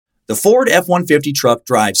The Ford F-150 truck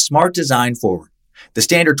drives smart design forward. The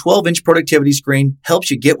standard 12-inch productivity screen helps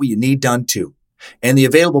you get what you need done too. And the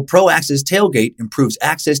available Pro Access tailgate improves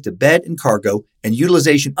access to bed and cargo and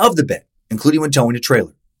utilization of the bed, including when towing a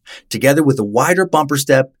trailer. Together with a wider bumper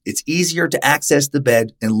step, it's easier to access the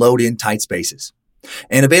bed and load in tight spaces.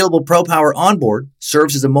 And available Pro Power onboard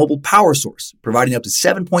serves as a mobile power source, providing up to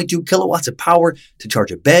 7.2 kilowatts of power to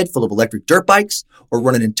charge a bed full of electric dirt bikes or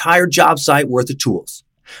run an entire job site worth of tools.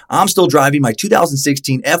 I'm still driving my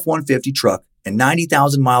 2016 F-150 truck and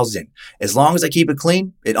 90,000 miles in. As long as I keep it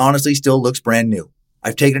clean, it honestly still looks brand new.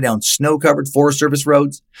 I've taken it down snow-covered Forest Service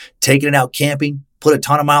roads, taken it out camping, put a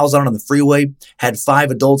ton of miles on it on the freeway, had 5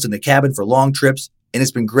 adults in the cabin for long trips, and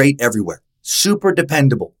it's been great everywhere. Super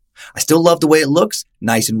dependable. I still love the way it looks,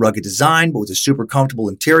 nice and rugged design, but with a super comfortable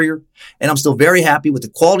interior. And I'm still very happy with the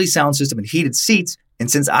quality sound system and heated seats. And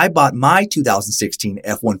since I bought my 2016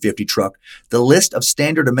 F-150 truck, the list of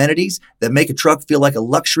standard amenities that make a truck feel like a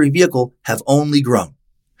luxury vehicle have only grown.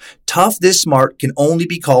 Tough this smart can only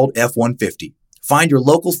be called F-150. Find your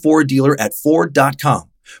local Ford dealer at Ford.com.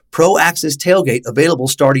 Pro Access tailgate available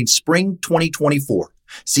starting spring 2024.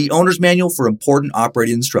 See owner's manual for important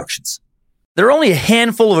operating instructions. There are only a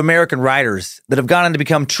handful of American writers that have gone on to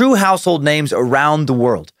become true household names around the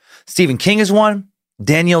world. Stephen King is one.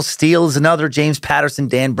 Danielle Steele is another. James Patterson,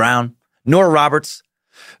 Dan Brown, Nora Roberts.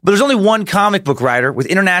 But there's only one comic book writer with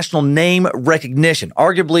international name recognition,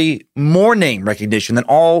 arguably more name recognition than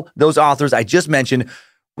all those authors I just mentioned,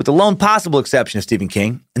 with the lone possible exception of Stephen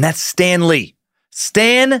King, and that's Stan Lee.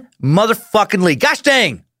 Stan motherfucking Lee. Gosh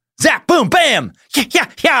dang. Zap, boom, bam.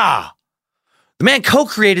 Yeah. The man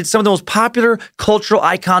co-created some of the most popular cultural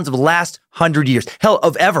icons of the last 100 years. Hell,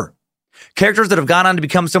 of ever. Characters that have gone on to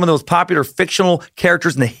become some of the most popular fictional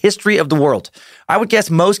characters in the history of the world. I would guess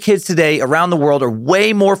most kids today around the world are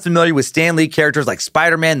way more familiar with Stan Lee characters like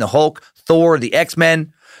Spider-Man, the Hulk, Thor, the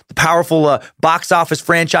X-Men, the powerful box office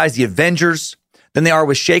franchise, the Avengers, than they are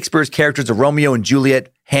with Shakespeare's characters of Romeo and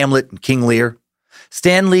Juliet, Hamlet, and King Lear.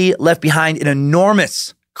 Stan Lee left behind an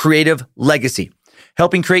enormous creative legacy,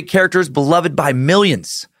 helping create characters beloved by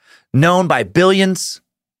millions, known by billions,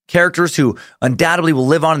 characters who undoubtedly will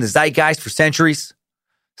live on in the zeitgeist for centuries.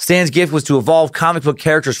 Stan's gift was to evolve comic book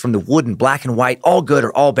characters from the wood and black and white, all good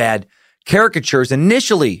or all bad, caricatures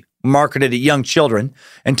initially marketed at young children,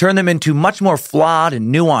 and turn them into much more flawed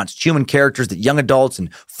and nuanced human characters that young adults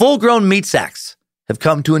and full-grown meat sacks have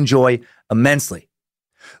come to enjoy immensely.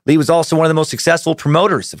 Lee was also one of the most successful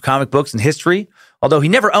promoters of comic books in history. Although he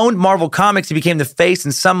never owned Marvel Comics, he became the face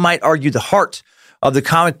and some might argue the heart of the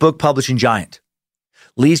comic book publishing giant.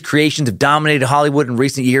 Lee's creations have dominated Hollywood in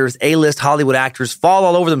recent years. A-list Hollywood actors fall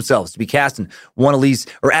all over themselves to be cast in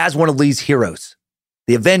as one of Lee's heroes.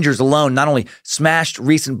 The Avengers alone not only smashed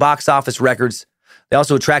recent box office records, they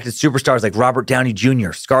also attracted superstars like Robert Downey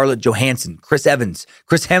Jr., Scarlett Johansson, Chris Evans,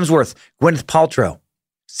 Chris Hemsworth, Gwyneth Paltrow,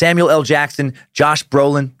 Samuel L. Jackson, Josh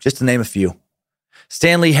Brolin, just to name a few.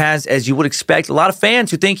 Stan Lee has, as you would expect, a lot of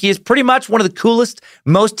fans who think he is pretty much one of the coolest,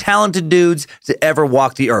 most talented dudes to ever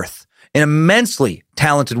walk the earth. An immensely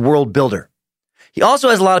talented world builder. He also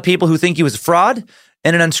has a lot of people who think he was a fraud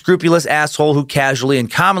and an unscrupulous asshole who casually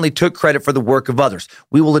and commonly took credit for the work of others.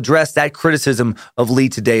 We will address that criticism of Lee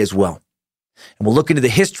today as well. And we'll look into the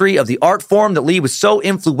history of the art form that Lee was so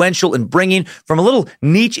influential in bringing from a little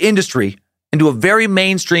niche industry into a very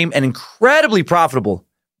mainstream and incredibly profitable,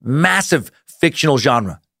 massive fictional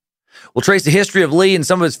genre. We'll trace the history of Lee and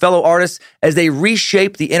some of his fellow artists as they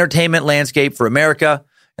reshape the entertainment landscape for America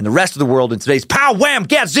and the rest of the world in today's Pow Wham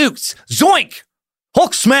Gadzooks Zoink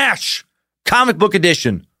Hulk Smash comic book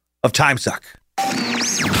edition of Time Suck.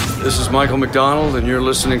 This is Michael McDonald, and you're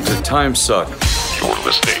listening to Time Suck. You're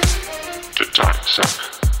listening to Time Suck.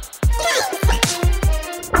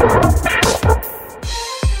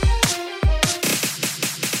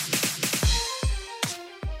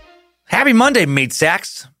 Happy Monday, meat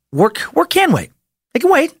sacks. Work can wait. It can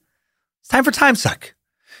wait. It's time for Time Suck.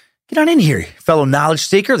 Get on in here, fellow knowledge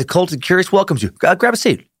seeker. The Cult and Curious welcomes you. Grab a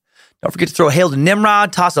seat. Don't forget to throw a hail to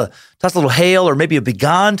Nimrod. Toss a little hail or maybe a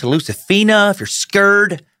begone to Lucifina if you're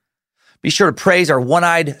scared. Be sure to praise our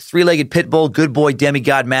one-eyed, three-legged pit bull, good boy,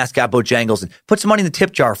 demigod, mascot, Bojangles, and put some money in the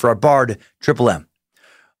tip jar for our bard, Triple M.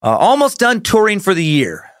 Almost done touring for the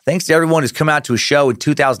year. Thanks to everyone who's come out to a show in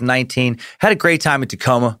 2019. Had a great time in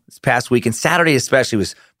Tacoma this past week, and Saturday especially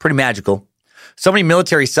was pretty magical. So many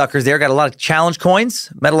military suckers there. Got a lot of challenge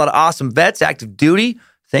coins. Met a lot of awesome vets, active duty.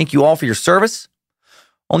 Thank you all for your service.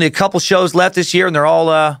 Only a couple shows left this year, and they're all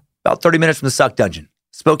about 30 minutes from the Suck Dungeon.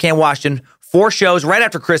 Spokane, Washington. 4 shows right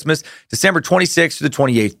after Christmas, December 26th to the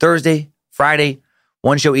 28th. Thursday, Friday,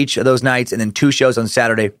 one show each of those nights, and then 2 shows on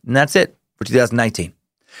Saturday. And that's it for 2019.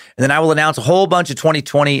 And then I will announce a whole bunch of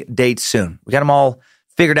 2020 dates soon. We got them all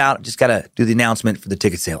figured out. Just got to do the announcement for the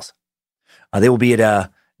ticket sales. They will be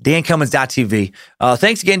at dancummins.tv.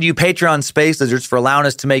 Thanks again to you Patreon Space Lizards for allowing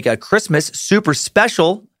us to make a Christmas super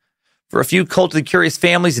special for a few culturally curious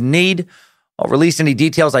families in need. I'll release any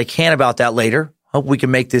details I can about that later. Hope we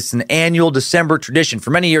can make this an annual December tradition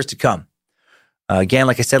for many years to come. Again,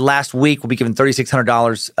 like I said last week, we'll be giving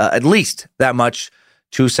 $3,600, at least that much,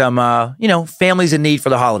 to some, families in need for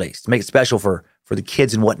the holidays to make it special for the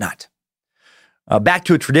kids and whatnot. Back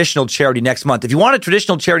to a traditional charity next month. If you want a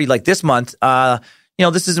traditional charity like this month,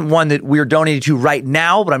 this isn't one that we're donating to right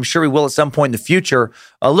now, but I'm sure we will at some point in the future.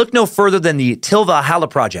 Look no further than the Till Valhalla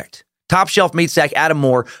Project. Top Shelf Meat Sack Adam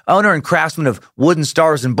Moore, owner and craftsman of Wooden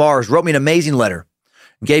Stars and Bars, wrote me an amazing letter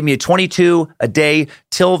and gave me a 22-a-day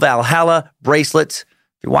Till Valhalla bracelet.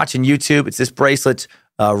 If you're watching YouTube, it's this bracelet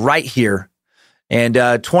right here. And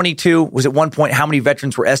 22 was at one point how many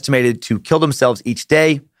veterans were estimated to kill themselves each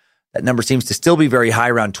day. That number seems to still be very high,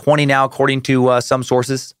 around 20 now, according to some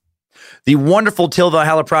sources. The wonderful Till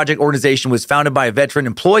Valhalla Project organization was founded by a veteran,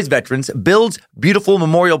 employs veterans, builds beautiful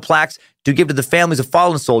memorial plaques to give to the families of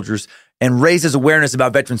fallen soldiers, and raises awareness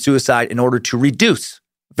about veteran suicide in order to reduce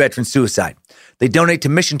veteran suicide. They donate to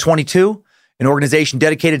Mission 22, an organization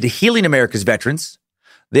dedicated to healing America's veterans.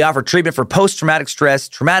 They offer treatment for post-traumatic stress,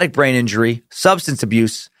 traumatic brain injury, substance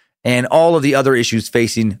abuse, and all of the other issues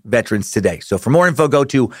facing veterans today. So for more info, go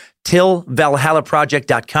to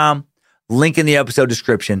tillvalhallaproject.com. Link in the episode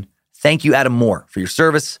description. Thank you, Adam Moore, for your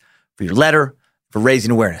service, for your letter, for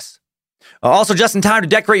raising awareness. Also, just in time to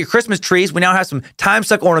decorate your Christmas trees, we now have some Time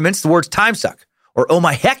Suck ornaments. The words Time Suck, or oh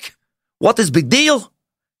my heck, what this big deal?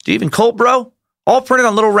 Do you even cold, bro? All printed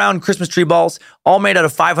on little round Christmas tree balls, all made out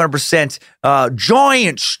of 500%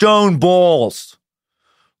 giant stone balls.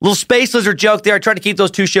 Little Space Lizard joke there. I tried to keep those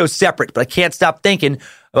 2 shows separate, but I can't stop thinking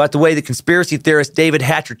about the way the conspiracy theorist David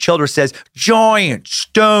Hatcher Childress says, giant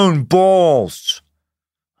stone balls.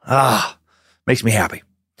 Makes me happy.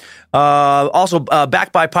 Also,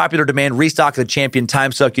 backed by popular demand, restock of the Champion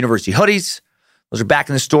Time Suck University hoodies. Those are back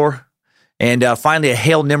in the store. And finally, a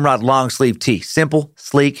Hail Nimrod long sleeve tee. Simple,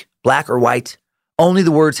 sleek, black or white. Only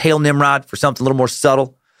the words Hail Nimrod for something a little more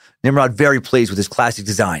subtle. Nimrod very pleased with his classic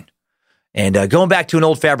design. And going back to an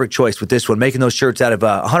old fabric choice with this one, making those shirts out of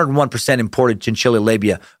 101% imported chinchilla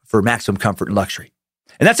labia for maximum comfort and luxury.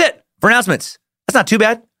 And that's it for announcements. That's not too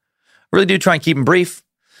bad. I really do try and keep them brief.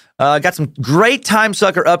 Got some great Time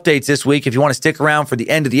Sucker updates this week if you want to stick around for the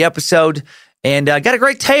end of the episode. And got a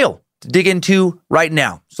great tale to dig into right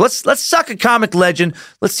now. So let's suck a comic legend.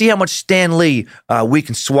 Let's see how much Stan Lee we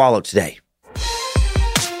can swallow today.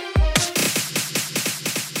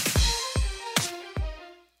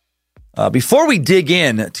 Before we dig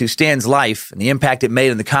in to Stan's life and the impact it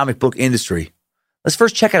made on the comic book industry, let's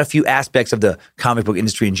first check out a few aspects of the comic book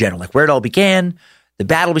industry in general, like where it all began, the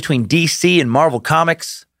battle between DC and Marvel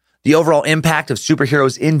Comics, the overall impact of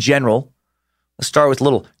superheroes in general. Let's start with a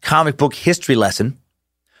little comic book history lesson.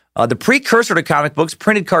 The precursor to comic books,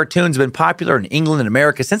 printed cartoons have been popular in England and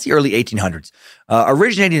America since the early 1800s,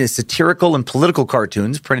 originating as satirical and political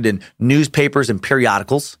cartoons printed in newspapers and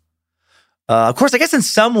periodicals. Of course, I guess in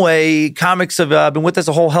some way, comics have been with us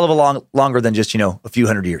a whole hell of a longer than just, a few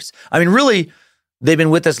hundred years. I mean, really, they've been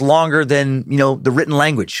with us longer than, the written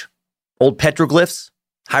language. Old petroglyphs,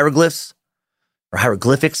 hieroglyphs, or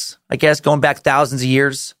hieroglyphics, I guess, going back thousands of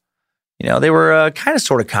years. They were kind of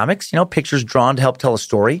sort of comics, pictures drawn to help tell a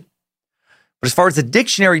story. But as far as the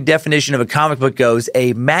dictionary definition of a comic book goes,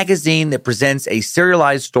 a magazine that presents a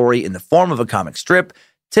serialized story in the form of a comic strip,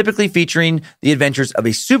 typically featuring the adventures of a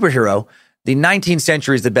superhero. The 19th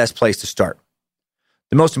century is the best place to start.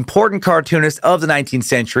 The most important cartoonist of the 19th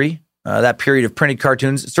century, that period of printed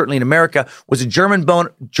cartoons, certainly in America, was a German-born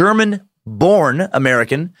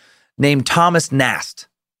American named Thomas Nast.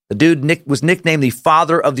 The dude was nicknamed the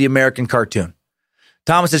father of the American cartoon.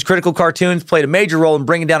 Thomas's critical cartoons played a major role in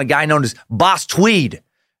bringing down a guy known as Boss Tweed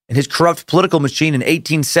and his corrupt political machine in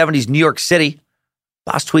 1870s New York City.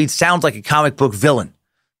 Boss Tweed sounds like a comic book villain,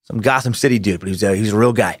 some Gotham City dude, but he's a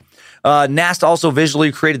real guy. Nast also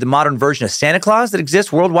visually created the modern version of Santa Claus that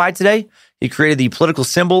exists worldwide today. He created the political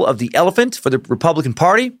symbol of the elephant for the Republican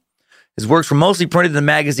Party. His works were mostly printed in the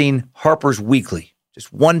magazine Harper's Weekly.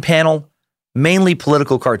 Just one panel, mainly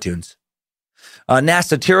political cartoons. Nast's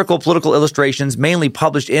satirical political illustrations, mainly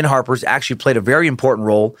published in Harper's, actually played a very important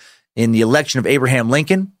role in the election of Abraham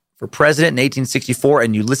Lincoln for president in 1864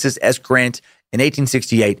 and Ulysses S. Grant in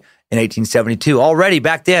 1868 and 1872. Already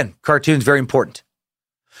back then, cartoons very important.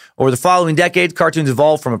 Over the following decades, cartoons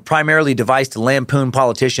evolved from a primarily device to lampoon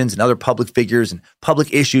politicians and other public figures and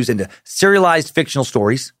public issues into serialized fictional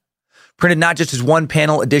stories, printed not just as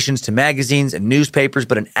one-panel additions to magazines and newspapers,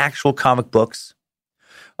 but in actual comic books.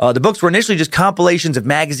 The books were initially just compilations of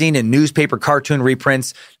magazine and newspaper cartoon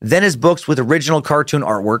reprints, then as books with original cartoon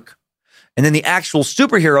artwork. And then the actual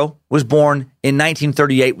superhero was born in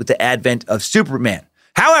 1938 with the advent of Superman.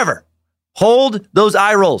 However, hold those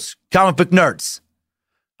eye rolls, comic book nerds.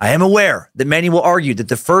 I am aware that many will argue that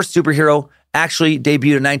the first superhero actually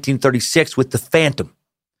debuted in 1936 with the Phantom.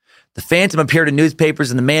 The Phantom appeared in newspapers,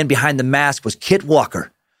 and the man behind the mask was Kit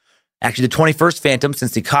Walker. Actually, the 21st Phantom,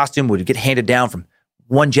 since the costume would get handed down from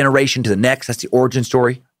one generation to the next. That's the origin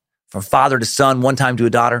story. From father to son, one time to a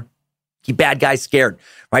daughter. Keep bad guys scared,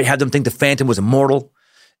 right? Have them think the Phantom was immortal.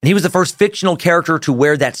 And he was the first fictional character to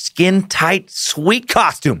wear that skin-tight, sweet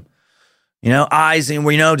costume. Eyes, and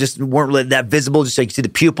just weren't that visible, just so you could see the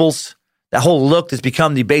pupils. That whole look that's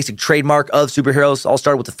become the basic trademark of superheroes. All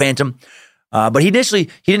started with the Phantom. But he didn't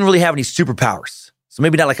really have any superpowers. So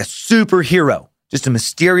maybe not like a superhero. Just a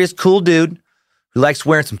mysterious, cool dude who likes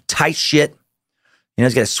wearing some tight shit.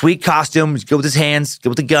 He's got a sweet costume. He's good with his hands, good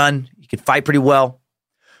with a gun. He can fight pretty well.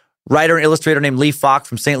 Writer and illustrator named Lee Falk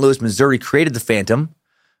from St. Louis, Missouri, created the Phantom,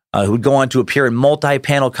 who would go on to appear in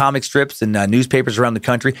multi-panel comic strips and newspapers around the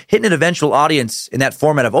country, hitting an eventual audience in that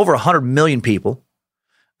format of over 100 million people.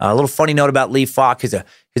 A little funny note about Lee Falk,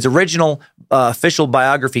 his original official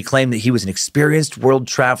biography claimed that he was an experienced world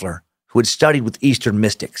traveler who had studied with Eastern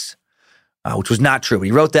mystics, which was not true.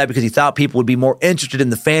 He wrote that because he thought people would be more interested in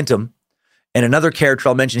the Phantom and another character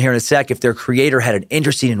I'll mention here in a sec if their creator had an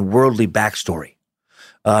interesting and worldly backstory.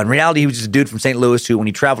 In reality, he was just a dude from St. Louis who, when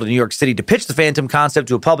he traveled to New York City to pitch the Phantom concept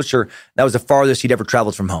to a publisher, that was the farthest he'd ever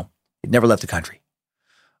traveled from home. He'd never left the country.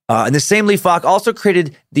 And the same Lee Falk also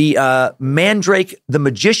created the Mandrake the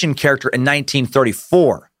Magician character in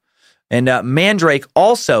 1934. And Mandrake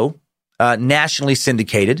also nationally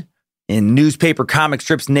syndicated in newspaper comic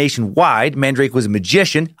strips nationwide. Mandrake was a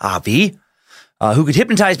magician, Avi, who could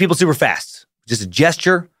hypnotize people super fast. Just a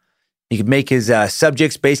gesture. He could make his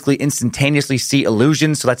subjects basically instantaneously see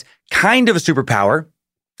illusions. So that's kind of a superpower.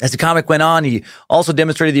 As the comic went on, he also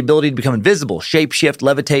demonstrated the ability to become invisible, shapeshift,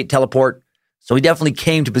 levitate, teleport. So he definitely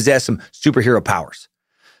came to possess some superhero powers.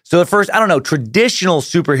 So the first, traditional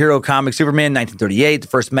superhero comic, Superman, 1938. The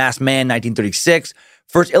first Masked Man, 1936.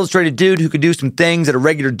 First illustrated dude who could do some things that a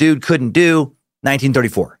regular dude couldn't do,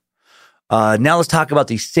 1934. Now let's talk about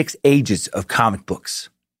the 6 ages of comic books.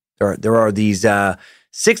 There are these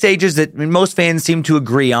 6 ages that most fans seem to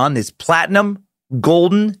agree on. There's platinum,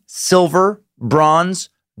 golden, silver, bronze,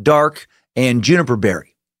 dark, and juniper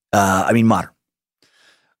berry. Modern.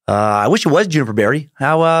 I wish it was juniper berry.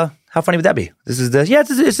 How funny would that be? It's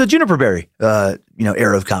the juniper berry,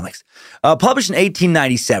 era of comics. Published in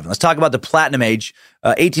 1897. Let's talk about the platinum age,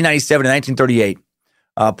 1897 to 1938.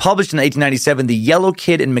 Published in 1897, The Yellow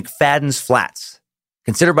Kid in McFadden's Flats.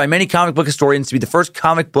 Considered by many comic book historians to be the first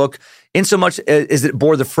comic book in so much as it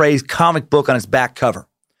bore the phrase comic book on its back cover.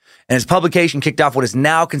 And its publication kicked off what is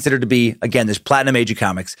now considered to be, again, this platinum age of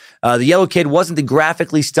comics. The Yellow Kid wasn't the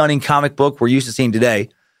graphically stunning comic book we're used to seeing today.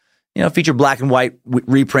 Featured black and white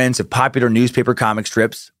reprints of popular newspaper comic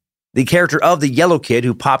strips. The character of the Yellow Kid,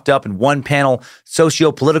 who popped up in one-panel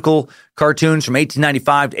socio-political cartoons from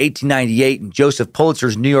 1895 to 1898 in Joseph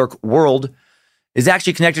Pulitzer's New York World, is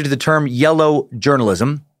actually connected to the term yellow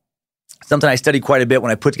journalism, something I studied quite a bit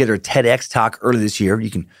when I put together a TEDx talk earlier this year. You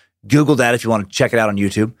can Google that if you want to check it out on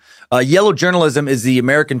YouTube. Yellow journalism is the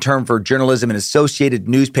American term for journalism in associated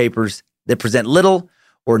newspapers that present little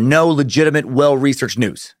or no legitimate, well-researched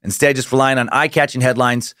news, instead just relying on eye-catching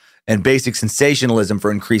headlines and basic sensationalism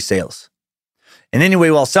for increased sales. And anyway,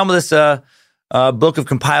 while some of this book of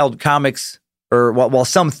compiled comics, or while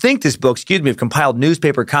some think this book, of compiled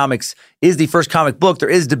newspaper comics is the first comic book, there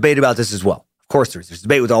is debate about this as well. Of course there's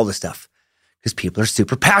debate with all this stuff because people are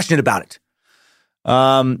super passionate about it.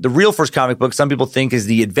 The real first comic book, some people think, is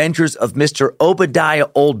The Adventures of Mr. Obadiah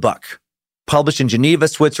Oldbuck, published in Geneva,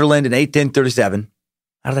 Switzerland in 1837.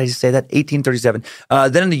 How did I just say that? 1837.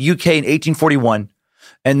 Then in the UK in 1841,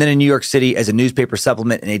 and then in New York City as a newspaper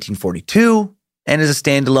supplement in 1842, and as a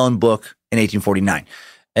standalone book in 1849.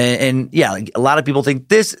 And a lot of people think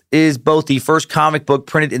this is both the first comic book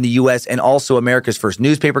printed in the U.S. and also America's first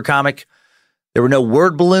newspaper comic. There were no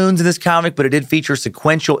word balloons in this comic, but it did feature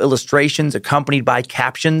sequential illustrations accompanied by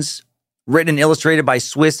captions, written and illustrated by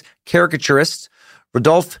Swiss caricaturist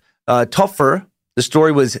Rodolphe Töpfer. The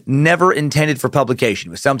story was never intended for publication.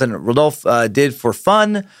 It was something that Rodolphe did for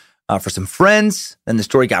fun, for some friends. Then the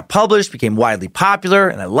story got published, became widely popular,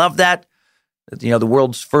 and I love that. The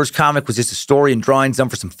world's first comic was just a story and drawings done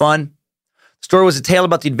for some fun. The story was a tale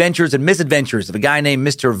about the adventures and misadventures of a guy named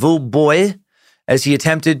Mr. Vulboy as he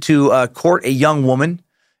attempted to court a young woman.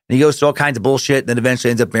 And he goes through all kinds of bullshit and then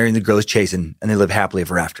eventually ends up marrying the girl he's chasing, and they live happily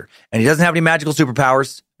ever after. And he doesn't have any magical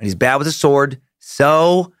superpowers, and he's bad with a sword,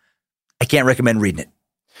 so I can't recommend reading it.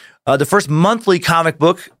 The first monthly comic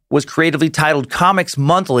book was creatively titled Comics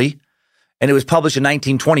Monthly, and it was published in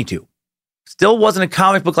 1922. Still wasn't a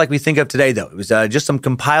comic book like we think of today, though. It was just some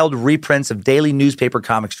compiled reprints of daily newspaper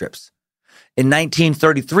comic strips. In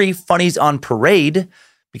 1933, Funnies on Parade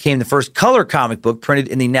became the first color comic book printed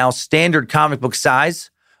in the now standard comic book size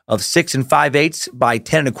of 6 5/8 by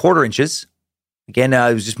 10 1/4 inches. Again,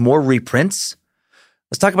 it was just more reprints.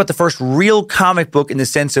 Let's talk about the first real comic book in the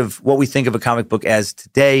sense of what we think of a comic book as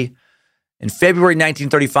today. In February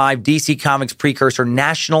 1935, DC Comics precursor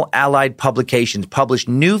National Allied Publications published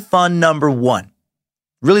New Fun #1.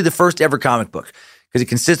 Really the first ever comic book because it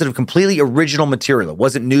consisted of completely original material. It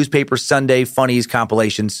wasn't newspaper Sunday funnies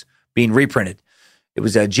compilations being reprinted. It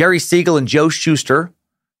was Jerry Siegel and Joe Shuster,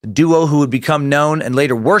 the duo who would become known and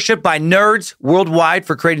later worshipped by nerds worldwide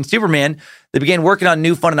for creating Superman. They began working on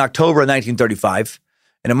New Fun in October of 1935.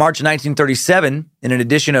 And in March of 1937, in an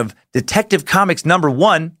edition of Detective Comics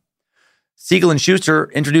 #1, Siegel and Shuster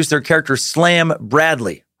introduced their character Slam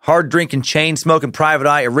Bradley, hard-drinking, chain-smoking private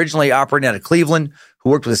eye originally operating out of Cleveland, who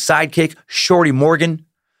worked with a sidekick, Shorty Morgan.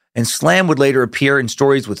 And Slam would later appear in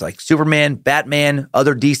stories with like Superman, Batman,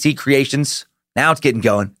 other DC creations. Now it's getting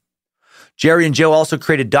going. Jerry and Joe also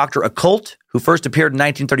created Dr. Occult, who first appeared in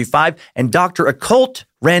 1935, and Dr. Occult,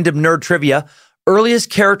 random nerd trivia, earliest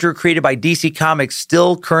character created by DC Comics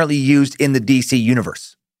still currently used in the DC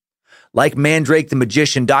universe. Like Mandrake the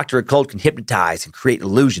Magician, Dr. Occult can hypnotize and create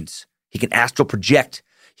illusions. He can astral project.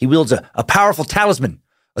 He wields a powerful talisman,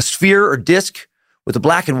 a sphere or disc with a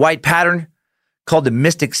black and white pattern called the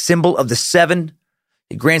mystic symbol of the seven.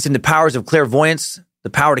 It grants him the powers of clairvoyance, the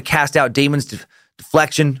power to cast out demons,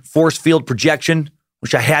 deflection, force field projection.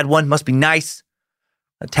 Wish I had one. Must be nice.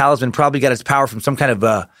 A talisman probably got its power from some kind of,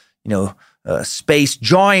 space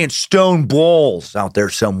giant stone balls out there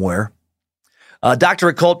somewhere. Dr.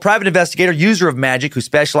 Occult, private investigator, user of magic, who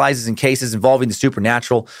specializes in cases involving the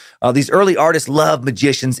supernatural. These early artists love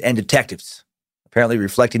magicians and detectives, apparently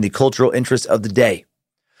reflecting the cultural interests of the day.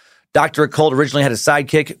 Dr. Occult originally had a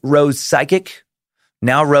sidekick, Rose Psychic.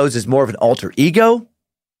 Now Rose is more of an alter ego,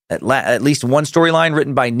 at least one storyline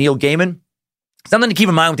written by Neil Gaiman. Something to keep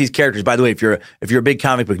in mind with these characters, by the way, if you're a big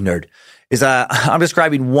comic book nerd, is I'm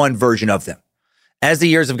describing one version of them. As the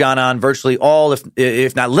years have gone on, virtually all,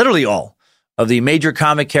 if not literally all, of the major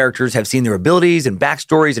comic characters have seen their abilities and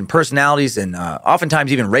backstories and personalities and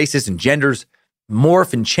oftentimes even races and genders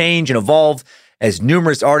morph and change and evolve as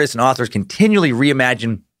numerous artists and authors continually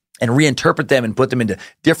reimagine and reinterpret them and put them into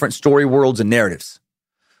different story worlds and narratives,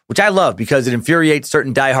 which I love because it infuriates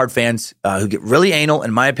certain diehard fans who get really anal, and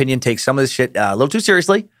in my opinion, take some of this shit a little too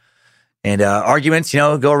seriously. And arguments,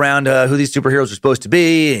 go around who these superheroes are supposed to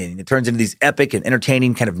be, and it turns into these epic and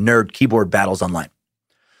entertaining kind of nerd keyboard battles online.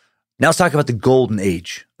 Now let's talk about the golden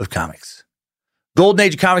age of comics. Golden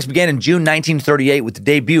age of comics began in June 1938 with the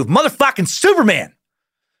debut of motherfucking Superman.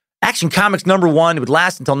 Action Comics #1, it would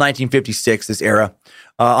last until 1956, this era.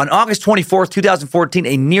 On August 24th, 2014,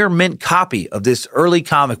 a near mint copy of this early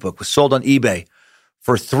comic book was sold on eBay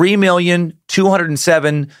for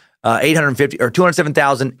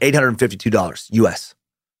 $207,852 US.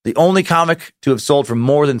 The only comic to have sold for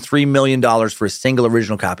more than $3 million for a single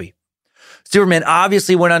original copy. Superman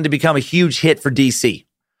obviously went on to become a huge hit for DC.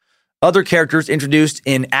 Other characters introduced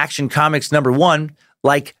in Action Comics #1,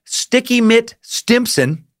 like Sticky Mitt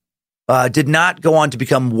Stimpson, did not go on to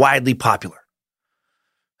become widely popular.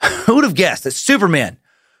 Who would have guessed that Superman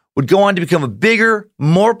would go on to become a bigger,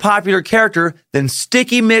 more popular character than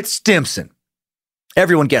Sticky Mitt Stimpson?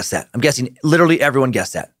 Everyone guessed that. I'm guessing literally everyone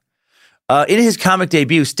guessed that. In his comic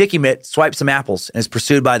debut, Sticky Mitt swipes some apples and is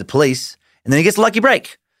pursued by the police, and then he gets a lucky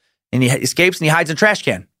break, and he escapes and he hides in a trash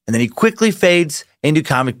can, and then he quickly fades into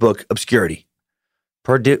comic book obscurity.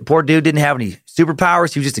 Poor dude didn't have any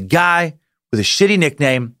superpowers. He was just a guy with a shitty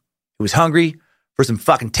nickname who was hungry for some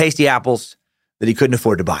fucking tasty apples that he couldn't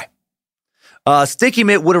afford to buy. Sticky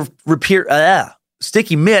Mitt would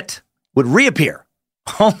reappear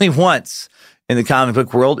only once in the comic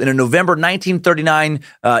book world in a November 1939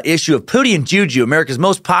 issue of Pootie and Juju, America's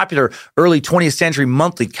most popular early 20th century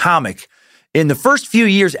monthly comic. In the first few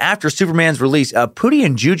years after Superman's release, Pootie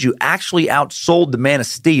and Juju actually outsold the Man of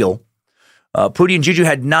Steel. Pootie and Juju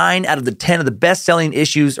had 9 out of the 10 of the best-selling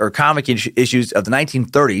issues or comic issues of the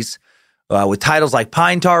 1930s, with titles like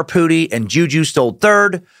Pine Tar, Pootie, and Juju stole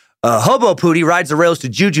third. Hobo Pootie rides the rails to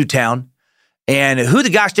Juju Town. And Who the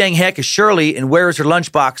Gosh Dang Heck is Shirley and Where is Her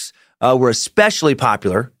Lunchbox were especially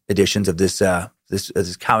popular editions of this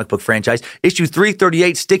comic book franchise. Issue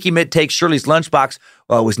 338, Sticky Mitt Takes Shirley's Lunchbox,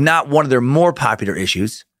 was not one of their more popular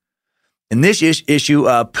issues. In this issue,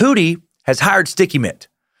 Pootie has hired Sticky Mitt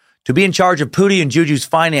to be in charge of Pootie and Juju's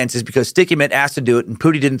finances because Sticky Mitt asked to do it, and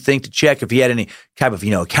Pootie didn't think to check if he had any type of,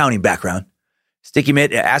 accounting background. Sticky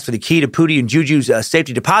Mitt asked for the key to Pootie and Juju's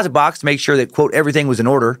safety deposit box to make sure that, quote, everything was in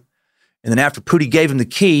order. And then after Pootie gave him the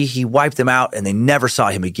key, he wiped them out, and they never saw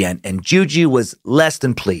him again. And Juju was less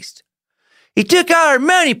than pleased. He took all our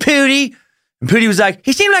money, Pootie. And Pootie was like,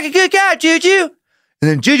 he seemed like a good guy, Juju.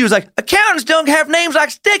 And then Juju was like, accountants don't have names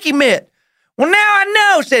like Sticky Mitt. Well, now I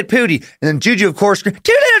know, said Pootie. And then Juju, of course, screamed,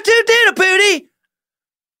 too little, Pootie.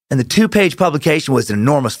 And the 2-page publication was an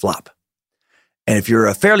enormous flop. And if you're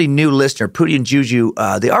a fairly new listener, Pootie and Juju,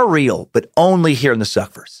 they are real, but only here in the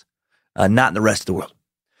Suckverse, not in the rest of the world.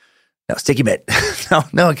 No, Sticky Mitt.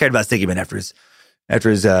 No one cared about Sticky Mitt after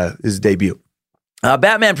his debut.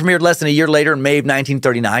 Batman premiered less than a year later in May of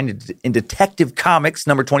 1939 in Detective Comics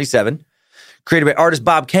number 27, created by artist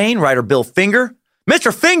Bob Kane, writer Bill Finger.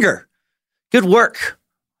 Mr. Finger! Good work.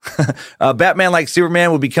 Batman, like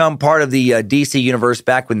Superman, would become part of the DC universe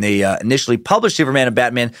back when they initially published Superman and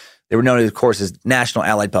Batman. They were known, of course, as National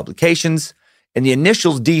Allied Publications. And the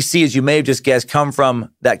initials DC, as you may have just guessed, come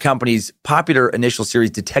from that company's popular initial series,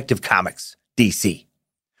 Detective Comics, DC.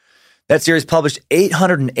 That series published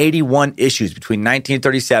 881 issues between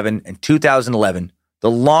 1937 and 2011, the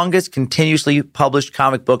longest continuously published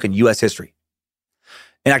comic book in U.S. history.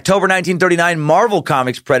 In October 1939, Marvel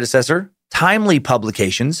Comics' predecessor, Timely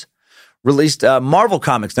Publications, released Marvel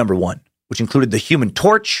Comics number 1, which included the Human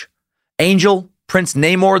Torch, Angel, Prince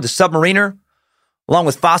Namor, the Submariner, along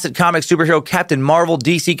with Fawcett Comics superhero Captain Marvel.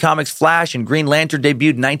 DC Comics Flash and Green Lantern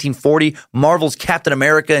debuted in 1940. Marvel's Captain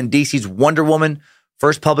America and DC's Wonder Woman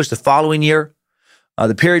first published the following year.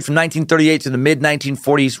 The period from 1938 to the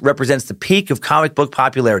mid-1940s represents the peak of comic book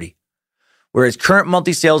popularity, whereas current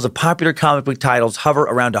monthly sales of popular comic book titles hover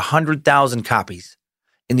around 100,000 copies.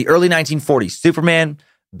 In the early 1940s, Superman,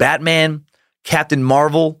 Batman, Captain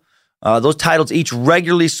Marvel, those titles each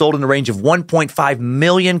regularly sold in the range of 1.5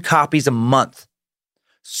 million copies a month.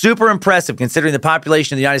 Super impressive considering the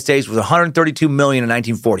population of the United States was 132 million in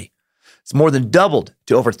 1940. It's more than doubled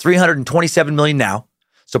to over 327 million now.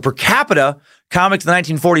 So per capita, comics in the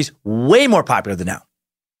 1940s, way more popular than now.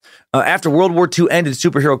 After World War II ended,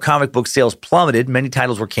 superhero comic book sales plummeted. Many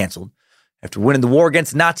titles were canceled. After winning the war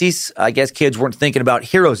against the Nazis, I guess kids weren't thinking about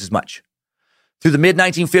heroes as much. Through the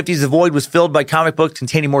mid-1950s, the void was filled by comic books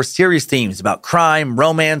containing more serious themes about crime,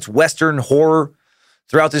 romance, Western, horror.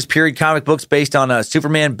 Throughout this period, comic books based on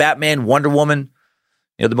Superman, Batman, Wonder Woman,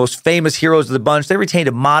 the most famous heroes of the bunch, they retained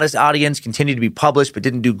a modest audience, continued to be published, but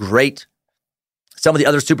didn't do great. Some of the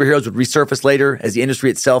other superheroes would resurface later as the industry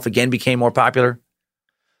itself again became more popular.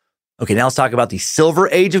 Okay, now let's talk about the Silver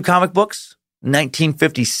Age of comic books,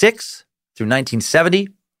 1956 through 1970.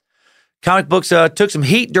 Comic books took some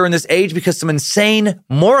heat during this age because some insane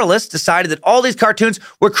moralists decided that all these cartoons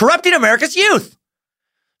were corrupting America's youth.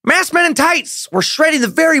 Masked men in tights were shredding the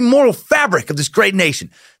very moral fabric of this great nation.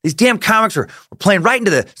 These damn comics were playing right into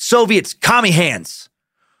the Soviets' commie hands.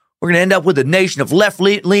 We're going to end up with a nation of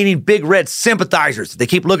left-leaning big red sympathizers if they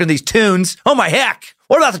keep looking at these tunes. Oh my heck!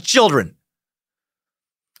 What about the children?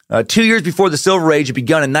 2 years before the Silver Age had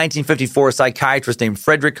begun in 1954, a psychiatrist named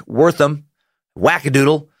Frederick Wertham,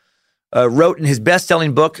 wackadoodle, wrote in his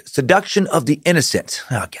best-selling book, Seduction of the Innocent.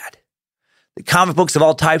 Oh, God. The comic books of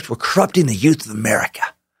all types were corrupting the youth of America.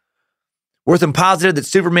 Wertham posited that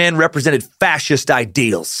Superman represented fascist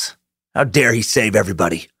ideals. How dare he save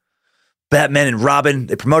everybody? Batman and Robin,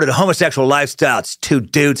 they promoted a homosexual lifestyle. It's two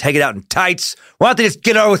dudes hanging out in tights. Why don't they just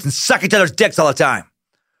get over with and suck each other's dicks all the time?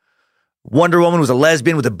 Wonder Woman was a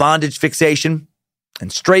lesbian with a bondage fixation.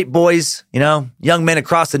 And straight boys, young men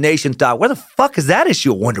across the nation thought, where the fuck is that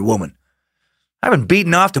issue of Wonder Woman? I've been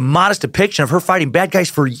beaten off to modest depiction of her fighting bad guys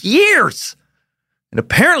for years. And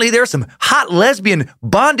apparently there's some hot lesbian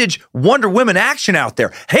bondage Wonder Woman action out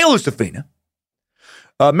there. Hey, Lucifina.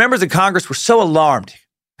 Members of Congress were so alarmed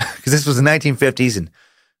because this was the 1950s, and in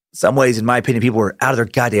some ways, in my opinion, people were out of their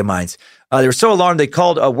goddamn minds. They were so alarmed they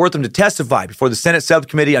called Wertham to testify before the Senate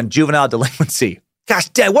Subcommittee on Juvenile Delinquency. Gosh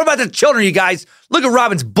dang, what about the children, you guys? Look at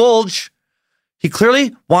Robin's bulge. He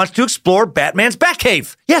clearly wants to explore Batman's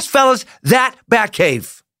Batcave. Yes, fellas, that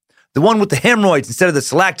Batcave. The one with the hemorrhoids instead of the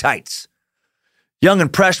stalactites. Young,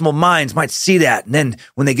 impressionable minds might see that, and then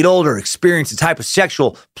when they get older, experience the type of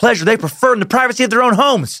sexual pleasure they prefer in the privacy of their own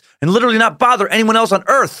homes and literally not bother anyone else on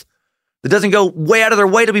Earth. that doesn't go way out of their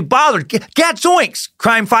way to be bothered. Gadzooks!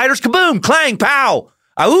 Crime fighters, kaboom, clang, pow,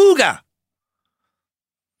 auga!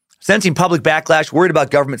 Sensing public backlash, worried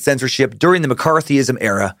about government censorship during the McCarthyism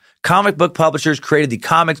era, comic book publishers created the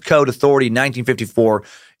Comics Code Authority in 1954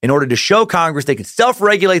 in order to show Congress they could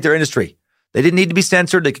self-regulate their industry. They didn't need to be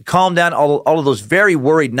censored. They could calm down all of those very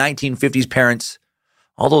worried 1950s parents,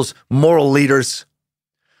 all those moral leaders.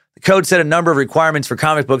 The code set a number of requirements for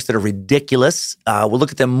comic books that are ridiculous. We'll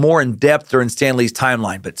look at them more in depth during Stan Lee's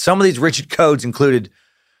timeline. But some of these rigid codes included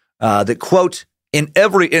that, quote, in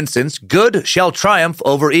every instance, good shall triumph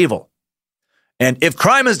over evil. And if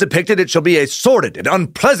crime is depicted, it shall be a sordid and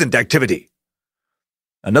unpleasant activity.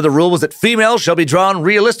 Another rule was that females shall be drawn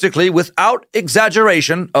realistically without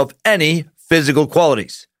exaggeration of any physical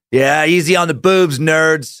qualities. Yeah, easy on the boobs,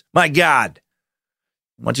 nerds. My God.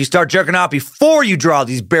 Once you start jerking off before you draw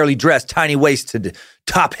these barely dressed, tiny-waisted,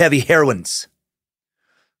 top-heavy heroines.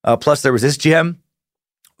 Plus, there was this gem.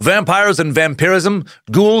 Vampires and vampirism,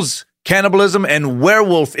 ghouls, cannibalism, and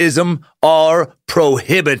werewolfism are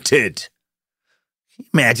prohibited. Can you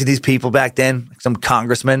imagine these people back then? Like some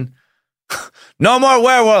congressman. No more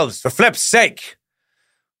werewolves, for flip's sake.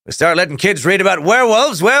 We start letting kids read about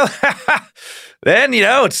werewolves, well, then,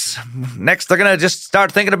 it's next they're going to just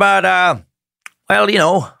start thinking about, come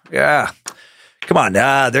on,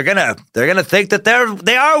 they're gonna think that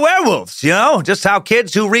they are werewolves, just how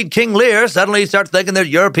kids who read King Lear suddenly start thinking they're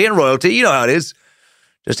European royalty. You know how it is.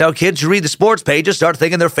 Just how kids who read the sports pages start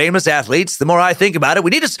thinking they're famous athletes. The more I think about it,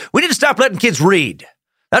 we need to stop letting kids read.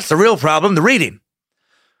 That's the real problem, the reading.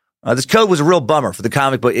 This code was a real bummer for the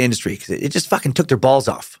comic book industry because it just fucking took their balls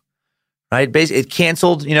off. Right? It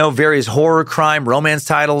canceled, various horror, crime, romance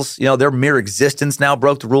titles. Their mere existence now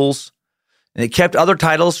broke the rules. And it kept other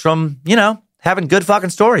titles from, having good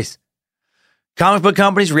fucking stories. Comic book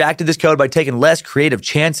companies reacted to this code by taking less creative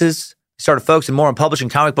chances. They started focusing more on publishing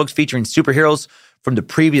comic books featuring superheroes from the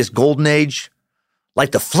previous golden age,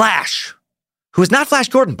 like The Flash, who is not Flash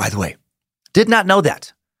Gordon, by the way. Did not know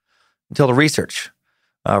that until the research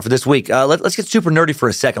for this week. Let's get super nerdy for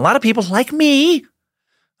a second. A lot of people like me,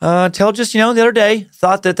 until just, the other day,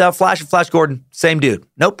 thought that Flash and Flash Gordon, same dude.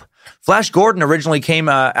 Nope. Flash Gordon originally came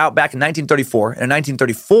out back in 1934. And in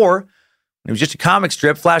 1934, when he was just a comic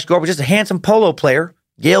strip, Flash Gordon was just a handsome polo player,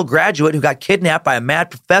 Yale graduate who got kidnapped by a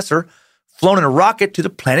mad professor, flown in a rocket to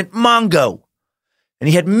the planet Mongo. And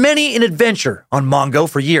he had many an adventure on Mongo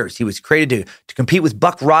for years. He was created to compete with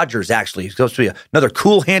Buck Rogers, actually. He was supposed to be another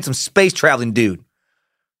cool, handsome space traveling dude.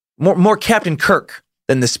 More Captain Kirk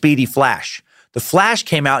than the speedy Flash. The Flash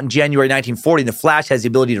came out in January 1940, and the Flash has the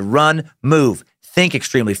ability to run, move, think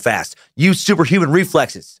extremely fast, use superhuman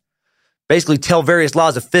reflexes, basically tell various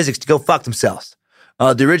laws of physics to go fuck themselves.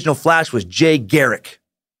 The original Flash was Jay Garrick,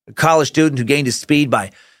 a college student who gained his speed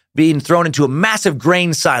by being thrown into a massive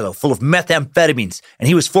grain silo full of methamphetamines, and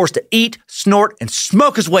he was forced to eat, snort, and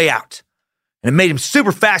smoke his way out. And it made him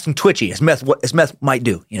super fast and twitchy, as meth might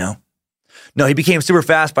do, No, he became super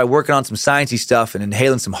fast by working on some sciencey stuff and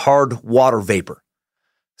inhaling some hard water vapor.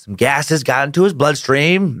 Some gases got into his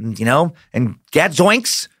bloodstream, and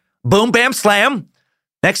gadzoinks, boom, bam, slam.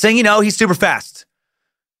 Next thing you know, he's super fast.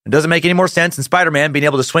 It doesn't make any more sense than Spider-Man being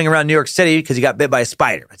able to swing around New York City because he got bit by a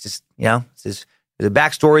spider. It's just, it's a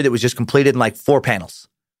backstory that was just completed in like 4 panels.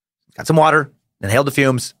 Got some water, inhaled the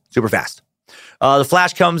fumes, super fast. The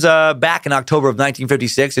Flash comes back in October of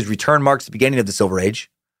 1956. His return marks the beginning of the Silver Age.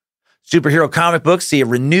 Superhero comic books see a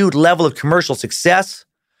renewed level of commercial success,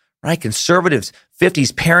 right? Conservatives,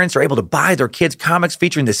 50s parents are able to buy their kids comics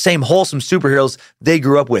featuring the same wholesome superheroes they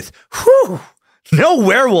grew up with. Whew! No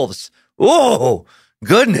werewolves. Oh,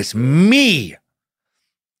 goodness me.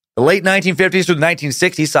 The late 1950s through the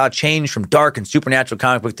 1960s saw a change from dark and supernatural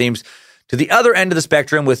comic book themes to the other end of the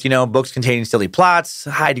spectrum with, books containing silly plots,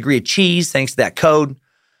 a high degree of cheese thanks to that code.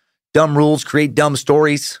 Dumb rules create dumb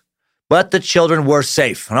stories. But the children were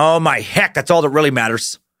safe. And oh my heck, that's all that really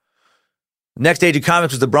matters. The next age of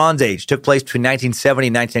comics was the Bronze Age. It took place between 1970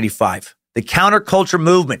 and 1985. The counterculture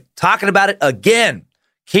movement, talking about it again,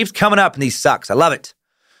 keeps coming up in these sucks. I love it.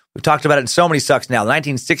 We've talked about it in so many sucks now. The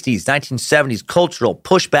 1960s, 1970s, cultural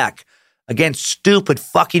pushback against stupid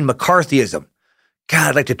fucking McCarthyism. God,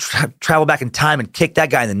 I'd like to travel back in time and kick that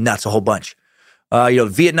guy in the nuts a whole bunch.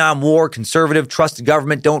 Vietnam War, conservative, trust the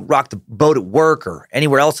government, don't rock the boat at work or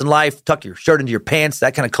anywhere else in life, tuck your shirt into your pants,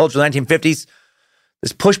 that kind of culture in the 1950s.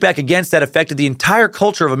 This pushback against that affected the entire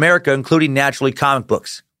culture of America, including naturally comic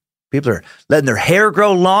books. People are letting their hair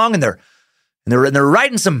grow long and they're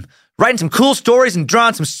writing some cool stories and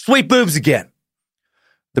drawing some sweet boobs again.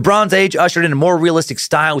 The Bronze Age ushered in a more realistic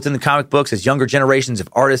style within the comic books as younger generations of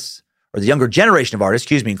artists or the younger generation of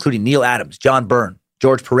artists, including Neil Adams, John Byrne,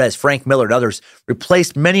 George Perez, Frank Miller, and others,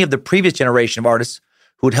 replaced many of the previous generation of artists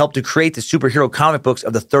who had helped to create the superhero comic books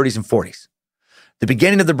of the 30s and 40s. The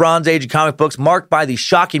beginning of the Bronze Age of comic books marked by the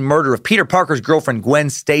shocking murder of Peter Parker's girlfriend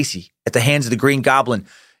Gwen Stacy at the hands of the Green Goblin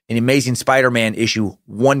in Amazing Spider-Man issue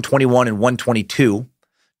 121 and 122,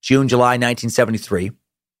 June, July 1973.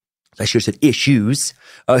 I should have said issues.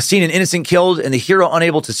 Seeing an innocent killed and the hero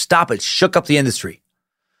unable to stop it shook up the industry.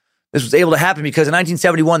 This was able to happen because in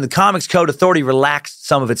 1971, the Comics Code Authority relaxed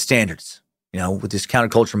some of its standards, with this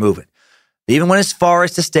counterculture movement. They even went as far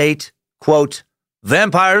as to state, quote,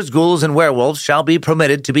 vampires, ghouls, and werewolves shall be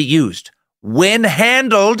permitted to be used when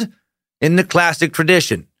handled in the classic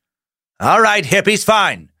tradition. All right, hippies,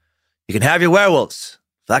 fine. You can have your werewolves.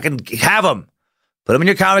 Fucking have them. Put them in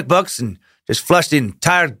your comic books and just flush the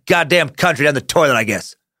entire goddamn country down the toilet, I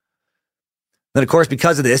guess. Then, of course,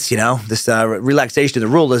 because of this, this relaxation of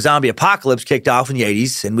the rule, the zombie apocalypse kicked off in the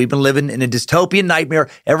 80s, and we've been living in a dystopian nightmare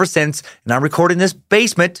ever since. And I'm recording this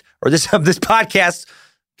basement, or this podcast,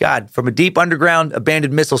 from a deep underground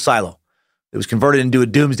abandoned missile silo. It was converted into a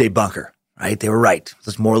doomsday bunker, right? They were right.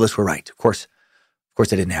 Those moralists were right. Of course, that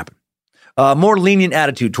didn't happen. More lenient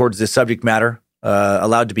attitude towards this subject matter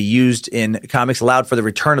allowed to be used in comics allowed for the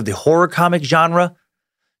return of the horror comic genre.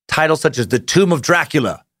 Titles such as The Tomb of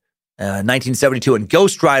Dracula, 1972, and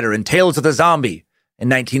Ghost Rider and Tales of the Zombie in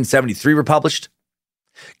 1973 were published.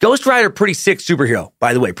 Ghost Rider, pretty sick superhero,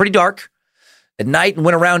 by the way, pretty dark. At night,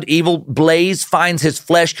 when around evil, Blaze finds his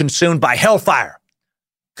flesh consumed by hellfire,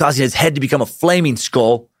 causing his head to become a flaming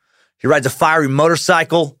skull. He rides a fiery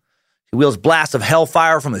motorcycle. He wields blasts of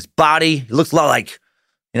hellfire from his body. He looks a lot like,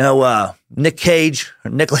 Nick Cage or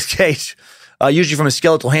Nicolas Cage, usually from his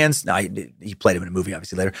skeletal hands. No, he played him in a movie,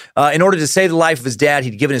 obviously, later. In order to save the life of his dad,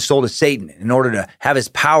 he'd given his soul to Satan. In order to have his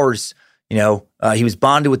powers, he was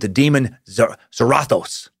bonded with the demon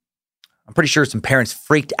Zarathos. I'm pretty sure some parents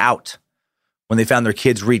freaked out when they found their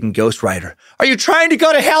kids reading Ghost Rider. Are you trying to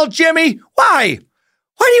go to hell, Jimmy? Why?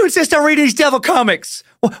 Why do you insist on reading these devil comics?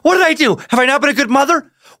 What did I do? Have I not been a good mother?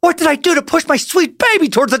 What did I do to push my sweet baby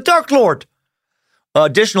towards the Dark Lord?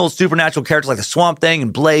 Additional supernatural characters like the Swamp Thing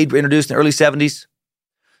and Blade were introduced in the early 70s.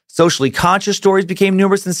 Socially conscious stories became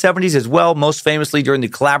numerous in the 70s as well, most famously during the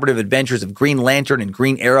collaborative adventures of Green Lantern and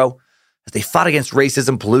Green Arrow as they fought against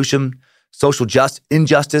racism, pollution, social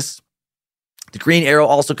injustice. The Green Arrow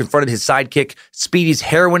also confronted his sidekick, Speedy's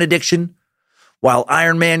heroin addiction, while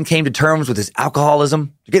Iron Man came to terms with his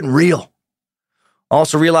alcoholism. They're getting real.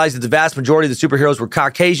 Also realized that the vast majority of the superheroes were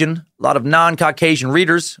Caucasian. A lot of non-Caucasian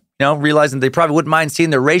readers, realizing they probably wouldn't mind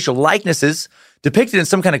seeing their racial likenesses depicted in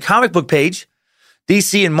some kind of comic book page.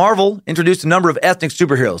 DC and Marvel introduced a number of ethnic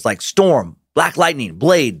superheroes like Storm, Black Lightning,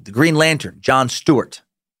 Blade, the Green Lantern, John Stewart.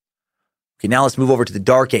 Okay, now let's move over to the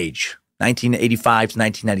Dark Age, 1985 to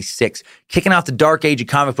 1996. Kicking off the Dark Age of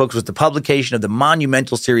comic books was the publication of the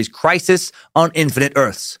monumental series Crisis on Infinite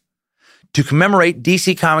Earths. To commemorate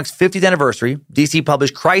DC Comics' 50th anniversary, DC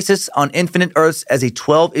published Crisis on Infinite Earths as a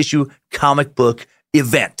 12-issue comic book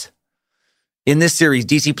event. In this series,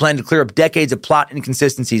 DC planned to clear up decades of plot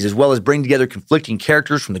inconsistencies as well as bring together conflicting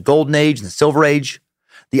characters from the Golden Age and the Silver Age.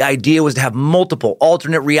 The idea was to have multiple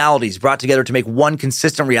alternate realities brought together to make one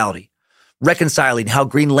consistent reality, reconciling how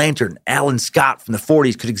Green Lantern Alan Scott from the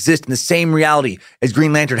 40s could exist in the same reality as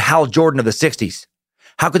Green Lantern Hal Jordan of the 60s.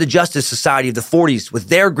 How could the Justice Society of the 40s with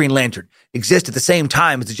their Green Lantern exist at the same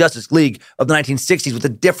time as the Justice League of the 1960s with a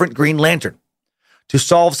different Green Lantern? To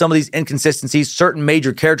solve some of these inconsistencies, certain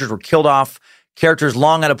major characters were killed off. Characters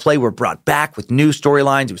long out of play were brought back with new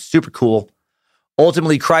storylines. It was super cool.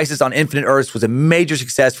 Ultimately, Crisis on Infinite Earths was a major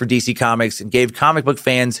success for DC Comics and gave comic book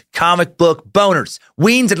fans comic book boners,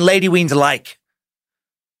 weens and lady weens alike.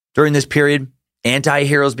 During this period,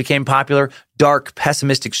 anti-heroes became popular. Dark,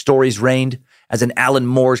 pessimistic stories reigned, as in Alan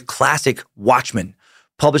Moore's classic Watchmen,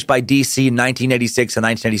 published by DC in 1986 and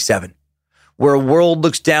 1987, where a world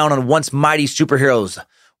looks down on once mighty superheroes,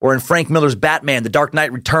 or in Frank Miller's Batman, The Dark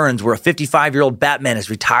Knight Returns, where a 55-year-old Batman is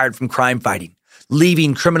retired from crime fighting,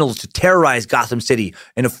 leaving criminals to terrorize Gotham City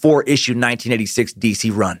in a 4-issue 1986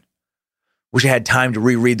 DC run. Wish I had time to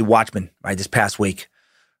reread The Watchmen this past week.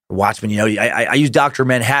 Watchmen, I use Dr.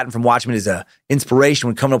 Manhattan from Watchmen as an inspiration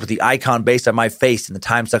when coming up with the icon based on my face and the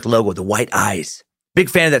Time Suck logo, the white eyes. Big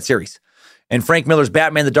fan of that series. And Frank Miller's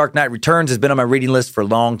Batman, The Dark Knight Returns has been on my reading list for a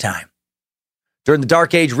long time. During the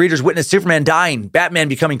Dark Age, readers witnessed Superman dying, Batman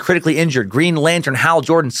becoming critically injured, Green Lantern Hal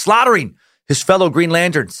Jordan slaughtering his fellow Green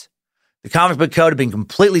Lanterns. The comic book code had been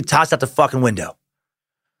completely tossed out the fucking window.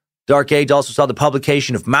 Dark Age also saw the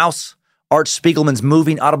publication of Mouse, Art Spiegelman's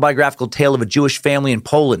moving autobiographical tale of a Jewish family in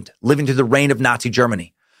Poland living through the reign of Nazi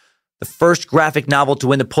Germany. the first graphic novel to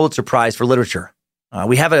win the Pulitzer Prize for literature.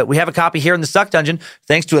 We have a copy here in the Suck Dungeon,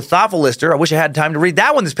 thanks to a thoughtful listener. I wish I had time to read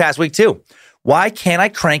that one this past week too. Why can't I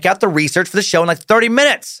crank out the research for the show in like 30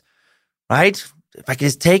 minutes? Right? If I could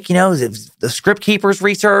just take, the script keeper's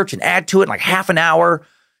research and add to it in like half an hour, and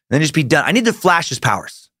then just be done. I need the Flash's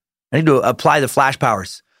powers. I need to apply the Flash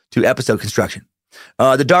powers to episode construction.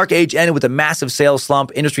 The Dark Age ended with a massive sales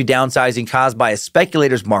slump, industry downsizing caused by a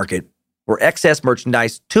speculator's market where excess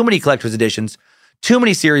merchandise, too many collector's editions, too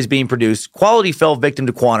many series being produced, quality fell victim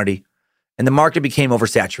to quantity, and the market became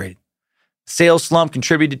oversaturated. Sales slump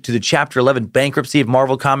contributed to the Chapter 11 bankruptcy of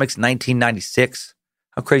Marvel Comics in 1996.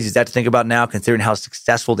 How crazy is that to think about now, considering how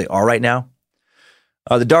successful they are right now?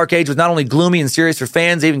 The Dark Age was not only gloomy and serious for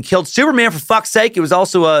fans, they even killed Superman, for fuck's sake. It was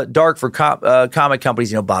also dark for comic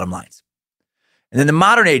companies, bottom lines. And then the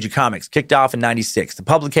modern age of comics kicked off in 96. The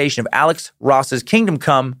publication of Alex Ross's Kingdom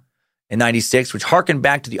Come in 96, which harkened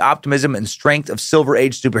back to the optimism and strength of Silver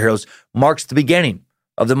Age superheroes, marks the beginning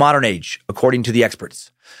of the modern age, according to the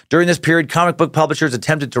experts. During this period, comic book publishers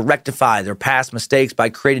attempted to rectify their past mistakes by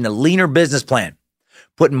creating a leaner business plan,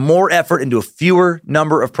 putting more effort into a fewer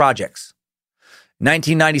number of projects. In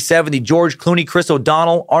 1997, the George Clooney, Chris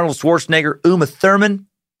O'Donnell, Arnold Schwarzenegger, Uma Thurman,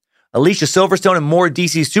 Alicia Silverstone, and more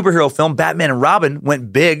DC superhero film Batman and Robin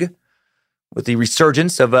went big with the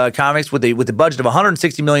resurgence of comics with a budget of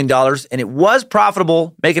 $160 million. And it was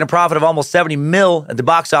profitable, making a profit of almost $70 million at the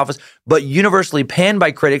box office, but universally panned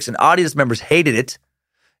by critics and audience members hated it.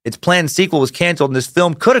 Its planned sequel was canceled, and this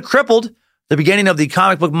film could have crippled the beginning of the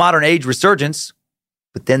comic book modern age resurgence.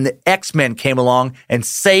 But then the X-Men came along and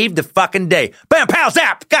saved the fucking day. Bam, pow,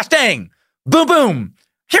 zap, gosh dang, boom, boom,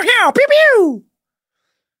 pew, pew, pew, pew.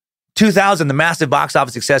 2000, the massive box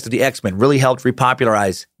office success of the X-Men really helped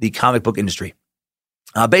repopularize the comic book industry.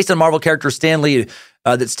 Based on Marvel characters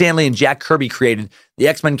that Stan Lee and Jack Kirby created, the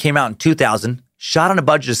X-Men came out in 2000, shot on a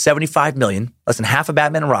budget of $75 million, less than half of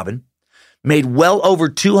Batman and Robin, made well over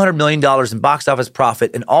 $200 million in box office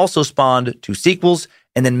profit, and also spawned 2 sequels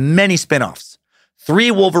and then many spinoffs.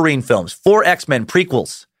 3 Wolverine films, 4 X-Men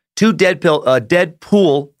prequels, 2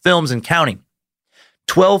 Deadpool films and counting.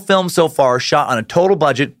 12 films so far, shot on a total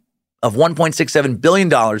budget of $1.67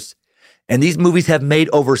 billion, and these movies have made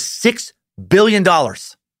over $6 billion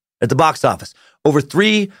at the box office. Over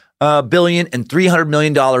 $3 billion and $300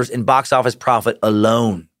 million in box office profit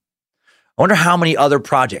alone. I wonder how many other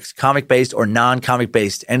projects, comic-based or non-comic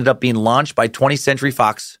based, ended up being launched by 20th Century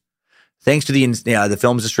Fox, thanks to the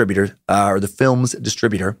film's distributor,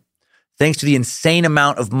 thanks to the insane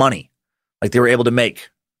amount of money like they were able to make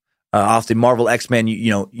off the Marvel X-Men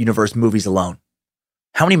universe movies alone.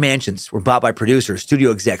 How many mansions were bought by producers,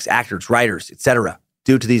 studio execs, actors, writers, etc.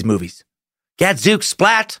 due to these movies? Gadzooks,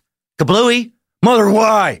 splat, kablooey, mother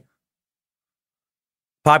why?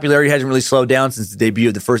 Popularity hasn't really slowed down since the debut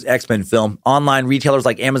of the first X-Men film. Online retailers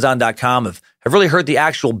like Amazon.com have really hurt the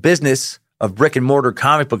actual business of brick and mortar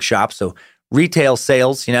comic book shops. So retail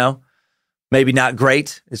sales, maybe not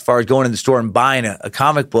great as far as going in the store and buying a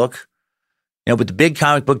comic book. But the big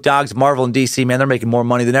comic book dogs, Marvel and DC, man, they're making more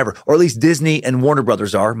money than ever. Or at least Disney and Warner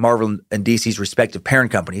Brothers are, Marvel and DC's respective parent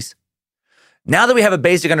companies. Now that we have a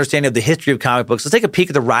basic understanding of the history of comic books, let's take a peek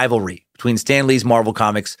at the rivalry between Stan Lee's Marvel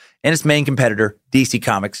Comics and its main competitor, DC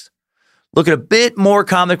Comics. Look at a bit more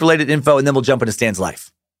comic-related info, and then we'll jump into Stan's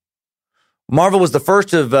life. Marvel was the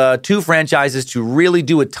first of 2 franchises to really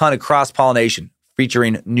do a ton of cross-pollination,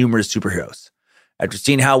 featuring numerous superheroes. After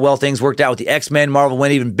seeing how well things worked out with the X-Men, Marvel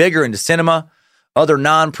went even bigger into cinema, other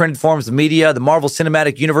non-printed forms of media. The Marvel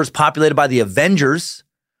Cinematic Universe, populated by the Avengers,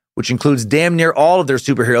 which includes damn near all of their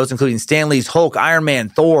superheroes, including Stan Lee's Hulk, Iron Man,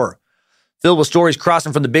 Thor, filled with stories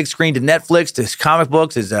crossing from the big screen to Netflix to comic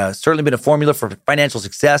books, has certainly been a formula for financial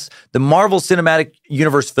success. The Marvel Cinematic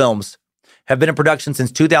Universe films have been in production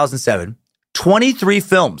since 2007. 23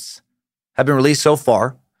 films have been released so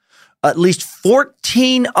far. At least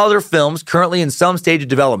 14 other films currently in some stage of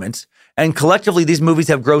development, and collectively these movies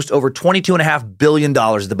have grossed over $22.5 billion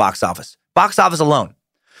at the box office. Box office alone,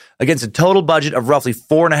 against a total budget of roughly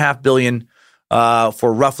 $4.5 billion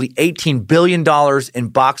for roughly $18 billion in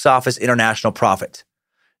box office international profit.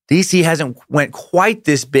 DC hasn't went quite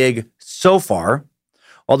this big so far,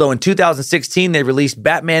 although in 2016 they released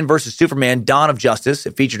Batman vs. Superman: Dawn of Justice.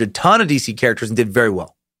 It featured a ton of DC characters and did very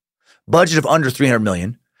well. Budget of under $300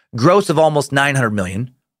 million. Gross of almost $900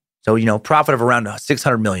 million. So, profit of around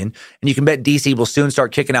 $600 million. And you can bet DC will soon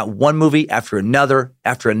start kicking out one movie after another,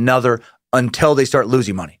 until they start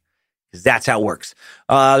losing money. Because that's how it works.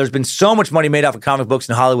 There's been so much money made off of comic books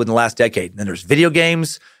in Hollywood in the last decade. And then there's video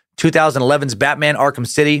games. 2011's Batman Arkham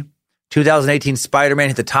City. 2018 Spider-Man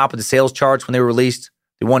hit the top of the sales charts when they were released.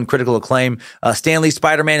 They won critical acclaim. Stan Lee's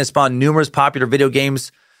Spider-Man has spawned numerous popular video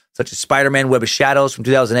games, such as Spider-Man Web of Shadows from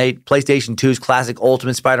 2008, PlayStation 2's classic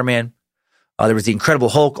Ultimate Spider-Man. There was the Incredible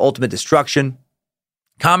Hulk, Ultimate Destruction.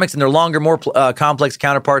 Comics and their longer, more complex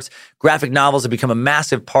counterparts, graphic novels have become a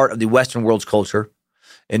massive part of the Western world's culture.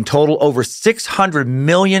 In total, over 600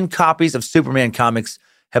 million copies of Superman comics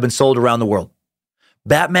have been sold around the world.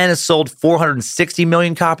 Batman has sold 460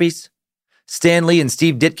 million copies. Stan Lee and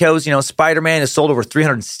Steve Ditko's, Spider-Man has sold over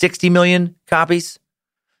 360 million copies.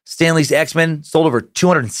 Stan Lee's X-Men sold over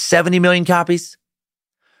 270 million copies.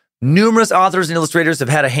 Numerous authors and illustrators have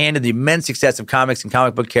had a hand in the immense success of comics and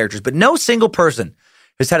comic book characters, but no single person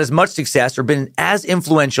has had as much success or been as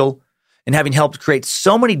influential in having helped create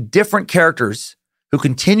so many different characters who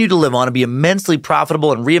continue to live on and be immensely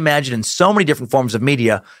profitable and reimagined in so many different forms of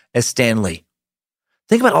media as Stan Lee.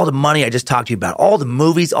 Think about all the money I just talked to you about, all the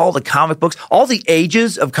movies, all the comic books, all the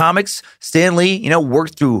ages of comics. Stan Lee,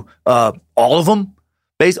 worked through all of them,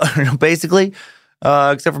 basically,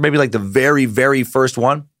 except for maybe like the very, very first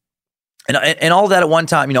one. And all that at one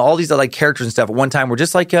time, all these like characters and stuff at one time were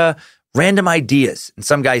just like random ideas in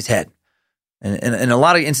some guy's head. And a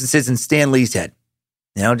lot of instances in Stan Lee's head,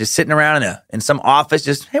 just sitting around in some office,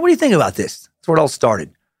 just, hey, what do you think about this? That's where it all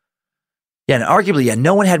started. Yeah, and arguably,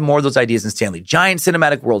 no one had more of those ideas than Stan Lee. Giant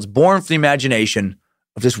cinematic worlds born from the imagination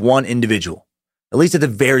of just one individual, at least at the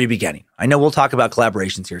very beginning. I know we'll talk about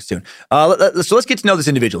collaborations here soon. So let's get to know this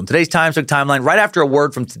individual. In today's Time Suck Timeline, right after a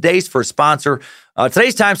word from today's first sponsor.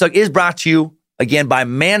 Today's Time Suck is brought to you, again, by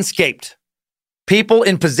Manscaped. People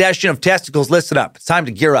in possession of testicles, listen up. It's time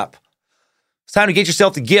to gear up. It's time to get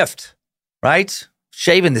yourself the gift, right?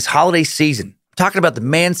 Shaving this holiday season. I'm talking about the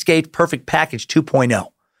Manscaped Perfect Package 2.0.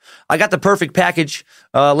 I got the Perfect Package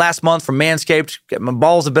last month from Manscaped. My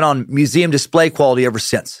balls have been on museum display quality ever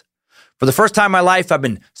since. For the first time in my life, I've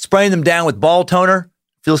been spraying them down with ball toner.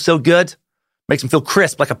 Feels so good. Makes them feel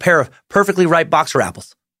crisp like a pair of perfectly ripe boxer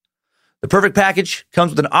apples. The Perfect Package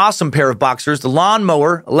comes with an awesome pair of boxers, the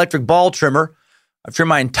Lawnmower electric ball trimmer. I've trimmed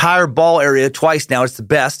my entire ball area twice now. It's the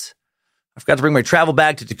best. I forgot to bring my travel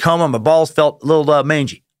bag to Tacoma. My balls felt a little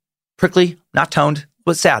mangy. Prickly, not toned,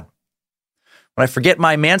 but sad. When I forget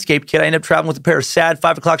my Manscaped kit, I end up traveling with a pair of sad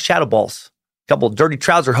 5 o'clock shadow balls. A couple of dirty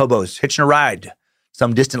trouser hobos hitching a ride to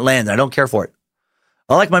some distant land, and I don't care for it.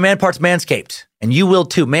 I like my man parts Manscaped, and you will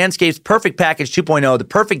too. Manscaped's Perfect Package 2.0, the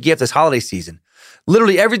perfect gift this holiday season.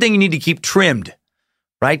 Literally everything you need to keep trimmed,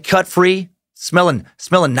 right? Cut-free, smelling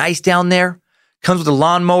nice down there. Comes with a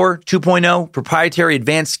Lawnmower 2.0, proprietary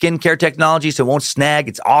advanced skincare technology, so it won't snag.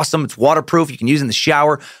 It's awesome. It's waterproof. You can use it in the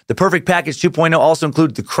shower. The Perfect Package 2.0 also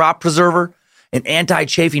includes the Crop Preserver, an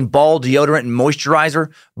anti-chafing ball deodorant and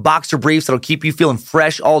moisturizer, boxer briefs that'll keep you feeling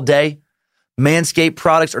fresh all day. Manscaped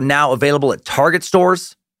products are now available at Target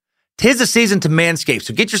stores. 'Tis the season to Manscaped,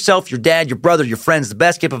 so get yourself, your dad, your brother, your friends, the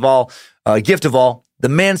best gift of all, the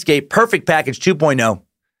Manscaped Perfect Package 2.0.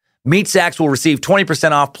 Meat Sacks will receive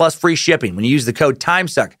 20% off plus free shipping when you use the code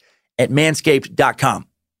TIMESUCK at manscaped.com.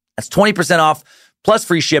 That's 20% off plus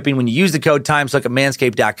free shipping when you use the code TIMESUCK at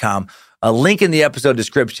manscaped.com. A link in the episode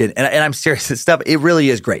description. And I'm serious, this stuff, it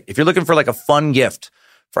really is great. If you're looking for like a fun gift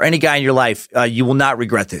for any guy in your life, you will not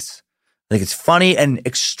regret this. I think it's funny and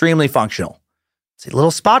extremely functional. It's a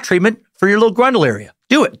little spot treatment for your little grundle area.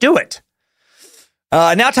 Do it.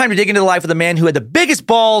 Now time to dig into the life of the man who had the biggest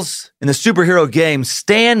balls in the superhero game,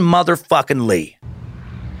 Stan motherfucking Lee.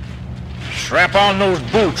 Strap on those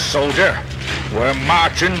boots, soldier. We're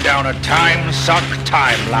marching down a Time Suck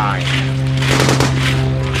timeline.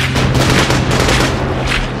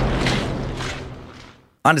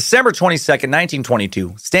 On December 22nd,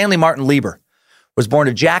 1922, Stanley Martin Lieber was born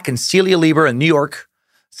to Jack and Celia Lieber in New York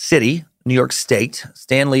City, New York State.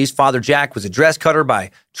 Stan Lee's father, Jack, was a dress cutter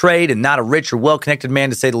by trade and not a rich or well-connected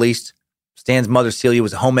man, to say the least. Stan's mother, Celia,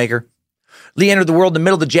 was a homemaker. Lee entered the world in the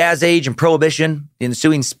middle of the Jazz Age and Prohibition, the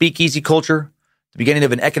ensuing speakeasy culture, the beginning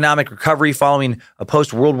of an economic recovery following a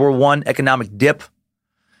post-World War I economic dip.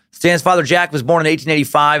 Stan's father, Jack, was born in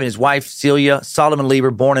 1885, and his wife, Celia Solomon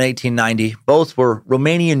Lieber, born in 1890. Both were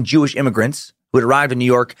Romanian Jewish immigrants who had arrived in New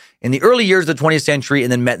York in the early years of the 20th century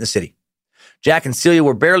and then met in the city. Jack and Celia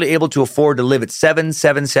were barely able to afford to live at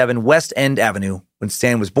 777 West End Avenue when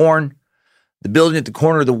Stan was born. The building at the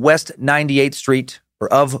corner of West 98th Street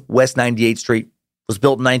was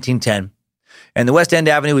built in 1910. And the West End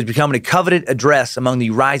Avenue was becoming a coveted address among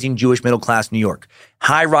the rising Jewish middle class in New York.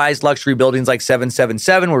 High-rise luxury buildings like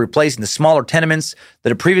 777 were replacing the smaller tenements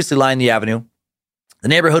that had previously lined the avenue. The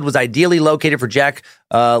neighborhood was ideally located for Jack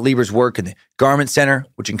Lieber's work in the Garment Center,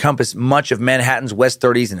 which encompassed much of Manhattan's West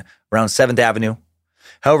 30s and around 7th Avenue.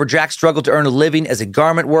 However, Jack struggled to earn a living as a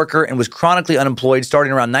garment worker and was chronically unemployed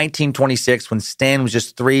starting around 1926 when Stan was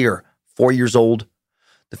just 3 or 4 years old.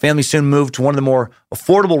 The family soon moved to one of the more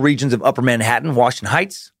affordable regions of Upper Manhattan, Washington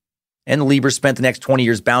Heights, and the Liebers spent the next 20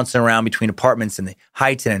 years bouncing around between apartments in the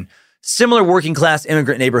Heights and in similar working-class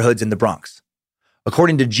immigrant neighborhoods in the Bronx.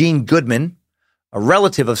 According to Gene Goodman, a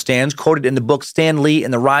relative of Stan's, quoted in the book Stan Lee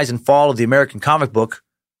and the Rise and Fall of the American Comic Book,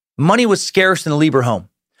 money was scarce in the Lieber home,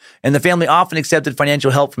 and the family often accepted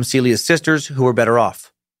financial help from Celia's sisters who were better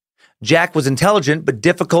off. Jack was intelligent but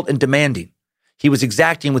difficult and demanding. He was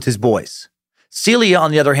exacting with his boys. Celia,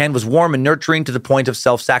 on the other hand, was warm and nurturing to the point of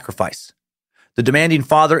self-sacrifice. The demanding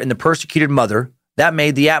father and the persecuted mother, that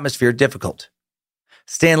made the atmosphere difficult.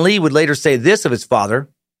 Stan Lee would later say this of his father: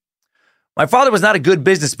 "My father was not a good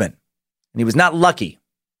businessman, and he was not lucky.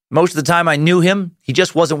 Most of the time I knew him, he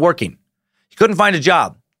just wasn't working. He couldn't find a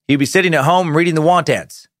job. He'd be sitting at home reading the want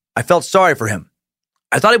ads. I felt sorry for him.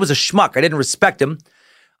 I thought he was a schmuck. I didn't respect him.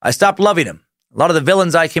 I stopped loving him. A lot of the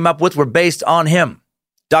villains I came up with were based on him.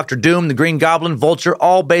 Dr. Doom, the Green Goblin, Vulture,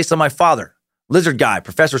 all based on my father. Lizard Guy,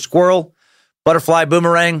 Professor Squirrel, Butterfly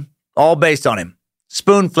Boomerang, all based on him.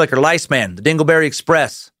 Spoon Flicker, Liceman, the Dingleberry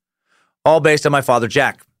Express, all based on my father,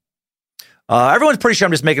 Jack." Everyone's pretty sure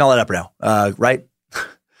I'm just making all that up now, right?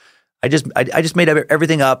 I just made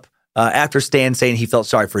everything up after Stan saying he felt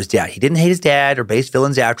sorry for his dad. He didn't hate his dad or base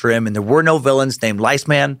villains after him, and there were no villains named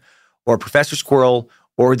Liceman or Professor Squirrel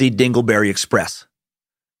or the Dingleberry Express.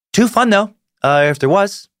 Too fun, though, if there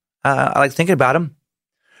was. I like thinking about him.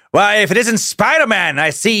 "Why, if it isn't Spider-Man, I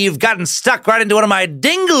see you've gotten stuck right into one of my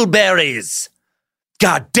dingleberries.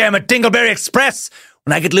 God damn it, Dingleberry Express!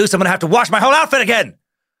 When I get loose, I'm going to have to wash my whole outfit again.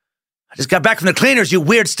 I just got back from the cleaners, you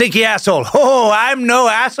weird, stinky asshole. Oh, I'm no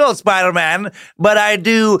asshole, Spider-Man, but I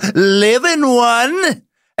do live in one,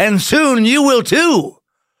 and soon you will too.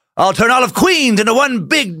 I'll turn all of Queens into one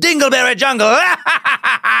big dingleberry jungle."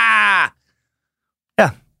 Yeah,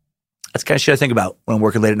 that's the kind of shit I think about when I'm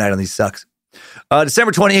working late at night on these sucks.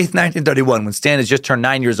 December 28th, 1931, when Stan has just turned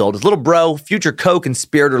 9 years old, his little bro, future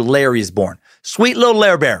co-conspirator Larry, is born. Sweet little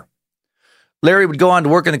Lair Bear. Larry would go on to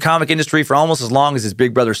work in the comic industry for almost as long as his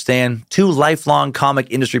big brother Stan, two lifelong comic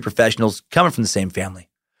industry professionals coming from the same family.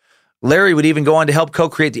 Larry would even go on to help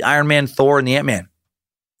co-create the Iron Man, Thor, and the Ant-Man.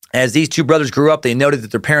 As these two brothers grew up, they noted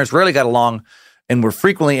that their parents rarely got along and were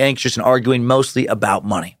frequently anxious and arguing mostly about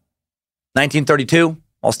money. 1932,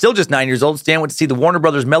 while still just 9 years old, Stan went to see the Warner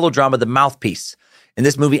Brothers melodrama The Mouthpiece. In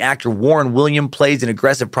this movie, actor Warren William plays an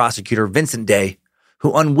aggressive prosecutor, Vincent Day,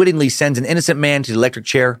 who unwittingly sends an innocent man to the electric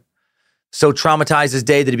chair. So traumatizes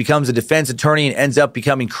Day that he becomes a defense attorney and ends up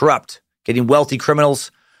becoming corrupt, getting wealthy criminals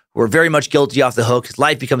who are very much guilty off the hook. His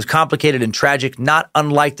life becomes complicated and tragic, not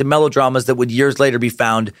unlike the melodramas that would years later be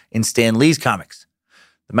found in Stan Lee's comics.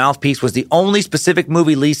 The Mouthpiece was the only specific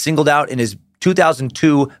movie Lee singled out in his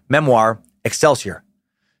 2002 memoir, Excelsior.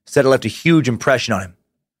 Said it left a huge impression on him.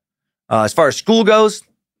 As far as school goes,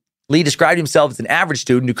 Lee described himself as an average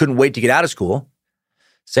student who couldn't wait to get out of school,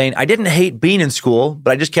 saying, "I didn't hate being in school,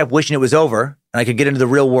 but I just kept wishing it was over and I could get into the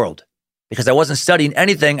real world because I wasn't studying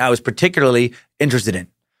anything I was particularly interested in."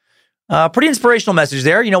 Pretty inspirational message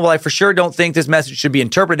there. Well, I for sure don't think this message should be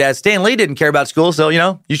interpreted as Stan Lee didn't care about school, so,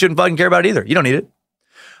 you shouldn't fucking care about it either. You don't need it.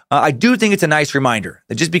 I do think it's a nice reminder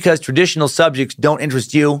that just because traditional subjects don't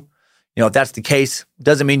interest you, if that's the case,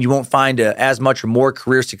 doesn't mean you won't find as much or more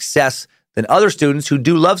career success than other students who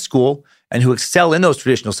do love school and who excel in those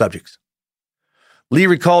traditional subjects. Lee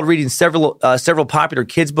recalled reading several popular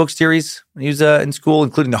kids' book series when he was in school,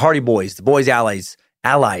 including The Hardy Boys, The Boys'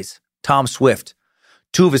 Allies, Tom Swift.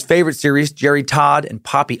 Two of his favorite series, Jerry Todd and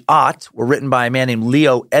Poppy Ott, were written by a man named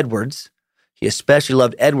Leo Edwards. He especially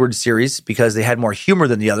loved Edwards' series because they had more humor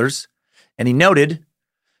than the others. And he noted,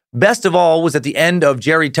 best of all was at the end of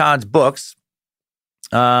Jerry Todd's books,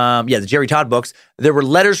 the Jerry Todd books, there were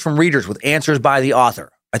letters from readers with answers by the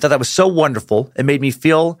author. I thought that was so wonderful. It made me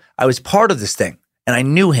feel I was part of this thing, and I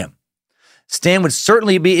knew him. Stan would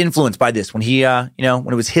certainly be influenced by this when he, when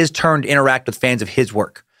it was his turn to interact with fans of his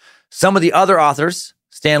work. Some of the other authors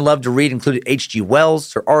Stan loved to read included H.G. Wells,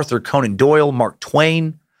 Sir Arthur Conan Doyle, Mark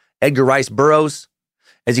Twain, Edgar Rice Burroughs.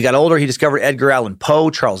 As he got older, he discovered Edgar Allan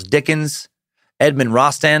Poe, Charles Dickens, Edmund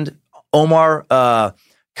Rostand, Omar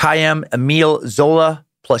Khayyam, Emile Zola,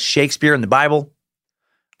 plus Shakespeare and the Bible.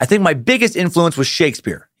 I think my biggest influence was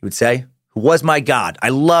Shakespeare, he would say, who was my God. I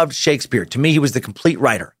loved Shakespeare. To me, he was the complete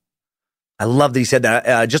writer. I love that he said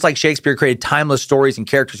that. Just like Shakespeare created timeless stories and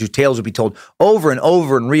characters whose tales would be told over and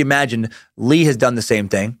over and reimagined, Lee has done the same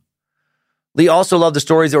thing. Lee also loved the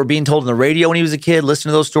stories that were being told on the radio when he was a kid. Listening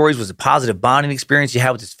to those stories was a positive bonding experience he had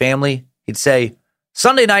with his family. He'd say,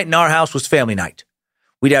 Sunday night in our house was family night.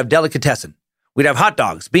 we'd have delicatessen. We'd have hot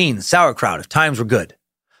dogs, beans, sauerkraut if times were good.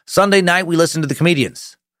 Sunday night, we listened to the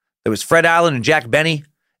comedians. There was Fred Allen and Jack Benny,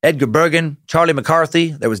 Edgar Bergen, Charlie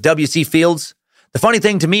McCarthy. There was W.C. Fields. The funny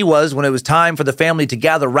thing to me was when it was time for the family to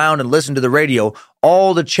gather around and listen to the radio,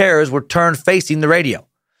 all the chairs were turned facing the radio.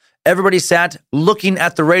 Everybody sat looking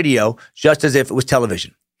at the radio just as if it was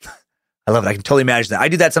television. I love it. I can totally imagine that. I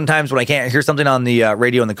do that sometimes when I can't hear something on the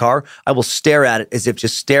radio in the car. I will stare at it as if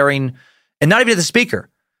just staring, and not even at the speaker,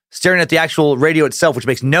 staring at the actual radio itself, which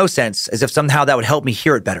makes no sense, as if somehow that would help me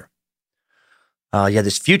hear it better.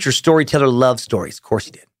 This future storyteller loved stories. Of course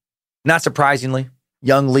he did. Not surprisingly,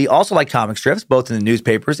 young Lee also liked comic strips, both in the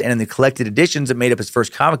newspapers and in the collected editions that made up his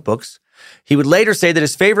first comic books. He would later say that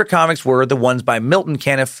his favorite comics were the ones by Milton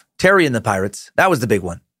Caniff, Terry and the Pirates. That was the big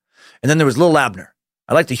one. And then there was Lil Abner.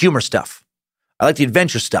 I liked the humor stuff. I liked the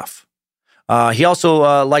adventure stuff. He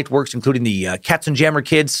also liked works including the Katzenjammer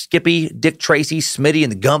Kids, Skippy, Dick Tracy, Smitty,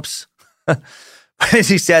 and the Gumps. As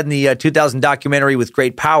he said in the 2000 documentary With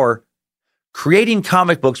Great Power, creating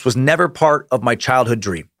comic books was never part of my childhood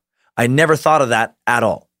dream. I never thought of that at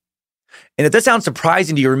all. And if that sounds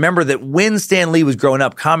surprising to you, remember that when Stan Lee was growing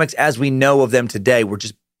up, comics as we know of them today were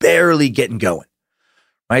just barely getting going.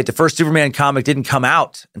 Right? The first Superman comic didn't come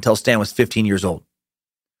out until Stan was 15 years old.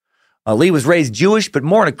 Lee was raised Jewish, but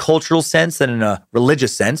more in a cultural sense than in a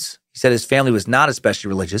religious sense. He said his family was not especially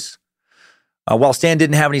religious. While Stan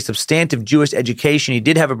didn't have any substantive Jewish education, he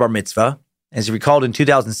did have a bar mitzvah. As he recalled in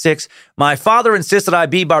 2006, my father insisted I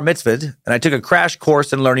be bar mitzvahed, and I took a crash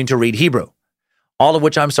course in learning to read Hebrew, all of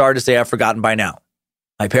which I'm sorry to say I've forgotten by now.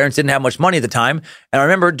 My parents didn't have much money at the time, and I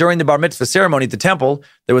remember during the bar mitzvah ceremony at the temple,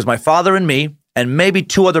 there was my father and me, and maybe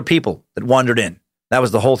 2 other people that wandered in. That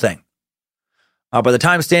was the whole thing. By the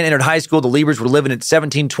time Stan entered high school, the Liebers were living at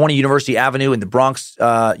 1720 University Avenue in the Bronx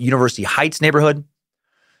University Heights neighborhood.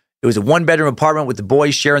 It was a 1-bedroom apartment with the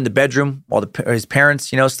boys sharing the bedroom while his parents,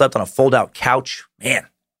 slept on a fold-out couch. Man,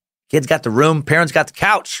 kids got the room, parents got the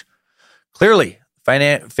couch. Clearly,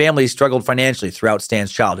 family struggled financially throughout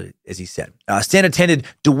Stan's childhood, as he said. Stan attended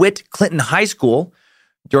DeWitt Clinton High School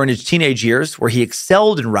during his teenage years, where he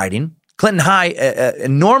excelled in writing. Clinton High, an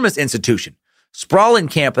enormous institution, sprawling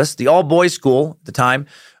campus, the all-boys school at the time,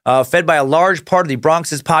 fed by a large part of the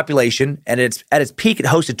Bronx's population, and at its peak, it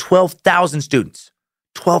hosted 12,000 students.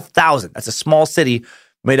 12,000. That's a small city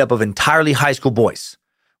made up of entirely high school boys,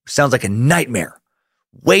 which sounds like a nightmare.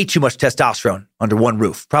 Way too much testosterone under one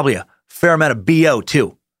roof. Probably a fair amount of BO,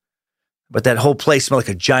 too. But that whole place smelled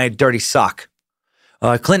like a giant dirty sock.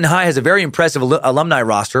 Clinton High has a very impressive alumni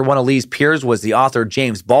roster. One of Lee's peers was the author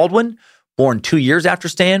James Baldwin, born 2 years after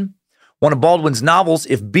Stan. One of Baldwin's novels,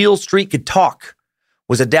 If Beale Street Could Talk,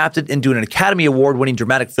 was adapted into an Academy Award-winning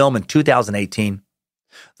dramatic film in 2018.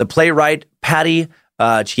 The playwright Patty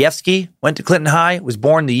Chayefsky went to Clinton High, was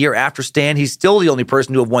born the year after Stan. He's still the only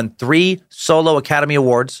person to have won 3 solo Academy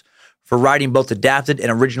Awards for writing both adapted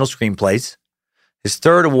and original screenplays. His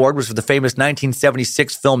 3rd award was for the famous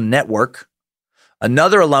 1976 film Network.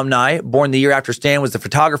 Another alumni born the year after Stan was the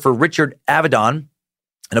photographer Richard Avedon.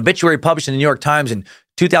 An obituary published in the New York Times in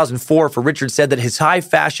 2004 for Richard said that his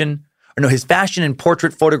fashion and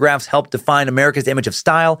portrait photographs helped define America's image of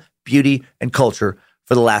style, beauty, and culture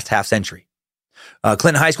for the last half century.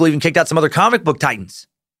 Clinton High School even kicked out some other comic book titans.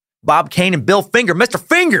 Bob Kane and Bill Finger, Mr.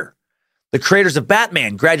 Finger, the creators of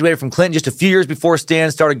Batman, graduated from Clinton just a few years before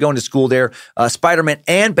Stan started going to school there. Spider-Man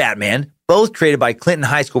and Batman, both created by Clinton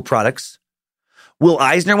High School products. Will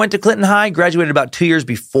Eisner went to Clinton High, graduated about 2 years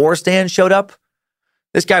before Stan showed up.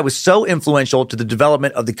 This guy was so influential to the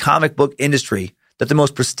development of the comic book industry that the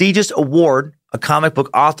most prestigious award a comic book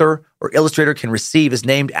author or illustrator can receive is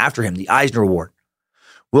named after him, the Eisner Award.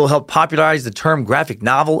 Will helped popularize the term graphic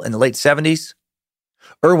novel in the late 70s.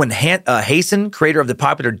 Irwin Hasen, creator of the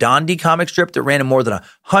popular Dondi comic strip that ran in more than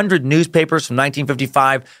 100 newspapers from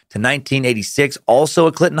 1955 to 1986, also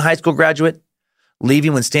a Clinton High School graduate,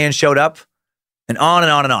 leaving when Stan showed up, and on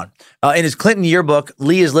and on and on. In his Clinton yearbook,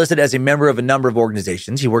 Lee is listed as a member of a number of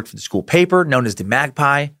organizations. He worked for the school paper, known as the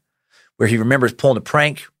Magpie, where he remembers pulling a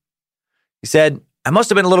prank. He said, I must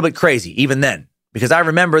have been a little bit crazy, even then, because I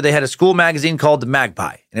remember they had a school magazine called The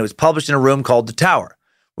Magpie, and it was published in a room called The Tower,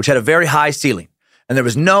 which had a very high ceiling, and there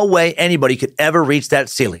was no way anybody could ever reach that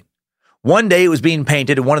ceiling. One day it was being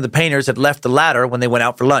painted, and one of the painters had left the ladder when they went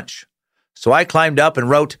out for lunch. So I climbed up and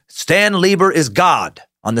wrote, Stan Lieber is God,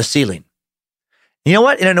 on the ceiling. You know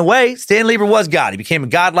what? And in a way, Stan Lieber was God. He became a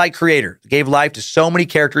godlike creator that gave life to so many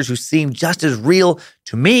characters who seemed just as real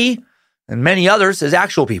to me and many others as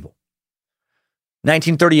actual people.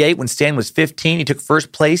 1938, when Stan was 15, he took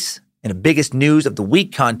first place in a Biggest News of the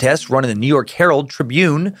Week contest run in the New York Herald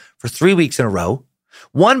Tribune for 3 weeks in a row.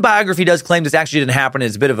 One biography does claim this actually didn't happen.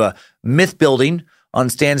 It's a bit of a myth building on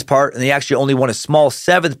Stan's part, and he actually only won a small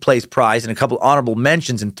 7th place prize and a couple honorable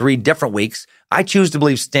mentions in 3 different weeks. I choose to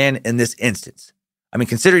believe Stan in this instance. I mean,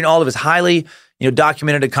 considering all of his highly,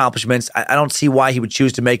 documented accomplishments, I don't see why he would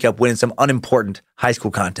choose to make up winning some unimportant high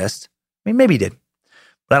school contest. I mean, maybe he did,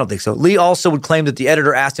 but I don't think so. Lee also would claim that the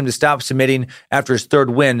editor asked him to stop submitting after his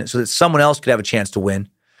 3rd win so that someone else could have a chance to win,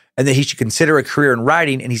 and that he should consider a career in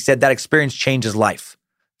writing, and he said that experience changed his life,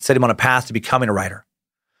 set him on a path to becoming a writer.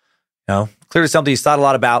 Clearly something he's thought a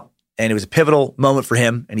lot about, and it was a pivotal moment for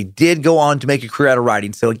him, and he did go on to make a career out of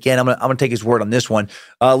writing. So again, I'm gonna take his word on this one.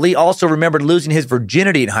 Lee also remembered losing his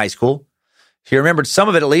virginity in high school. He remembered some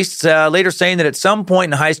of it at least, later saying that at some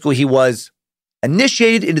point in high school he was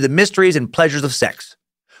initiated into the mysteries and pleasures of sex.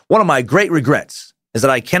 One of my great regrets is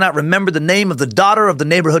that I cannot remember the name of the daughter of the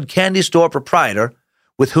neighborhood candy store proprietor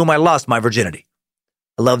with whom I lost my virginity.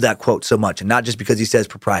 I love that quote so much, and not just because he says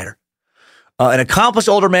proprietor. An accomplished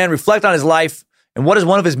older man reflect on his life, and what is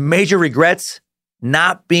one of his major regrets?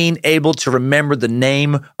 Not being able to remember the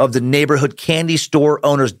name of the neighborhood candy store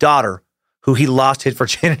owner's daughter who he lost his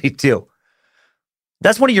virginity to.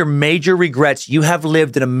 That's one of your major regrets. You have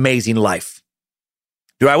lived an amazing life.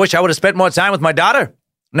 Do I wish I would have spent more time with my daughter?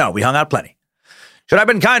 No, we hung out plenty. Should I have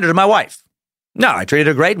been kinder to my wife? No, I treated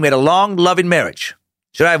her great and we had a long, loving marriage.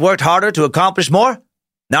 Should I have worked harder to accomplish more?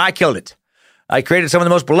 No, I killed it. I created some of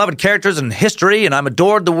the most beloved characters in history, and I'm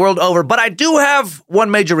adored the world over. But I do have one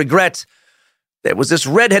major regret. There was this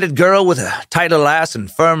red-headed girl with a tight little ass and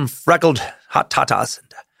firm, freckled hot tatas. And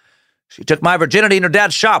she took my virginity in her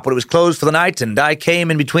dad's shop when it was closed for the night, and I came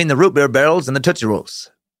in between the root beer barrels and the Tootsie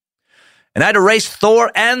Rolls. And I'd erase Thor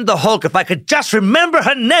and the Hulk if I could just remember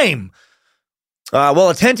her name. While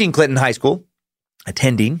attending Clinton High School,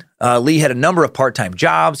 Lee had a number of part-time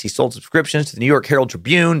jobs. He sold subscriptions to the New York Herald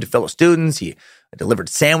Tribune to fellow students. He delivered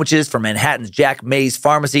sandwiches for Manhattan's Jack Mays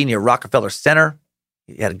Pharmacy near Rockefeller Center.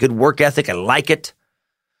 He had a good work ethic. I like it.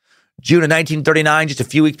 June of 1939, just a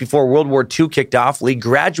few weeks before World War II kicked off, Lee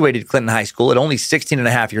graduated Clinton High School at only 16 and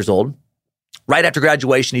a half years old. Right after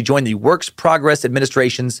graduation, he joined the Works Progress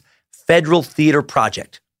Administration's Federal Theater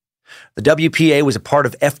Project. The WPA was a part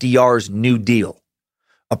of FDR's New Deal,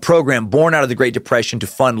 a program born out of the Great Depression to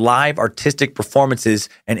fund live artistic performances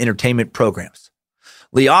and entertainment programs.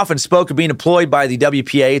 Lee often spoke of being employed by the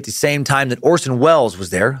WPA at the same time that Orson Welles was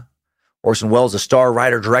there. Orson Welles, a star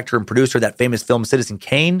writer, director, and producer of that famous film Citizen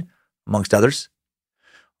Kane, amongst others.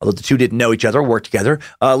 Although the two didn't know each other, worked together.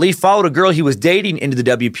 Lee followed a girl he was dating into the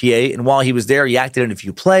WPA, and while he was there, he acted in a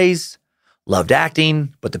few plays, loved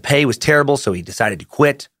acting, but the pay was terrible, so he decided to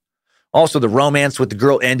quit. Also, the romance with the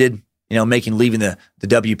girl ended, making leaving the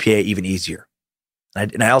WPA even easier.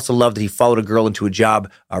 And I also love that he followed a girl into a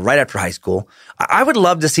job right after high school. I would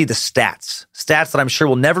love to see the stats that I'm sure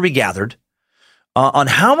will never be gathered, on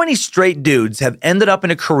how many straight dudes have ended up in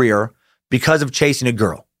a career because of chasing a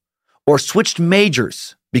girl, or switched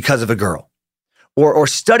majors because of a girl, or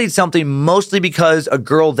studied something mostly because a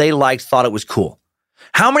girl they liked thought it was cool.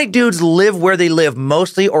 How many dudes live where they live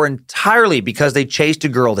mostly or entirely because they chased a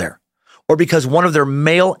girl there, or because one of their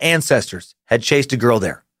male ancestors had chased a girl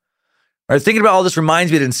there? Thinking about all this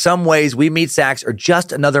reminds me that in some ways, we meat sacks are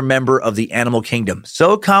just another member of the animal kingdom.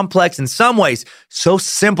 So complex in some ways, so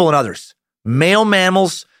simple in others. Male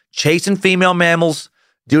mammals chasing female mammals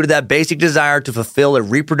due to that basic desire to fulfill a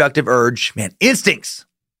reproductive urge. Man, instincts.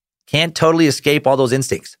 Can't totally escape all those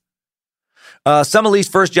instincts. Some of Lee's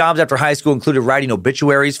first jobs after high school included writing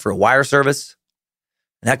obituaries for a wire service.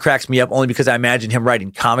 And that cracks me up only because I imagine him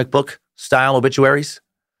writing comic book style obituaries.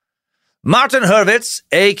 Martin Hurwitz,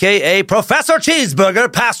 a.k.a. Professor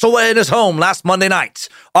Cheeseburger, passed away in his home last Monday night,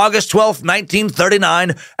 August 12th,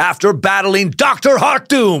 1939, after battling Dr.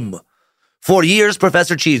 Heartdoom. For years,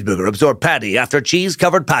 Professor Cheeseburger absorbed patty after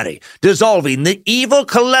cheese-covered patty, dissolving the evil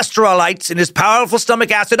cholesterolites in his powerful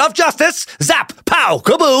stomach acid of justice. Zap! Pow!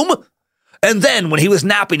 Kaboom! And then, when he was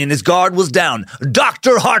napping and his guard was down,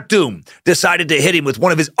 Dr. Heartdoom decided to hit him with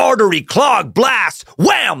one of his artery-clogged blasts.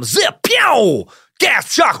 Wham! Zip! Pew! Gasp!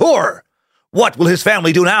 Shock! Horror! What will his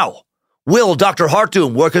family do now? Will Dr.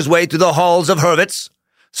 Heartdoom work his way through the halls of Hurwitz?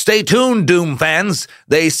 Stay tuned, Doom fans.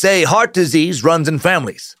 They say heart disease runs in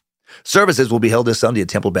families. Services will be held this Sunday at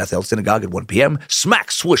Temple Bethel Synagogue at 1 p.m.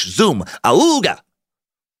 Smack, swoosh, zoom, auga.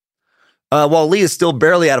 While Lee is still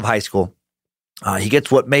barely out of high school, he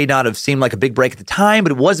gets what may not have seemed like a big break at the time,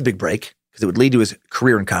 but it was a big break because it would lead to his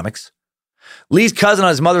career in comics. Lee's cousin on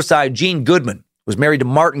his mother's side, Gene Goodman, was married to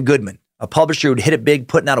Martin Goodman, a publisher who'd hit it big,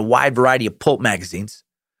 putting out a wide variety of pulp magazines.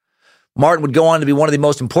 Martin would go on to be one of the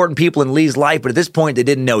most important people in Lee's life, but at this point, they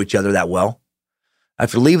didn't know each other that well.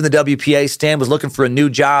 After leaving the WPA, Stan was looking for a new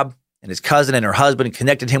job, and his cousin and her husband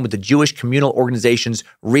connected him with the Jewish communal organization's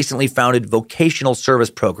recently founded vocational service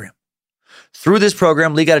program. Through this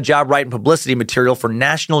program, Lee got a job writing publicity material for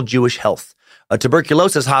National Jewish Health, a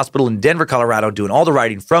tuberculosis hospital in Denver, Colorado, doing all the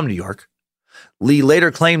writing from New York. Lee later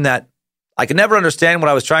claimed that, I could never understand what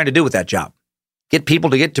I was trying to do with that job. Get people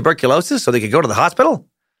to get tuberculosis so they could go to the hospital?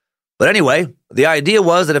 But anyway, the idea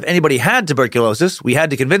was that if anybody had tuberculosis, we had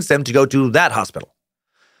to convince them to go to that hospital.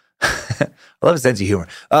 I love a sense of humor.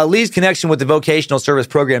 Lee's connection with the vocational service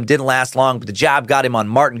program didn't last long, but the job got him on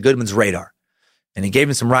Martin Goodman's radar, and he gave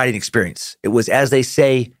him some writing experience. It was, as they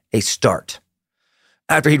say, a start.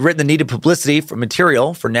 After he'd written the needed publicity for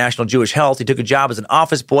material for National Jewish Health, he took a job as an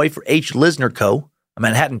office boy for H. Lisner Co., a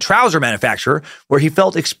Manhattan trouser manufacturer, where he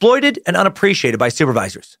felt exploited and unappreciated by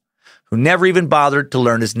supervisors, who never even bothered to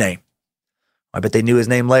learn his name. I bet they knew his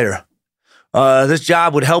name later. This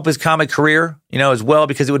job would help his comic career, as well,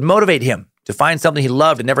 because it would motivate him to find something he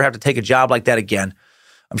loved and never have to take a job like that again.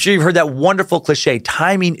 I'm sure you've heard that wonderful cliche,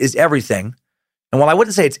 timing is everything. And while I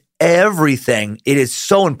wouldn't say it's everything, it is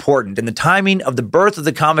so important. And the timing of the birth of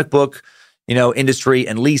the comic book, industry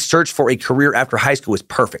and Lee's search for a career after high school was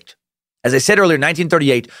perfect. As I said earlier, in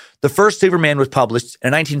 1938, the first Superman was published.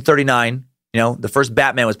 In 1939, the first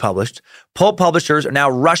Batman was published. Pulp publishers are now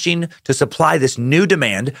rushing to supply this new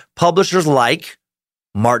demand. Publishers like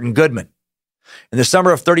Martin Goodman. In the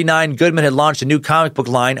summer of 39, Goodman had launched a new comic book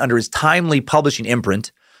line under his Timely Publishing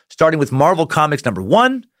imprint, starting with Marvel Comics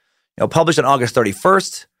 #1, published on August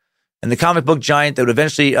 31st. And the comic book giant that would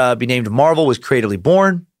eventually be named Marvel was creatively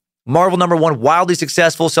born. Marvel #1, wildly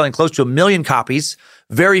successful, selling close to 1 million copies.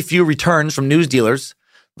 Very few returns from news dealers.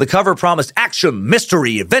 The cover promised action,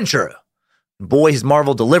 mystery, adventure. Boy, has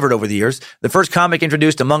Marvel delivered over the years. The first comic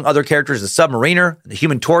introduced, among other characters, the Submariner, the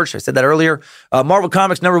Human Torch. I said that earlier. Marvel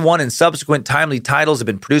Comics #1 and subsequent timely titles have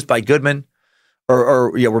been produced by Goodman,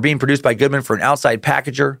 were being produced by Goodman for an outside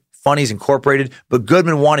packager, Funnies Incorporated. But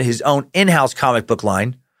Goodman wanted his own in-house comic book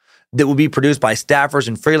line that would be produced by staffers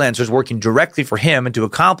and freelancers working directly for him. And to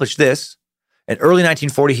accomplish this, in early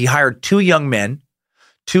 1940, he hired 2 young men,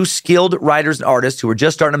 2 skilled writers and artists who were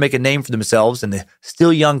just starting to make a name for themselves in the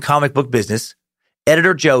still young comic book business,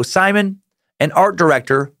 editor Joe Simon and art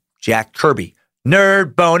director Jack Kirby.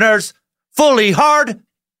 Nerd boners, fully hard.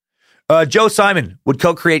 Joe Simon would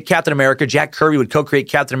co-create Captain America. Jack Kirby would co-create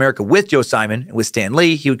Captain America with Joe Simon and with Stan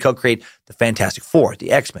Lee. He would co-create the Fantastic Four,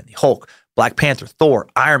 the X-Men, the Hulk, Black Panther, Thor,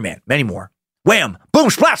 Iron Man, many more. Wham! Boom!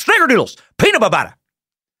 Splash! Snickerdoodles! Peanut Babada!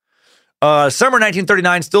 Summer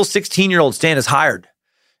 1939, still 16-year-old Stan is hired.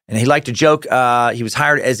 And he liked to joke he was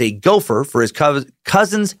hired as a gopher for his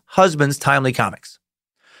cousin's husband's Timely Comics.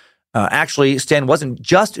 Actually, Stan wasn't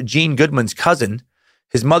just Gene Goodman's cousin.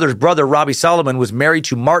 His mother's brother, Robbie Solomon, was married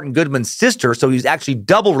to Martin Goodman's sister, so he was actually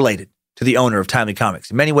double related to the owner of Timely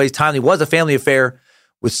Comics. In many ways, Timely was a family affair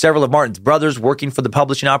with several of Martin's brothers working for the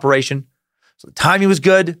publishing operation. So the timing was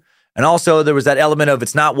good. And also there was that element of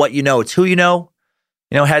it's not what you know, it's who you know.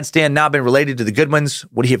 Had Stan not been related to the Goodmans,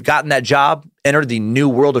 would he have gotten that job, entered the new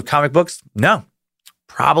world of comic books? No,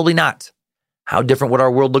 probably not. How different would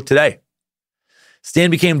our world look today?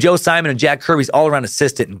 Stan became Joe Simon and Jack Kirby's all-around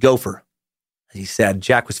assistant and gopher. As he said,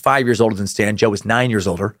 Jack was 5 years older than Stan. Joe was 9 years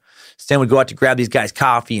older. Stan would go out to grab these guys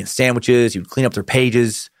coffee and sandwiches. He would clean up their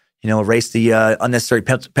pages, erase the unnecessary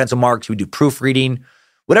pencil marks. He would do proofreading.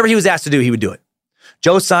 Whatever he was asked to do, he would do it.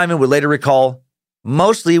 Joe Simon would later recall,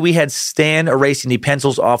 mostly we had Stan erasing the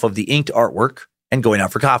pencils off of the inked artwork and going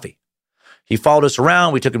out for coffee. He followed us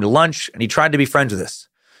around, we took him to lunch, and he tried to be friends with us.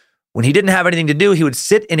 When he didn't have anything to do, he would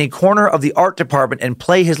sit in a corner of the art department and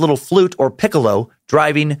play his little flute or piccolo,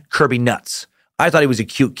 driving Kirby nuts. I thought he was a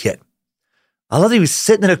cute kid. I love that he was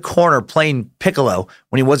sitting in a corner playing piccolo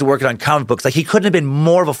when he wasn't working on comic books. Like, he couldn't have been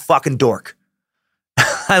more of a fucking dork.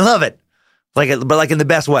 I love it. But in the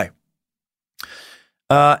best way.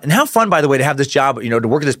 And how fun, by the way, to have this job, to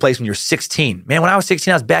work at this place when you're 16. Man, when I was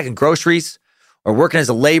 16, I was bagging groceries or working as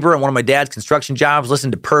a laborer on one of my dad's construction jobs,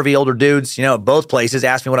 listening to pervy older dudes, at both places,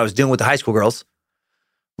 asked me what I was doing with the high school girls.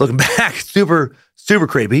 Looking back, super, super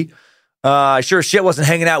creepy. Sure as shit wasn't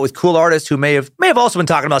hanging out with cool artists who may have also been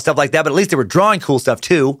talking about stuff like that, but at least they were drawing cool stuff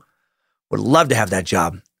too. Would love to have that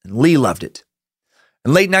job. And Lee loved it.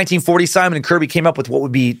 In late 1940, Simon and Kirby came up with what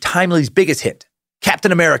would be Timely's biggest hit,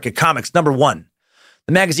 Captain America Comics #1.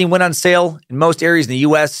 The magazine went on sale in most areas in the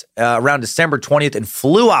U.S. Around December 20th and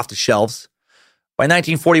flew off the shelves. By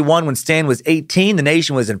 1941, when Stan was 18, the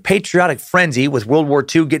nation was in patriotic frenzy with World War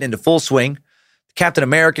II getting into full swing. The Captain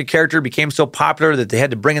America character became so popular that they had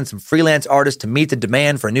to bring in some freelance artists to meet the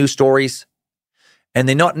demand for new stories. And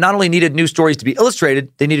they not only needed new stories to be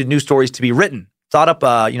illustrated, they needed new stories to be written. thought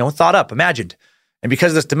up, imagined. And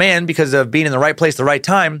because of this demand, because of being in the right place at the right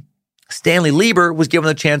time, Stanley Lieber was given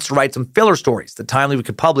the chance to write some filler stories that Timely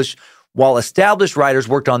could publish while established writers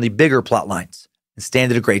worked on the bigger plot lines. And Stan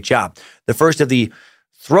did a great job. The first of the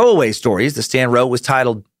throwaway stories that Stan wrote was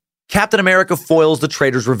titled Captain America Foils the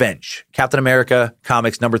Traitor's Revenge. Captain America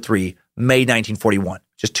Comics number 3, May 1941.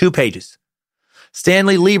 Just 2 pages.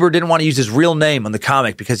 Stanley Lieber didn't want to use his real name on the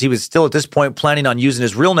comic because he was still at this point planning on using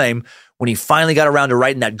his real name when he finally got around to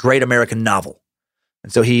writing that great American novel.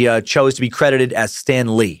 And so he chose to be credited as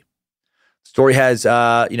Stan Lee. The story has,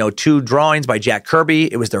 2 drawings by Jack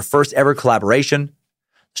Kirby. It was their first ever collaboration.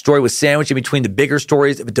 The story was sandwiched in between the bigger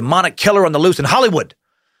stories of a demonic killer on the loose in Hollywood,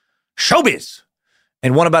 showbiz,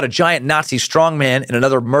 and one about a giant Nazi strongman and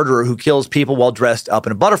another murderer who kills people while dressed up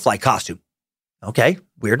in a butterfly costume. Okay,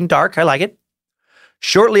 weird and dark. I like it.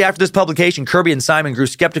 Shortly after this publication, Kirby and Simon grew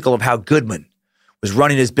skeptical of how Goodman was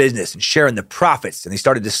running his business and sharing the profits, and they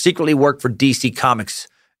started to secretly work for DC Comics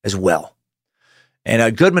as well.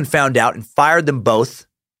 And Goodman found out and fired them both,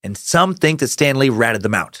 and some think that Stan Lee ratted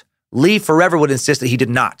them out. Lee forever would insist that he did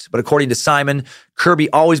not, but according to Simon, Kirby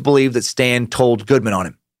always believed that Stan told Goodman on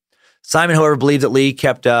him. Simon, however, believed that Lee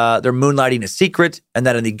kept their moonlighting a secret, and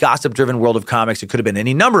that in the gossip-driven world of comics, it could have been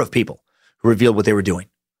any number of people who revealed what they were doing.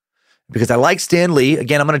 Because I like Stan Lee,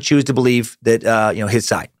 again, I'm going to choose to believe that, his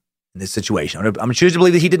side in this situation. I'm going to choose to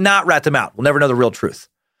believe that he did not rat them out. We'll never know the real truth.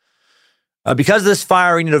 Because of this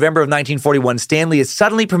firing in November of 1941, Stan Lee is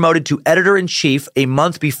suddenly promoted to editor-in-chief a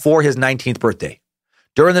month before his 19th birthday.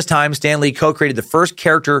 During this time, Stan Lee co-created his first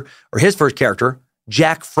character,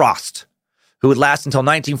 Jack Frost, who would last until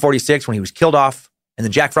 1946 when he was killed off, and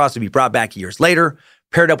then Jack Frost would be brought back years later,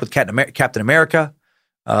 paired up with Captain America,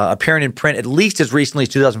 appearing in print at least as recently as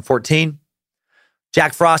 2014.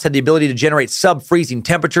 Jack Frost had the ability to generate sub-freezing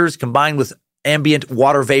temperatures combined with ambient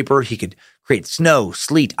water vapor. He could create snow,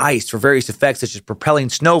 sleet, ice for various effects such as propelling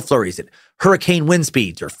snow flurries at hurricane wind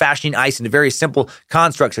speeds or fashioning ice into very simple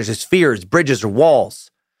constructs such as spheres, bridges, or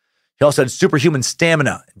walls. He also had superhuman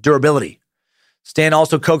stamina and durability. Stan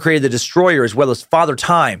also co-created the Destroyer as well as Father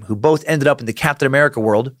Time, who both ended up in the Captain America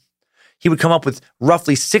world. He would come up with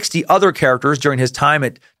roughly 60 other characters during his time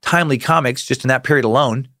at Timely Comics, just in that period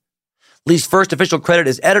alone. Lee's first official credit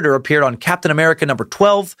as editor appeared on Captain America number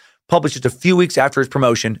 12, published just a few weeks after his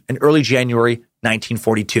promotion in early January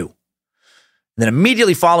 1942. And then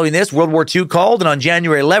immediately following this, World War II called, and on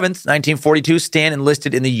January 11th, 1942, Stan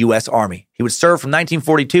enlisted in the U.S. Army. He would serve from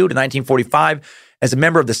 1942 to 1945 as a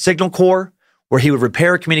member of the Signal Corps, where he would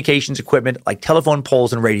repair communications equipment like telephone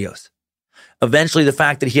poles and radios. Eventually, the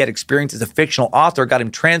fact that he had experience as a fictional author got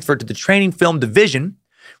him transferred to the training film division,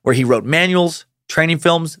 where he wrote manuals, training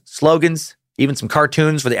films, slogans, even some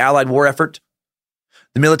cartoons for the Allied war effort.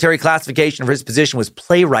 The military classification for his position was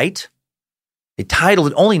playwright, a title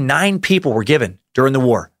that only 9 people were given during the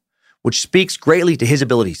war, which speaks greatly to his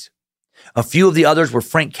abilities. A few of the others were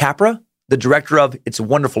Frank Capra, the director of It's a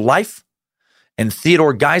Wonderful Life, and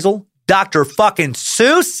Theodore Geisel, Dr. fucking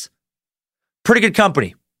Seuss. Pretty good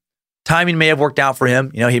company. Timing may have worked out for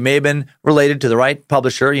him. He may have been related to the right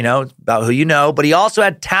publisher, about who you know, but he also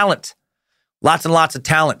had talent. Lots and lots of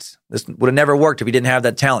talent. This would have never worked if he didn't have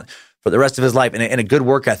that talent for the rest of his life and a good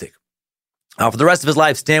work ethic. For the rest of his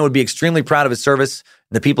life, Stan would be extremely proud of his service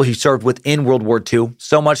and the people he served with in World War II,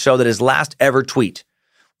 so much so that his last ever tweet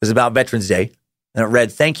was about Veterans Day, and it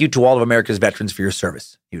read, "Thank you to all of America's veterans for your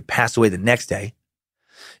service." He would pass away the next day.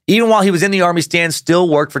 Even while he was in the Army, Stan still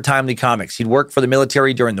worked for Timely Comics. He'd work for the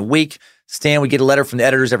military during the week. Stan would get a letter from the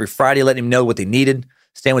editors every Friday letting him know what they needed.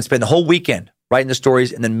 Stan would spend the whole weekend writing the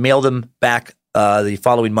stories and then mail them back the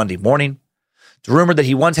following Monday morning. It's rumored that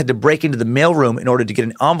he once had to break into the mailroom in order to get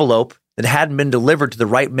an envelope that hadn't been delivered to the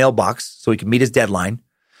right mailbox so he could meet his deadline.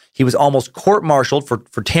 He was almost court-martialed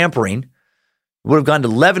for tampering. He would have gone to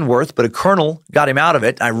Leavenworth, but a colonel got him out of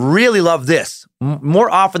it. I really love this. More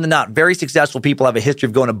often than not, very successful people have a history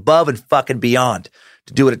of going above and fucking beyond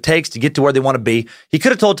to do what it takes to get to where they want to be. He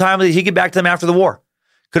could have told Timely that he'd get back to them after the war.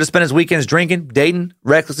 Could have spent his weekends drinking, dating,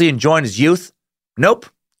 recklessly enjoying his youth. Nope.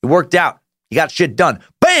 It worked out. He got shit done.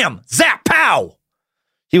 Bam! Zap! Pow!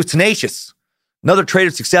 He was tenacious. Another trait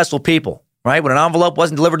of successful people, right? When an envelope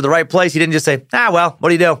wasn't delivered to the right place, he didn't just say, well, what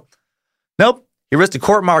do you do? Nope. He risked a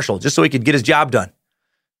court-martial just so he could get his job done.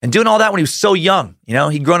 And doing all that when he was so young.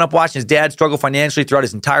 He'd grown up watching his dad struggle financially throughout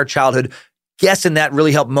his entire childhood. Guessing that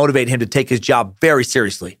really helped motivate him to take his job very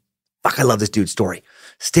seriously. Fuck, I love this dude's story.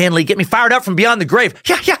 Stan Lee, get me fired up from beyond the grave.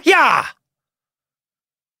 Yeah.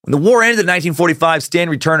 When the war ended in 1945, Stan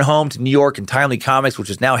returned home to New York and Timely Comics, which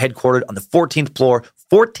is now headquartered on the 14th floor,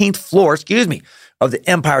 of the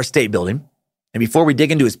Empire State Building. And before we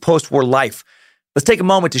dig into his post-war life, Let's take a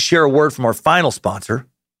moment to share a word from our final sponsor.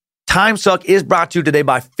 Time Suck is brought to you today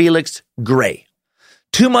by Felix Gray.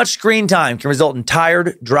 Too much screen time can result in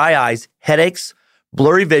tired, dry eyes, headaches,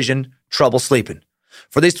 blurry vision, trouble sleeping.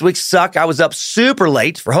 For this week's Suck, I was up super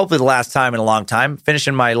late for hopefully the last time in a long time,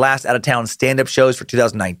 finishing my last out-of-town stand-up shows for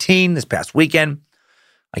 2019 this past weekend.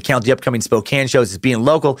 I count the upcoming Spokane shows as being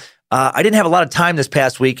local. I didn't have a lot of time this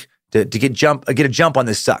past week to get a jump on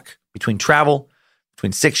this Suck between travel,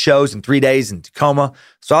 between 6 shows and 3 days in Tacoma.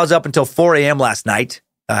 So I was up until 4 a.m. last night,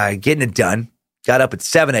 getting it done. Got up at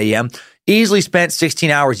 7 a.m. Easily spent 16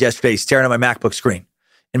 hours yesterday staring at my MacBook screen.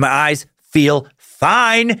 And my eyes feel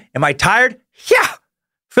fine. Am I tired? Yeah.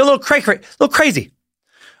 Feel a little crazy. I'm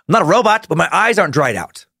not a robot, but my eyes aren't dried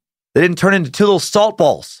out. They didn't turn into 2 little salt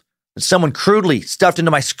balls that someone crudely stuffed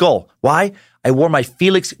into my skull. Why? I wore my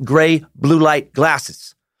Felix Gray blue light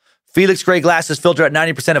glasses. Felix Gray glasses filter out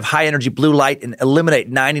 90% of high-energy blue light and eliminate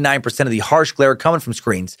 99% of the harsh glare coming from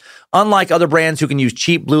screens. Unlike other brands who can use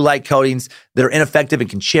cheap blue light coatings that are ineffective and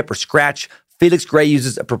can chip or scratch, Felix Gray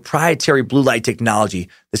uses a proprietary blue light technology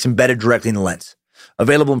that's embedded directly in the lens.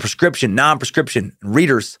 Available in prescription, non-prescription, and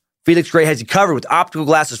readers, Felix Gray has you covered with optical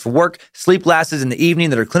glasses for work, sleep glasses in the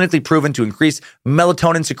evening that are clinically proven to increase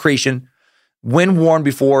melatonin secretion when worn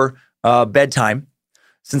before bedtime.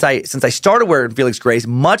 Since I started wearing Felix Grays,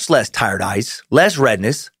 much less tired eyes, less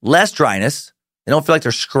redness, less dryness. They don't feel like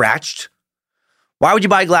they're scratched. Why would you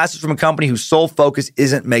buy glasses from a company whose sole focus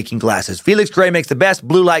isn't making glasses? Felix Gray makes the best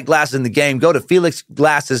blue light glasses in the game. Go to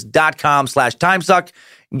felixglasses.com/timesuck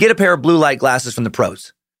and get a pair of blue light glasses from the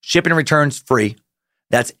pros. Shipping and returns free.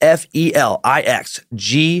 That's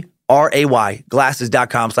FELIXGRAY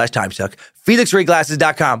glasses.com/timesuck.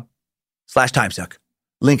 felixgrayglasses.com/timesuck.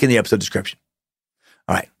 Link in the episode description.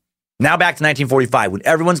 All right, now back to 1945 when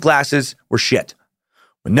everyone's glasses were shit.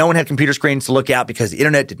 When no one had computer screens to look at because the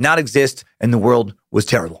internet did not exist and the world was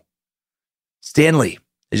terrible. Stan Lee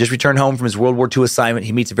has just returned home from his World War II assignment.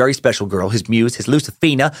 He meets a very special girl, his muse, his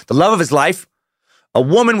Lucifina, the love of his life, a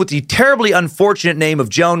woman with the terribly unfortunate name of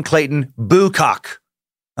Joan Clayton Boocock.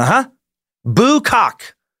 Boocock.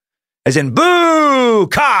 As in boo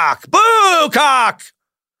cock, boo cock.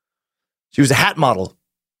 She was a hat model,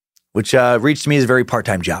 which reached me as a very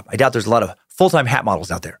part-time job. I doubt there's a lot of full-time hat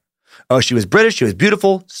models out there. Oh, she was British. She was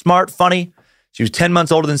beautiful, smart, funny. She was 10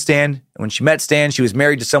 months older than Stan. And when she met Stan, she was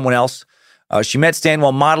married to someone else. She met Stan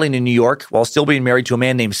while modeling in New York, while still being married to a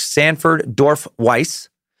man named Sanford Dorf Weiss.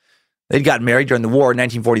 They'd gotten married during the war in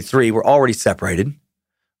 1943, were already separated.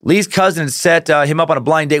 Lee's cousin had set him up on a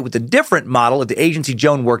blind date with a different model at the agency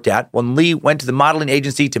Joan worked at. When Lee went to the modeling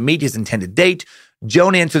agency to meet his intended date,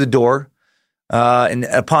 Joan answered the door. And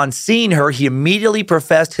upon seeing her, he immediately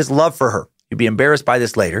professed his love for her. You'd be embarrassed by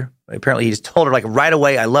this later. Apparently, he just told her, like, right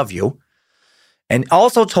away, I love you. And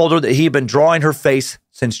also told her that he had been drawing her face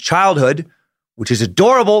since childhood, which is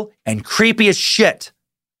adorable and creepy as shit.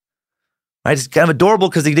 Right? It's kind of adorable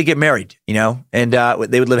because they did get married, you know, and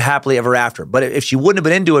they would live happily ever after. But if she wouldn't have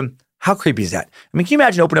been into him, how creepy is that? I mean, can you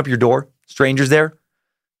imagine opening up your door, strangers there,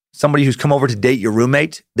 somebody who's come over to date your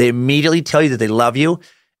roommate? They immediately tell you that they love you,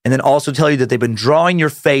 and then also tell you that they've been drawing your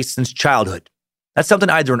face since childhood. That's something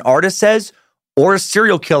either an artist says or a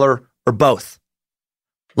serial killer or both.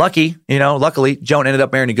 Luckily, Joan ended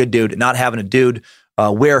up marrying a good dude and not having a dude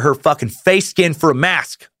wear her fucking face skin for a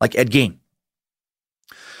mask like Ed Gein.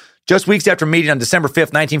 Just weeks after meeting on December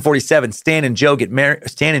 5th, 1947, Stan and Joan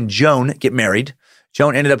get married.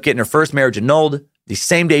 Joan ended up getting her first marriage annulled the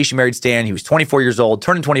same day she married Stan. He was 24 years old,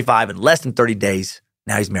 turning 25 in less than 30 days.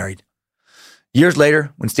 Now he's married. Years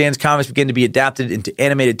later, when Stan's comics began to be adapted into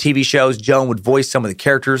animated TV shows, Joan would voice some of the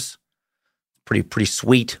characters. Pretty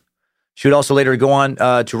sweet. She would also later go on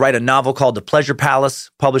to write a novel called The Pleasure Palace,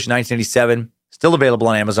 published in 1987, still available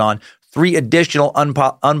on Amazon. 3 additional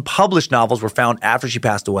unpublished novels were found after she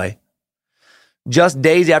passed away. Just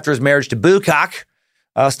days after his marriage to Boocock,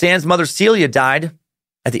 Stan's mother Celia died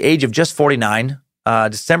at the age of just 49,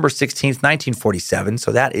 December 16th, 1947.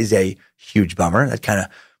 So that is a huge bummer. That kind of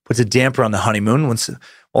puts a damper on the honeymoon.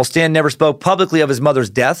 While Stan never spoke publicly of his mother's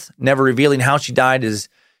death, never revealing how she died, it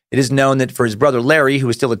is known that for his brother Larry, who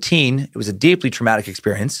was still a teen, it was a deeply traumatic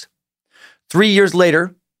experience. 3 years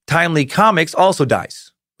later, Timely Comics also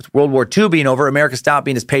dies. With World War II being over, America stopped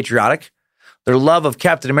being as patriotic. Their love of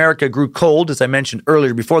Captain America grew cold, as I mentioned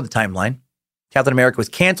earlier before the timeline. Captain America was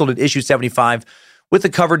canceled at issue 75 with the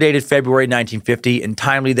cover dated February 1950, and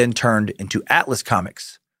Timely then turned into Atlas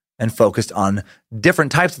Comics and focused on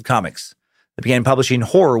different types of comics. They began publishing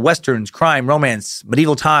horror, westerns, crime, romance,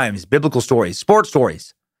 medieval times, biblical stories, sports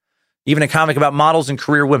stories, even a comic about models and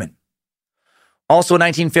career women. Also in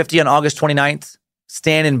 1950, on August 29th,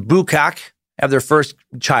 Stan and Boocock have their first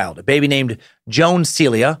child, a baby named Joan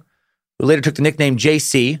Celia, who later took the nickname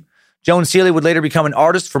JC. Joan Celia would later become an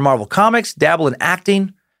artist for Marvel Comics, dabble in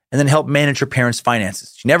acting, and then help manage her parents'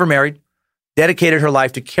 finances. She never married, dedicated her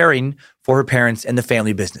life to caring for her parents and the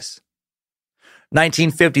family business.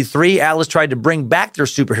 1953, Atlas tried to bring back their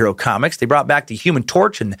superhero comics. They brought back the Human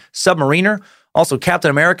Torch and Submariner, also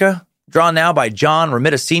Captain America, drawn now by John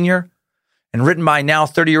Romita Sr., and written by now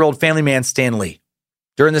 30-year-old family man Stan Lee.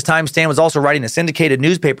 During this time, Stan was also writing a syndicated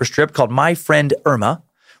newspaper strip called My Friend Irma,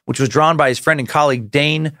 which was drawn by his friend and colleague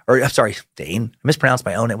Dane. I mispronounced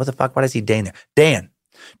my own name. What the fuck? Why does he Dane there?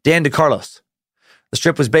 Dan DeCarlos. The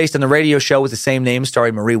strip was based on the radio show with the same name,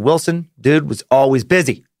 starring Marie Wilson. Dude was always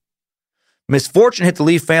busy. Misfortune hit the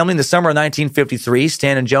Lee family in the summer of 1953.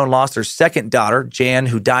 Stan and Joan lost their second daughter, Jan,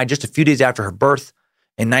 who died just a few days after her birth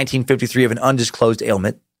in 1953 of an undisclosed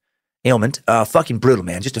ailment. Fucking brutal,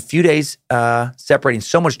 man. Just a few days separating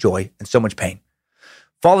so much joy and so much pain.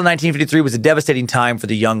 Fall of 1953 was a devastating time for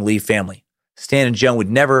the young Lee family. Stan and Joan would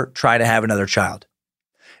never try to have another child.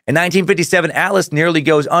 In 1957, Atlas nearly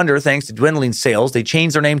goes under thanks to dwindling sales. They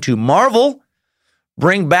changed their name to Marvel,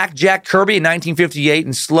 bring back Jack Kirby in 1958,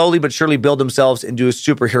 and slowly but surely build themselves into a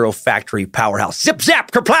superhero factory powerhouse. Zip,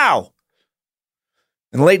 zap, kerplow!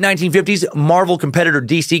 In the late 1950s, Marvel competitor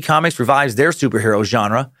DC Comics revives their superhero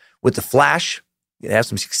genre with The Flash. They have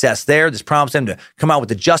some success there. This prompts them to come out with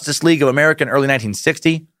the Justice League of America in early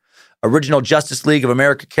 1960. Original Justice League of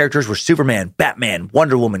America characters were Superman, Batman,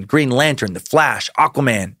 Wonder Woman, Green Lantern, The Flash,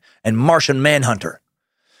 Aquaman, and Martian Manhunter.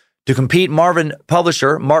 To compete, Marvel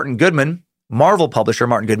publisher Martin Goodman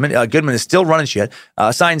is still running shit,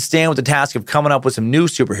 assigned Stan with the task of coming up with some new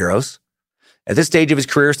superheroes. At this stage of his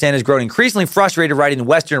career, Stan has grown increasingly frustrated writing the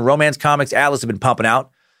Western and romance comics Atlas have been pumping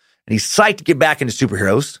out, and he's psyched to get back into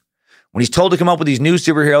superheroes. When he's told to come up with these new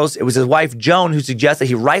superheroes, it was his wife, Joan, who suggested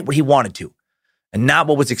he write what he wanted to, and not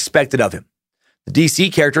what was expected of him. The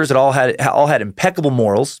DC characters had all had impeccable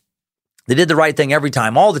morals. They did the right thing every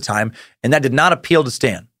time, all the time, and that did not appeal to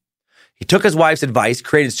Stan. He took his wife's advice,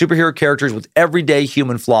 created superhero characters with everyday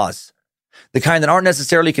human flaws. The kind that aren't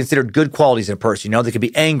necessarily considered good qualities in a person, they could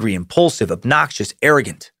be angry, impulsive, obnoxious,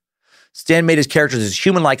 arrogant. Stan made his characters as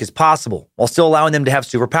human-like as possible, while still allowing them to have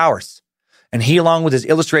superpowers. And he, along with his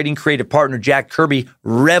illustrating creative partner, Jack Kirby,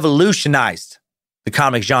 revolutionized the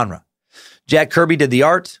comic genre. Jack Kirby did the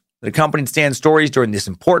art that accompanied Stan's stories during this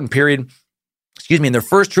important period. And their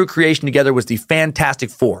first true creation together was the Fantastic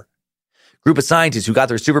Four, group of scientists who got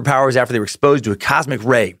their superpowers after they were exposed to a cosmic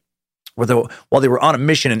ray while they were on a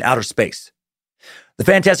mission in outer space. The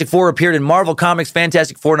Fantastic Four appeared in Marvel Comics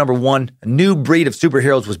Fantastic Four #1. A new breed of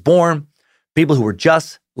superheroes was born, people who were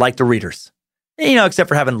just like the readers. Except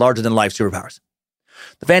for having larger-than-life superpowers.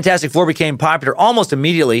 The Fantastic Four became popular almost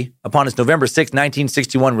immediately upon its November 6,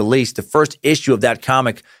 1961 release. The first issue of that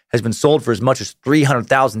comic has been sold for as much as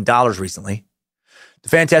 $300,000 recently. The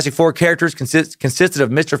Fantastic Four characters consisted of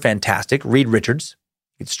Mr. Fantastic, Reed Richards.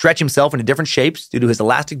 He could stretch himself into different shapes due to his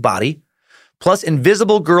elastic body, plus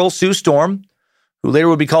Invisible Girl Sue Storm, who later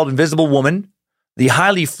would be called Invisible Woman, the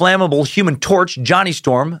highly flammable Human Torch, Johnny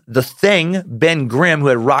Storm, the Thing, Ben Grimm, who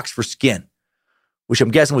had rocks for skin, which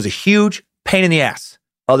I'm guessing was a huge pain in the ass,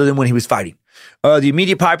 other than when he was fighting. The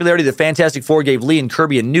immediate popularity of the Fantastic Four gave Lee and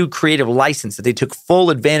Kirby a new creative license that they took full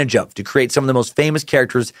advantage of to create some of the most famous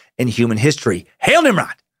characters in human history. Hail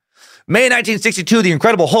Nimrod! May 1962, The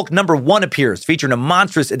Incredible Hulk #1 appears, featuring a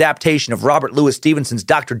monstrous adaptation of Robert Louis Stevenson's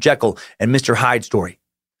Dr. Jekyll and Mr. Hyde story.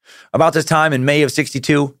 About this time, in May of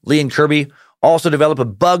 62, Lee and Kirby also developed a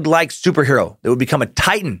bug-like superhero that would become a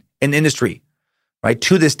titan in the industry. Right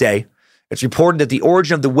to this day, it's reported that the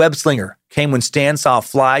origin of the web slinger came when Stan saw a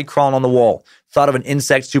fly crawling on the wall, thought of an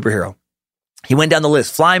insect superhero. He went down the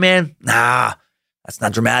list. Fly man? Nah, that's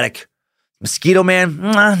not dramatic. Mosquito man?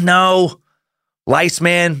 No. Lice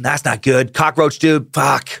man? That's not good. Cockroach dude?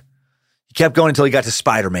 Fuck. He kept going until he got to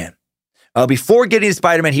Spider-Man. Before getting to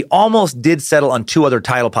Spider-Man, he almost did settle on two other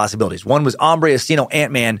title possibilities. One was Hombre Asino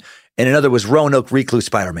Ant-Man, and another was Roanoke Recluse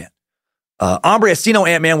Spider-Man. Hombre Asino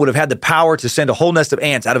Ant-Man would have had the power to send a whole nest of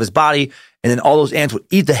ants out of his body, and then all those ants would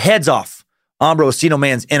eat the heads off Hombre Asino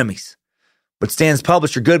Man's enemies. But Stan's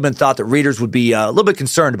publisher, Goodman, thought that readers would be a little bit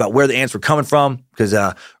concerned about where the ants were coming from, because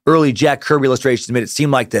early Jack Kirby illustrations made it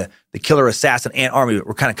seem like the killer assassin ant army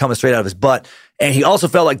were kind of coming straight out of his butt. And he also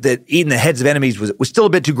felt like that eating the heads of enemies was still a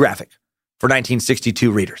bit too graphic for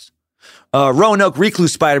 1962 readers. Roanoke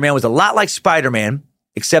Recluse Spider-Man was a lot like Spider-Man,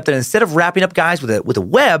 except that instead of wrapping up guys with a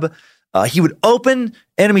web, he would open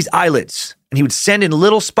enemies' eyelids, and he would send in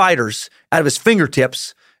little spiders out of his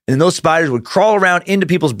fingertips, and then those spiders would crawl around into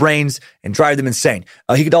people's brains and drive them insane.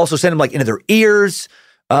 He could also send them into their ears,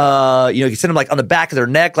 You can send them like on the back of their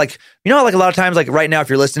neck. Like, like a lot of times, like right now, if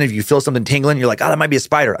you're listening, if you feel something tingling, you're like, oh, that might be a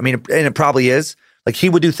spider. I mean, and it probably is. Like he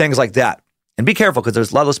would do things like that. And be careful because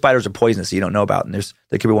there's a lot of those spiders are poisonous that you don't know about. And there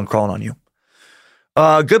could be one crawling on you.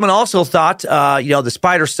 Goodman also thought, the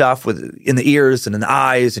spider stuff in the ears and in the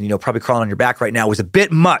eyes and, probably crawling on your back right now was a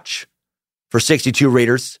bit much for 62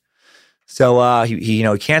 readers. So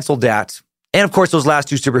he canceled that. And of course, those last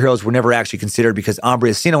two superheroes were never actually considered because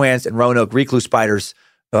Umbria Sinoans and Roanoke recluse spiders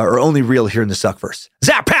are only real here in the Suckverse.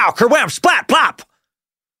 Zap, pow, kerwham, splat, plop.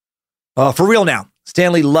 For real now,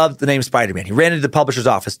 Stan Lee loved the name Spider-Man. He ran into the publisher's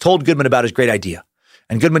office, told Goodman about his great idea,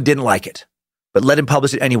 and Goodman didn't like it, but let him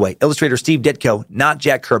publish it anyway. Illustrator Steve Ditko, not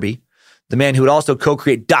Jack Kirby, the man who would also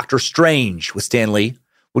co-create Doctor Strange with Stan Lee,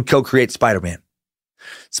 would co-create Spider-Man.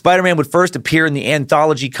 Spider-Man would first appear in the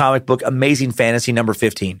anthology comic book Amazing Fantasy number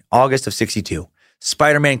 15, August of 62.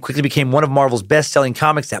 Spider-Man quickly became one of Marvel's best-selling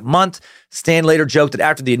comics that month. Stan later joked that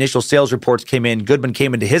after the initial sales reports came in, Goodman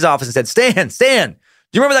came into his office and said, Stan,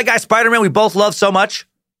 do you remember that guy Spider-Man we both love so much?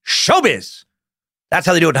 Showbiz. That's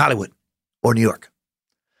how they do it in Hollywood or New York.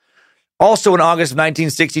 Also in August of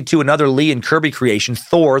 1962, another Lee and Kirby creation,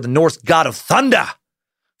 Thor, the Norse god of thunder,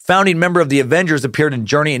 founding member of the Avengers, appeared in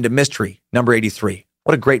Journey into Mystery, number 83.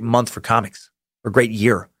 What a great month for comics, or great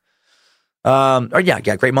year.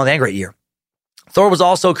 Great month and great year. Thor was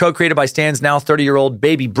also co-created by Stan's now 30-year-old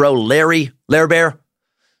baby bro, Larry Bear.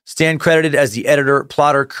 Stan credited as the editor,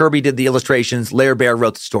 plotter. Kirby did the illustrations. Lair Bear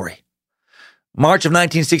wrote the story. March of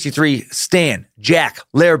 1963, Stan, Jack,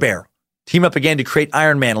 Lair Bear team up again to create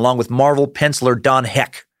Iron Man along with Marvel penciler Don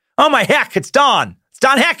Heck. Oh my heck, it's Don. It's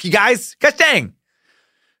Don Heck, you guys. Gosh dang.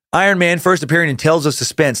 Iron Man first appearing in Tales of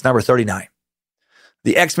Suspense, number 39.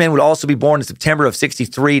 The X-Men would also be born in September of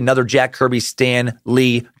 63, another Jack Kirby, Stan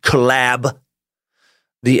Lee collab.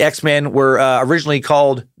 The X-Men were originally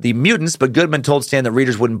called the Mutants, but Goodman told Stan that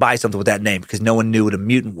readers wouldn't buy something with that name because no one knew what a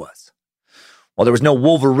mutant was. While there was no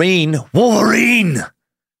Wolverine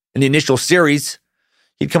in the initial series,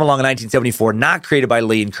 he'd come along in 1974, not created by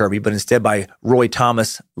Lee and Kirby, but instead by Roy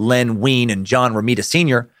Thomas, Len Wein, and John Romita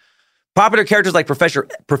Sr. Popular characters like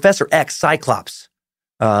Professor X, Cyclops,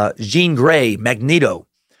 Jean Grey, Magneto,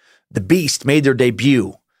 the Beast made their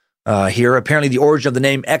debut here. Apparently, the origin of the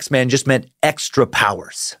name X-Men just meant extra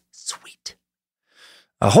powers. Sweet.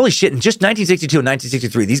 Holy shit, in just 1962 and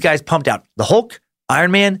 1963, these guys pumped out the Hulk,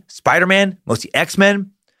 Iron Man, Spider-Man, mostly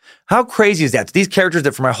X-Men. How crazy is that? So these characters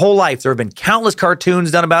that for my whole life, there have been countless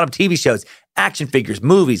cartoons done about them, TV shows, action figures,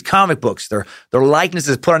 movies, comic books. Their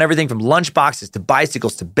likenesses put on everything from lunchboxes to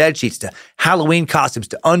bicycles to bed sheets to Halloween costumes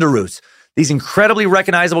to underoos. These incredibly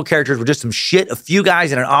recognizable characters were just some shit a few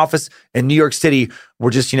guys in an office in New York City were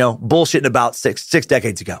just, bullshitting about six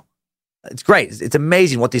decades ago. It's great. It's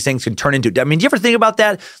amazing what these things can turn into. I mean, do you ever think about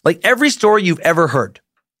that? Like every story you've ever heard,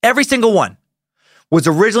 every single one was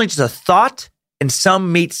originally just a thought in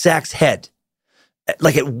some meat sack's head.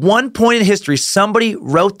 Like at one point in history, somebody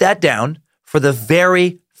wrote that down for the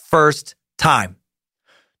very first time.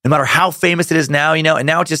 No matter how famous it is now, and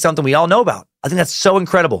now it's just something we all know about. I think that's so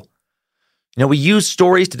incredible. We use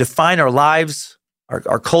stories to define our lives,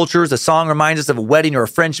 our cultures. A song reminds us of a wedding or a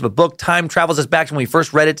friendship. A book, time travels us back to when we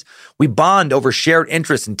first read it. We bond over shared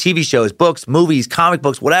interests in TV shows, books, movies, comic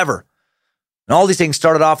books, whatever. And all these things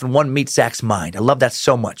started off in one meat sack's mind. I love that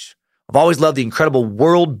so much. I've always loved the incredible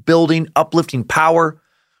world-building, uplifting power,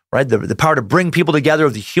 right? The power to bring people together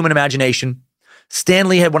of the human imagination. Stan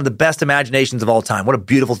Lee had one of the best imaginations of all time. What a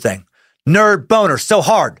beautiful thing. Nerd boner, so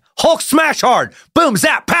hard. Hulk smash hard. Boom,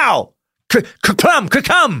 zap, pow. Ka-plum,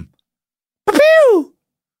 ka-cum. Pew.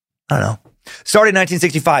 I don't know. Started in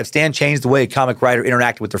 1965, Stan changed the way a comic writer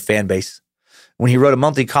interacted with their fan base when he wrote a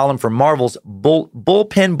monthly column for Marvel's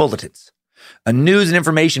Bullpen Bulletins, a news and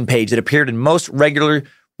information page that appeared in most regular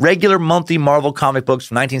monthly Marvel comic books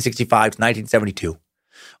from 1965 to 1972.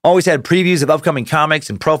 Always had previews of upcoming comics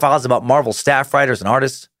and profiles about Marvel staff writers and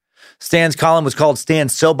artists. Stan's column was called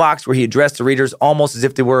Stan's Soapbox, where he addressed the readers almost as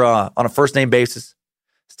if they were on a first-name basis.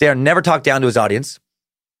 Stan never talked down to his audience.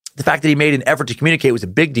 The fact that he made an effort to communicate was a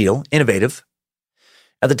big deal, innovative.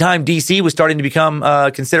 At the time, DC was starting to become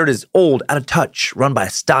considered as old, out of touch, run by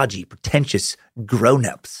stodgy, pretentious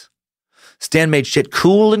grown-ups. Stan made shit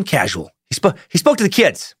cool and casual. He spoke to the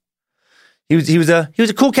kids. He was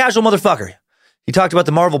a cool, casual motherfucker. He talked about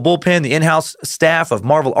the Marvel bullpen, the in-house staff of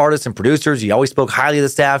Marvel artists and producers. He always spoke highly of the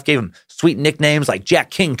staff, gave them sweet nicknames like Jack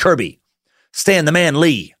King Kirby, Stan the Man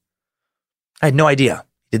Lee. I had no idea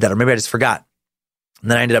he did that, or maybe I just forgot. And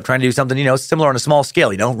then I ended up trying to do something, similar on a small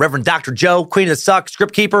scale, Reverend Dr. Joe, Queen of the Suck,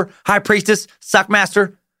 Script Keeper, High Priestess,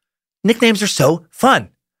 Suckmaster. Nicknames are so fun.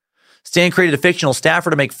 Stan created a fictional staffer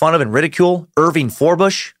to make fun of and ridicule, Irving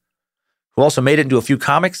Forbush, who also made it into a few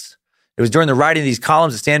comics. It was during the writing of these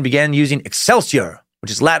columns that Stan began using Excelsior,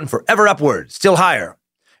 which is Latin for ever upward, still higher,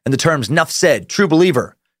 and the terms "nuff said," "true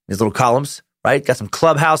believer" in his little columns, right? Got some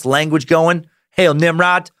clubhouse language going. Hail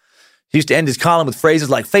Nimrod. He used to end his column with phrases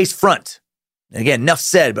like face front. And again, "nuff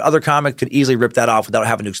said," but other comics could easily rip that off without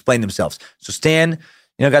having to explain themselves. So Stan,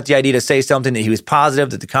 got the idea to say something that he was positive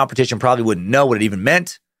that the competition probably wouldn't know what it even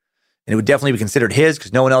meant. And it would definitely be considered his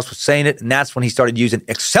because no one else was saying it. And that's when he started using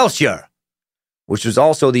Excelsior, which was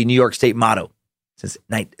also the New York State motto since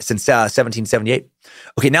 1778.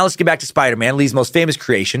 Okay, now let's get back to Spider-Man, Lee's most famous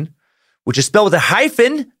creation, which is spelled with a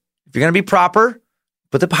hyphen. If you're going to be proper,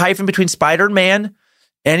 put the hyphen between Spider and Man.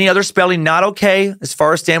 Any other spelling, not okay. As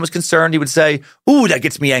far as Stan was concerned, he would say, "Ooh, that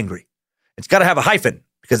gets me angry. It's got to have a hyphen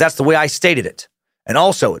because that's the way I stated it. And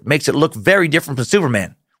also, it makes it look very different from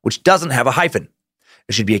Superman, which doesn't have a hyphen.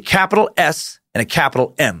 It should be a capital S and a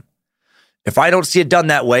capital M. If I don't see it done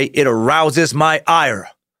that way, it arouses my ire.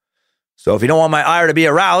 So if you don't want my ire to be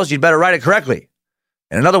aroused, you'd better write it correctly."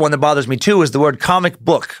 And another one that bothers me too is the word comic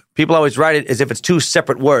book. People always write it as if it's two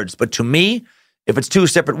separate words. But to me, if it's two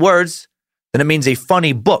separate words, then it means a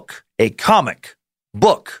funny book, a comic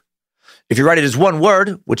book. If you write it as one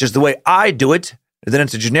word, which is the way I do it, then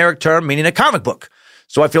it's a generic term meaning a comic book.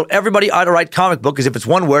 So I feel everybody ought to write comic book as if it's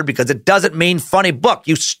one word because it doesn't mean funny book.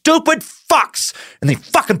 You stupid fucks. And they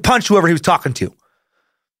fucking punch whoever he was talking to.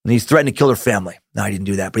 And he's threatened to kill their family. No, I didn't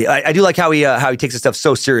do that. But I do like how he takes this stuff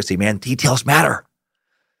so seriously, man. Details matter.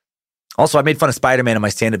 Also, I made fun of Spider-Man in my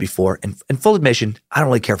stand-up before. And in full admission, I don't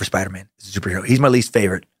really care for Spider-Man as a superhero. He's my least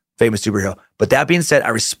favorite famous superhero. But that being said, I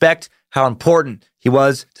respect how important he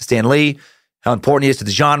was to Stan Lee, how important he is to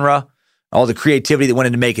the genre, all the creativity that went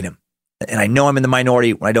into making him. And I know I'm in the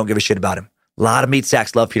minority when I don't give a shit about him. A lot of meat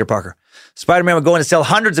sacks love Peter Parker. Spider-Man would go on to sell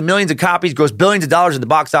hundreds of millions of copies, gross billions of dollars in the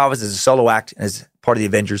box office as a solo act and as part of the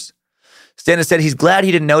Avengers. Stan has said he's glad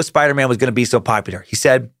he didn't know Spider-Man was going to be so popular. He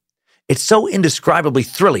said, "It's so indescribably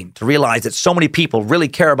thrilling to realize that so many people really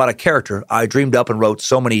care about a character I dreamed up and wrote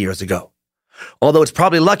so many years ago. Although it's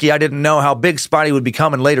probably lucky I didn't know how big Spidey would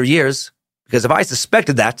become in later years, because if I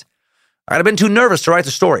suspected that, I'd have been too nervous to write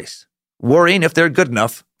the stories, worrying if they're good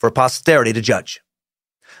enough for posterity to judge."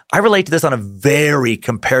 I relate to this on a very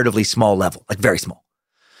comparatively small level, like very small.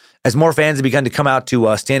 As more fans have begun to come out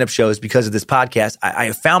to stand-up shows because of this podcast, I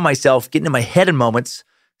have found myself getting in my head in moments,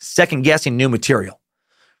 second-guessing new material,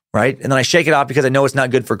 right? And then I shake it off because I know it's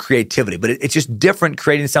not good for creativity, but it's just different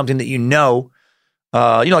creating something that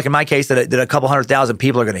like in my case, that a couple 100,000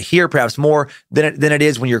 people are going to hear, perhaps more than it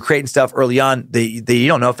is when you're creating stuff early on that you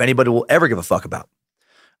don't know if anybody will ever give a fuck about.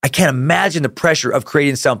 I can't imagine the pressure of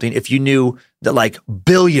creating something if you knew that like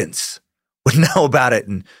billions would know about it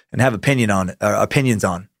and have opinions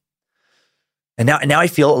on. And now I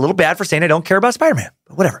feel a little bad for saying I don't care about Spider-Man,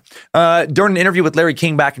 but whatever. During an interview with Larry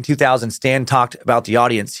King back in 2000, Stan talked about the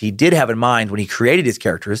audience he did have in mind when he created his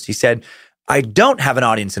characters. He said, "I don't have an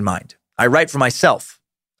audience in mind. I write for myself.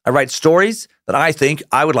 I write stories that I think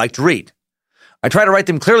I would like to read. I try to write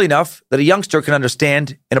them clearly enough that a youngster can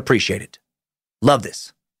understand and appreciate it. Love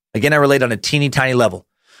this." Again, I relate on a teeny tiny level.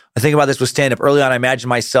 I think about this with stand-up. Early on, I imagined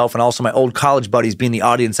myself and also my old college buddies being the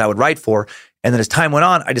audience I would write for. And then as time went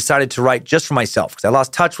on, I decided to write just for myself because I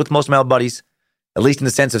lost touch with most of my old buddies, at least in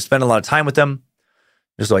the sense of spending a lot of time with them.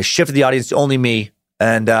 So I shifted the audience to only me.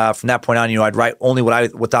 And from that point on, I'd write only what I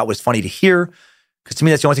thought was funny to hear. Because to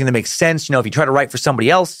me, that's the only thing that makes sense. If you try to write for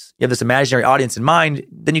somebody else, you have this imaginary audience in mind,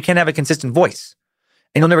 then you can't have a consistent voice.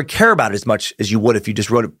 And you'll never care about it as much as you would if you just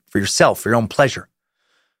wrote it for yourself, for your own pleasure.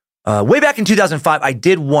 Way back in 2005, I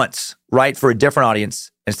did once write for a different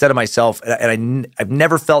audience instead of myself, and I've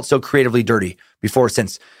never felt so creatively dirty before or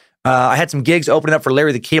since. I had some gigs opening up for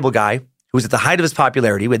Larry the Cable Guy, who was at the height of his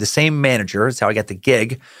popularity. We had the same manager. That's how I got the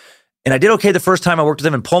gig. And I did okay the first time I worked with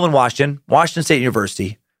him in Pullman, Washington State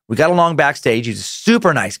University. We got along backstage. He's a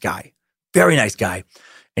super nice guy, very nice guy.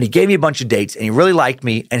 And he gave me a bunch of dates, and he really liked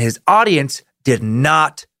me, and his audience did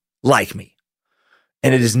not like me.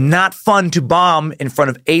 And it is not fun to bomb in front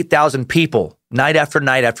of 8,000 people night after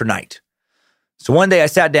night after night. So one day I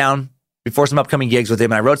sat down before some upcoming gigs with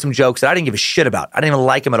him and I wrote some jokes that I didn't give a shit about. I didn't even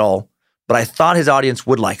like him at all, but I thought his audience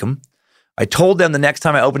would like him. I told them the next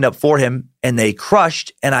time I opened up for him and they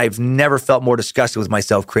crushed, and I've never felt more disgusted with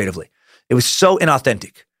myself creatively. It was so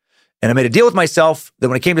inauthentic. And I made a deal with myself that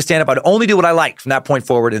when it came to stand-up, I'd only do what I liked from that point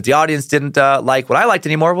forward. And if the audience didn't like what I liked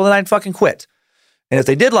anymore, well, then I'd fucking quit. And if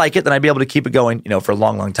they did like it, then I'd be able to keep it going, for a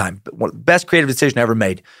long, long time. But one of the best creative decision I ever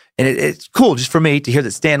made. And it's cool just for me to hear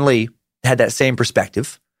that Stan Lee had that same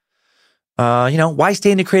perspective. Why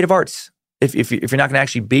stay in the creative arts if you're not going to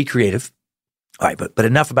actually be creative. All right, but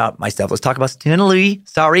enough about my stuff. Let's talk about Stan Lee.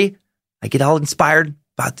 Sorry, I get all inspired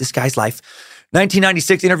about this guy's life.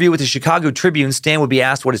 1996 interview with the Chicago Tribune. Stan would be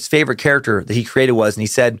asked what his favorite character that he created was, and he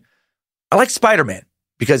said, I like Spider-Man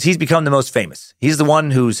because he's become the most famous. He's the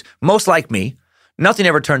one who's most like me. Nothing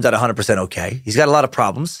ever turns out 100% okay. He's got a lot of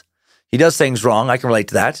problems. He does things wrong. I can relate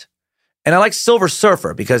to that. And I like Silver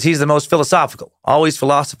Surfer because he's the most philosophical, always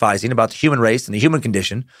philosophizing about the human race and the human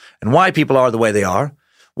condition and why people are the way they are,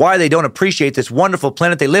 why they don't appreciate this wonderful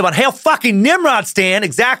planet they live on. Hail fucking Nimrod, Stan.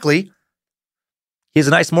 Exactly. He has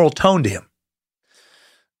a nice moral tone to him.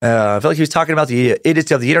 I feel like he was talking about the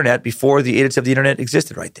idiots of the internet before the idiots of the internet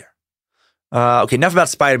existed right there. Okay, enough about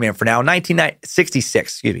Spider-Man for now.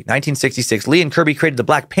 1966, Lee and Kirby created the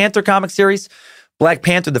Black Panther comic series. Black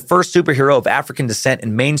Panther, the first superhero of African descent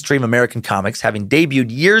in mainstream American comics, having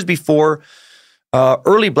debuted years before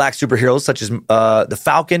early black superheroes such as the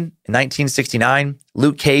Falcon in 1969,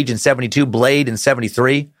 Luke Cage in 72, Blade in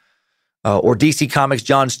 73, or DC Comics'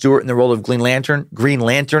 John Stewart in the role of Green Lantern in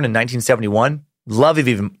 1971. Love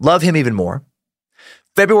him even more.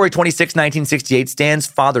 February 26, 1968, Stan's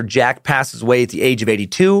father, Jack, passes away at the age of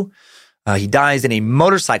 82. He dies in a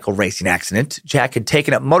motorcycle racing accident. Jack had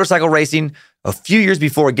taken up motorcycle racing a few years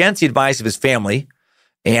before against the advice of his family.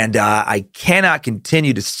 And I cannot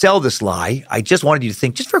continue to sell this lie. I just wanted you to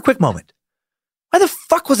think, just for a quick moment, why the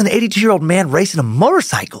fuck was an 82-year-old man racing a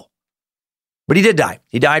motorcycle? But he did die.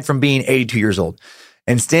 He died from being 82 years old.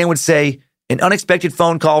 And Stan would say, an unexpected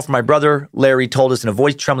phone call from my brother, Larry, told us in a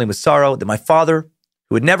voice trembling with sorrow that my father,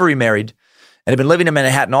 who had never remarried and had been living in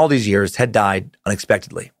Manhattan all these years, had died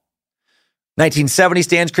unexpectedly. 1970,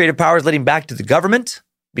 Stan's creative powers led him back to the government.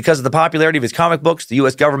 Because of the popularity of his comic books, the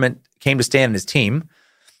U.S. government came to Stan and his team.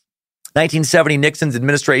 1970, Nixon's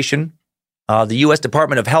administration, the U.S.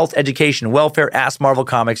 Department of Health, Education, and Welfare asked Marvel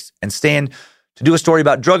Comics and Stan to do a story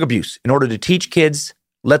about drug abuse in order to teach kids,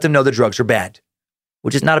 let them know that drugs are bad,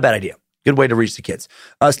 which is not a bad idea. Good way to reach the kids.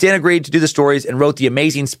 Stan agreed to do the stories and wrote the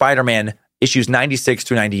Amazing Spider-Man issues 96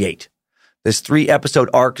 through 98. This 3-episode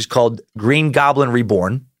arc is called Green Goblin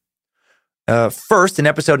Reborn. First, in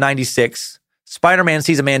episode 96, Spider-Man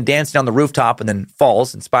sees a man dancing on the rooftop and then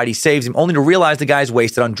falls, and Spidey saves him only to realize the guy's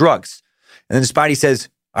wasted on drugs. And then Spidey says,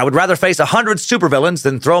 I would rather face 100 supervillains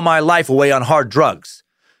than throw my life away on hard drugs,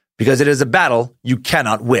 because it is a battle you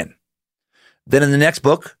cannot win. Then in the next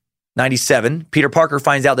book, 97, Peter Parker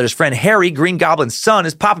finds out that his friend Harry, Green Goblin's son,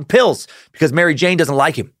 is popping pills because Mary Jane doesn't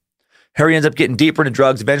like him. Harry ends up getting deeper into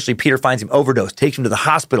drugs. Eventually, Peter finds him overdosed, takes him to the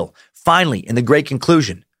hospital. Finally, in the great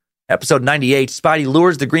conclusion, episode 98, Spidey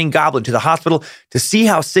lures the Green Goblin to the hospital to see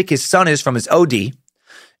how sick his son is from his OD.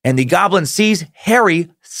 And the Goblin sees Harry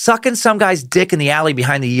sucking some guy's dick in the alley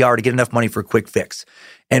behind the ER to get enough money for a quick fix.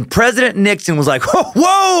 And President Nixon was like,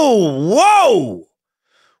 whoa,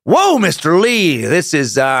 Mr. Lee. This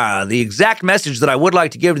is the exact message that I would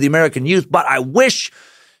like to give to the American youth, but I wish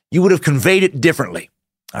you would have conveyed it differently.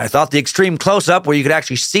 I thought the extreme close-up where you could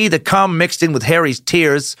actually see the cum mixed in with Harry's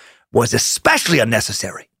tears was especially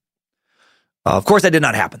unnecessary. Of course, that did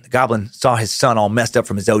not happen. The Goblin saw his son all messed up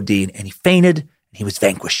from his OD, and he fainted, and he was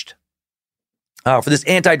vanquished. For this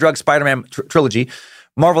anti-drug Spider-Man trilogy,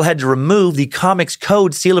 Marvel had to remove the Comics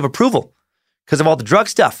Code seal of approval because of all the drug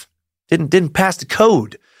stuff. Didn't pass the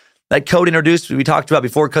code. That code introduced, we talked about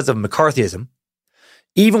before, because of McCarthyism.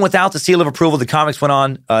 Even without the seal of approval, the comics went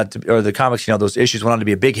on, those issues went on to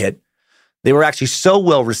be a big hit. They were actually so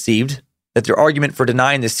well received that their argument for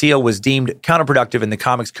denying the seal was deemed counterproductive and the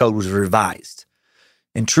Comics Code was revised.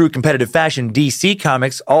 In true competitive fashion, DC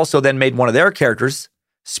Comics also then made one of their characters,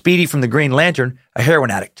 Speedy from the Green Lantern, a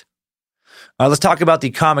heroin addict. Let's talk about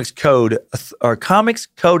the Comics Code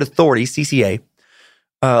Authority, CCA,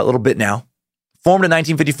 a little bit now. Formed in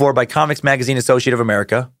 1954 by Comics Magazine Associated of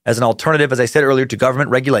America as an alternative, as I said earlier, to government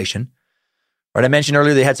regulation. Right, I mentioned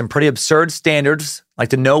earlier they had some pretty absurd standards, like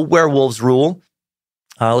the no werewolves rule.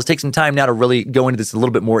 Let's take some time now to really go into this a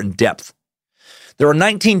little bit more in depth. There are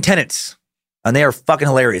 19 tenets, and they are fucking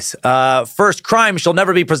hilarious. First, crime shall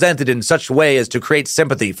never be presented in such a way as to create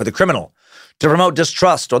sympathy for the criminal, to promote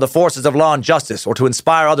distrust or the forces of law and justice, or to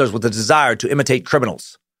inspire others with a desire to imitate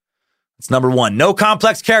criminals. That's number one. No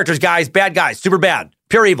complex characters, guys. Bad guys. Super bad.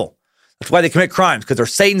 Pure evil. That's why they commit crimes, because they're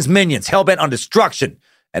Satan's minions, hell-bent on destruction,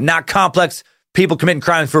 and not complex people committing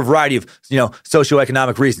crimes for a variety of,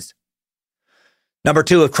 socioeconomic reasons. Number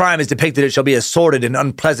two, if crime is depicted, it shall be a sordid and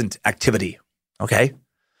unpleasant activity. Okay?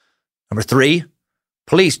 Number three,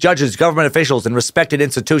 police, judges, government officials, and respected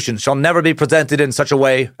institutions shall never be presented in such a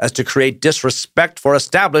way as to create disrespect for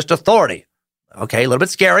established authority. Okay, a little bit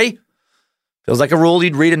scary. Feels like a rule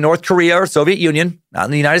you'd read in North Korea or Soviet Union, not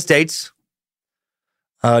in the United States.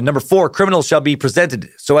 Number 4, criminals shall be presented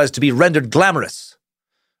so as to be rendered glamorous.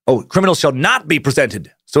 Oh, criminals shall not be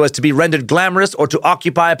presented so as to be rendered glamorous or to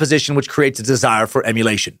occupy a position which creates a desire for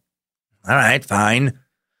emulation. All right, fine.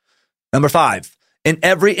 Number 5, in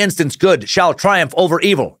every instance, good shall triumph over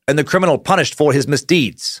evil, and the criminal punished for his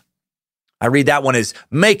misdeeds. I read that one as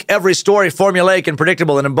make every story formulaic and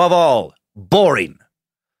predictable, and above all, boring.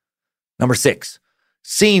 Number 6,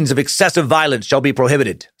 scenes of excessive violence shall be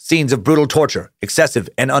prohibited. Scenes of brutal torture, excessive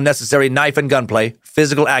and unnecessary knife and gunplay,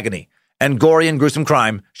 physical agony, and gory and gruesome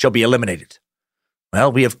crime shall be eliminated.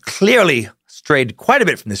 Well, we have clearly strayed quite a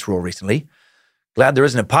bit from this rule recently. Glad there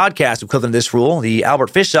isn't a podcast equivalent to this rule. The Albert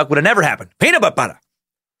Fish suck would have never happened. Peanut butter.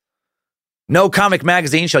 No comic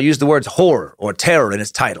magazine shall use the words horror or terror in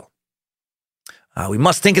its title. We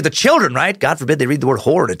must think of the children, right? God forbid they read the word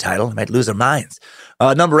horror in a title. They might lose their minds.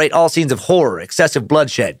 Number 8, all scenes of horror, excessive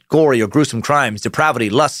bloodshed, gory or gruesome crimes, depravity,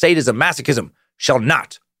 lust, sadism, masochism shall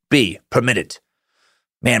not be permitted.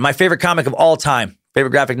 Man, my favorite comic of all time,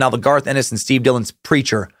 favorite graphic novel, Garth Ennis and Steve Dillon's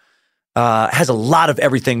Preacher, has a lot of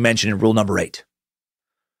everything mentioned in rule number 8.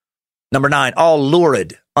 Number 9, all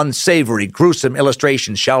lurid, unsavory, gruesome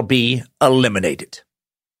illustrations shall be eliminated.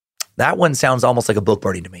 That one sounds almost like a book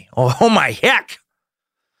burning to me. Oh my heck!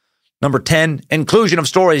 Number 10, inclusion of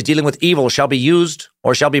stories dealing with evil shall be used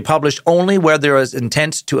or shall be published only where there is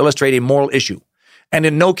intent to illustrate a moral issue, and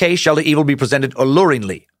in no case shall the evil be presented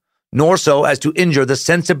alluringly, nor so as to injure the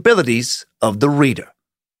sensibilities of the reader.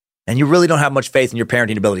 And you really don't have much faith in your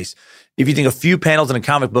parenting abilities if you think a few panels in a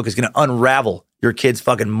comic book is going to unravel your kid's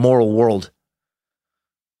fucking moral world.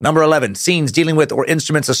 Number 11, scenes dealing with or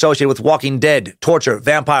instruments associated with Walking Dead, torture,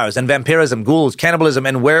 vampires and vampirism, ghouls, cannibalism,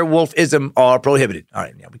 and werewolfism are prohibited. All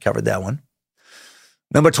right, yeah, we covered that one.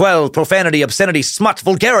 Number 12, profanity, obscenity, smut,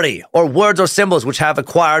 vulgarity, or words or symbols which have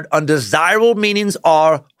acquired undesirable meanings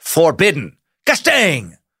are forbidden.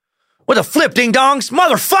 Gastang! With a flip ding-dongs,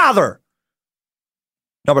 mother father!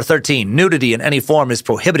 Number 13, nudity in any form is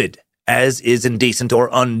prohibited, as is indecent or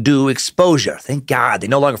undue exposure. Thank God they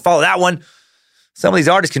no longer follow that one. Some of these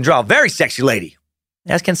artists can draw a very sexy lady,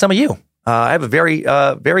 as can some of you. I have a very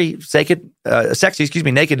sexy,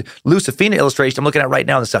 naked Lucifina illustration I'm looking at right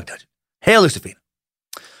now in the Suck Dungeon. Hail, Lucifina.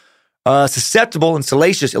 Susceptible and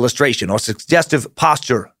salacious illustration or suggestive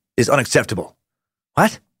posture is unacceptable.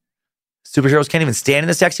 What? Superheroes can't even stand in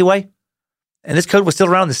a sexy way? And this code was still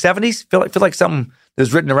around in the 70s? Feel like something that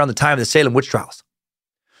was written around the time of the Salem witch trials.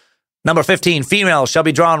 Number 15, females shall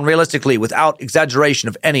be drawn realistically without exaggeration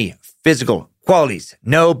of any physical qualities.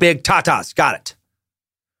 No big tatas. Got it.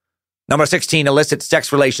 Number 16, illicit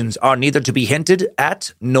sex relations are neither to be hinted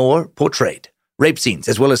at nor portrayed. Rape scenes,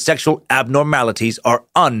 as well as sexual abnormalities, are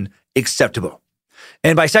unacceptable.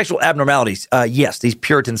 And by sexual abnormalities, yes, these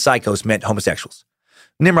Puritan psychos meant homosexuals.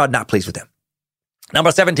 Nimrod not pleased with them.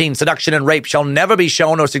 Number 17, seduction and rape shall never be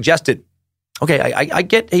shown or suggested. Okay, I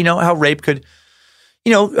get, how rape could,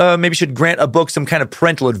 maybe should grant a book some kind of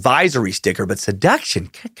parental advisory sticker, but seduction,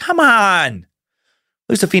 come on.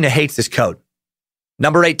 Lucifina hates this code.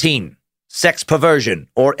 Number 18, sex perversion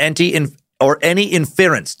or any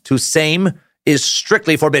inference to same is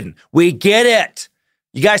strictly forbidden. We get it.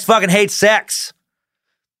 You guys fucking hate sex.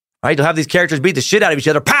 All right, you'll have these characters beat the shit out of each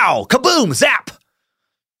other. Pow, kaboom, zap.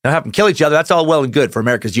 Now have them kill each other. That's all well and good for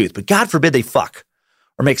America's youth. But God forbid they fuck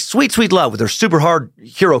or make sweet, sweet love with their super hard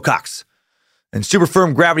hero cocks and super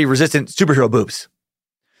firm gravity-resistant superhero boobs.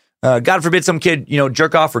 God forbid some kid,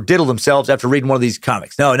 jerk off or diddle themselves after reading one of these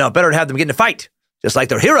comics. No, better to have them get in a fight, just like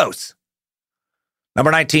their heroes.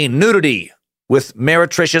 Number 19, nudity with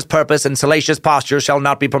meretricious purpose and salacious posture shall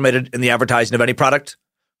not be permitted in the advertising of any product.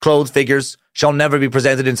 Clothes, figures shall never be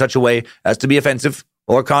presented in such a way as to be offensive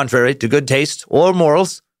or contrary to good taste or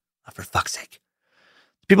morals. Oh, for fuck's sake.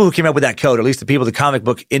 The people who came up with that code, or at least the people in the comic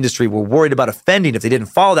book industry, were worried about offending if they didn't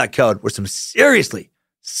follow that code, were some seriously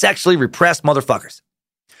sexually repressed motherfuckers.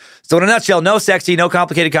 So in a nutshell, no sexy, no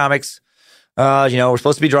complicated comics. We're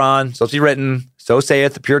supposed to be drawn, supposed to be written. So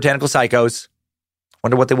saith the puritanical psychos.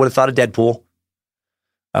 Wonder what they would have thought of Deadpool.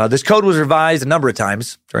 This code was revised a number of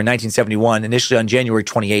times during 1971, initially on January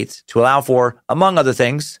 28th, to allow for, among other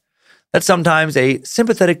things, that sometimes a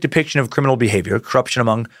sympathetic depiction of criminal behavior, corruption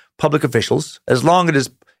among public officials, as long as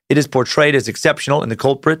it is portrayed as exceptional and the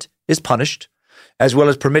culprit is punished, as well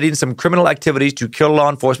as permitting some criminal activities to kill law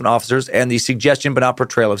enforcement officers and the suggestion but not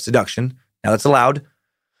portrayal of seduction. Now that's allowed.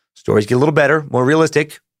 Stories get a little better, more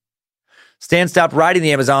realistic. Stan stopped writing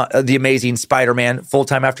the Amazing Spider-Man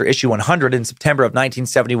full-time after issue 100 in September of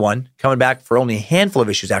 1971, coming back for only a handful of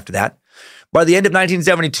issues after that. By the end of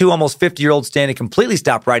 1972, almost 50-year-old Stan had completely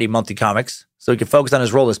stopped writing monthly comics so he could focus on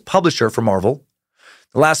his role as publisher for Marvel.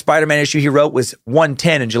 The last Spider-Man issue he wrote was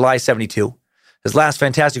 110 in July 72. His last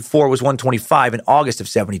Fantastic Four was 125 in August of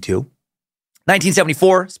 72.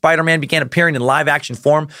 1974, Spider-Man began appearing in live-action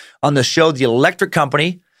form on the show The Electric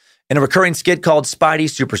Company in a recurring skit called Spidey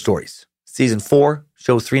Super Stories. Season 4,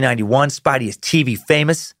 show 391, Spidey is TV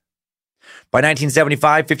famous. By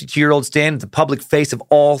 1975, 52-year-old Stan was the public face of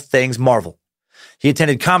all things Marvel. He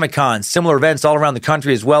attended Comic-Con, similar events all around the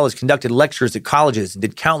country, as well as conducted lectures at colleges and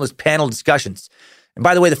did countless panel discussions. And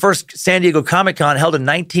by the way, the first San Diego Comic-Con held in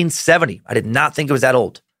 1970. I did not think it was that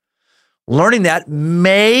old. Learning that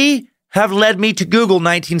may have led me to Google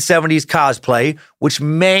 1970s cosplay, which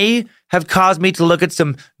may have caused me to look at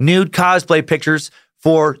some nude cosplay pictures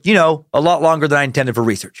for, a lot longer than I intended for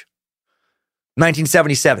research.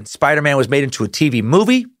 1977, Spider-Man was made into a TV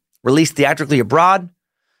movie, released theatrically abroad,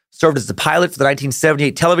 served as the pilot for the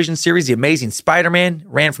 1978 television series, The Amazing Spider-Man,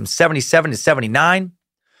 ran from 77 to 79.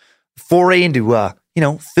 Foray into,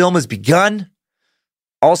 film has begun.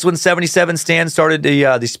 Also in 77, Stan started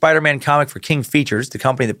the Spider-Man comic for King Features, the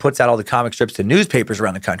company that puts out all the comic strips to newspapers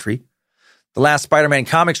around the country. The last Spider-Man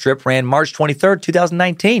comic strip ran March 23rd,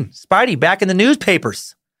 2019. Spidey back in the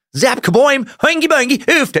newspapers. Zap, kaboim, hoingy boingy,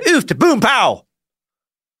 oofta, oofta, boom, pow.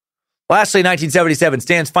 Lastly, in 1977,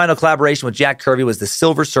 Stan's final collaboration with Jack Kirby was The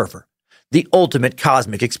Silver Surfer, the ultimate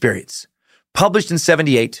cosmic experience. Published in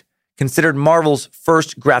 78, considered Marvel's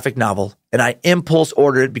first graphic novel, and I impulse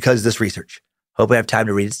ordered it because of this research. Hope I have time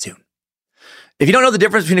to read it soon. If you don't know the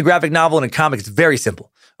difference between a graphic novel and a comic, it's very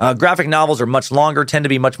simple. Graphic novels are much longer, tend to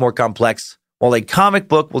be much more complex. While a comic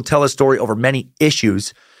book will tell a story over many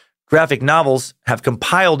issues, graphic novels have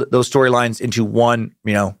compiled those storylines into one,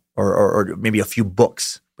 or maybe a few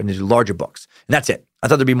books, but into larger books. And that's it. I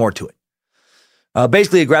thought there'd be more to it.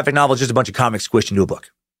 Basically, a graphic novel is just a bunch of comics squished into a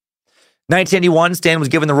book. 1981, Stan was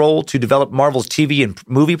given the role to develop Marvel's TV and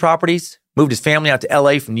movie properties, moved his family out to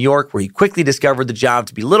LA from New York, where he quickly discovered the job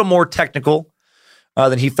to be a little more technical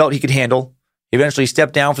than he felt he could handle. He eventually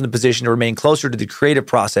stepped down from the position to remain closer to the creative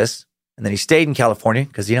process, and then he stayed in California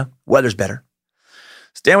because, weather's better.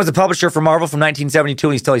 Stan was the publisher for Marvel from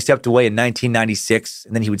 1972 until he stepped away in 1996,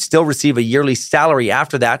 and then he would still receive a yearly salary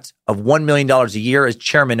after that of $1 million a year as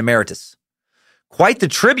chairman emeritus. Quite the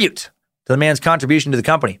tribute to the man's contribution to the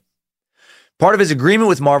company. Part of his agreement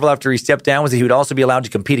with Marvel after he stepped down was that he would also be allowed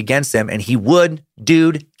to compete against them, and he would.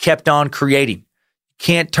 Dude kept on creating.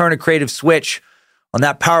 Can't turn a creative switch on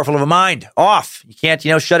that powerful of a mind off. You can't,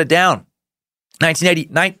 shut it down.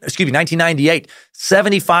 1998,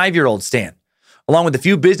 75-year-old Stan, along with a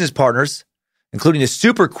few business partners, including a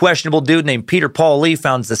super questionable dude named Peter Paul Lee,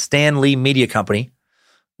 founds the Stan Lee Media Company.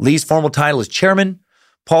 Lee's formal title is chairman.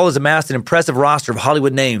 Paul has amassed an impressive roster of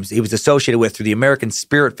Hollywood names he was associated with through the American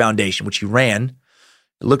Spirit Foundation, which he ran.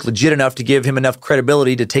 It looked legit enough to give him enough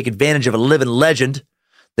credibility to take advantage of a living legend.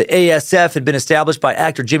 The ASF had been established by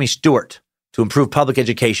actor Jimmy Stewart to improve public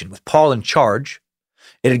education. With Paul in charge,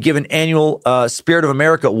 it had given annual Spirit of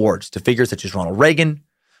America awards to figures such as Ronald Reagan,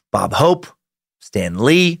 Bob Hope, Stan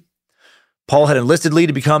Lee. Paul had enlisted Lee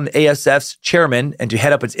to become the ASF's chairman and to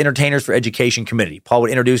head up its Entertainers for Education committee. Paul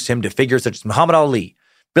would introduce him to figures such as Muhammad Ali,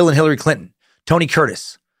 Bill and Hillary Clinton, Tony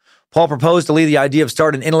Curtis. Paul proposed to Lee the idea of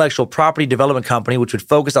starting an intellectual property development company which would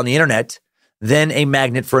focus on the internet, then a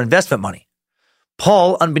magnet for investment money.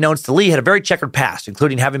 Paul, unbeknownst to Lee, had a very checkered past,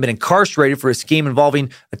 including having been incarcerated for a scheme involving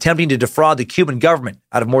attempting to defraud the Cuban government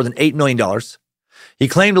out of more than $8 million. He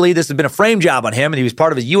claimed to Lee this had been a frame job on him, and he was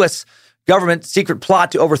part of a U.S. government secret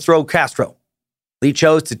plot to overthrow Castro. Lee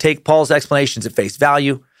chose to take Paul's explanations at face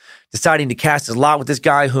value, deciding to cast his lot with this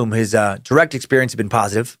guy whom his direct experience had been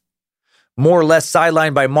positive. More or less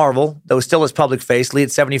sidelined by Marvel, though still his public face, Lee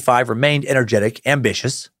at 75 remained energetic,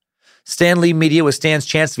 ambitious. Stan Lee Media was Stan's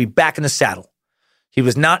chance to be back in the saddle. He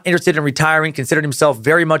was not interested in retiring, considered himself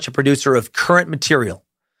very much a producer of current material.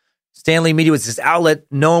 Stan Lee Media was his outlet.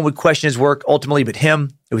 No one would question his work ultimately but him.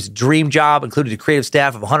 It was a dream job, included a creative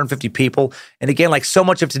staff of 150 people. And again, like so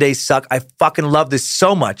much of today's suck, I fucking love this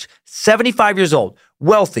so much. 75 years old,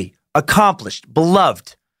 wealthy, accomplished,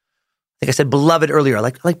 beloved. I think I said beloved earlier. I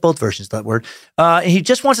like both versions of that word. And he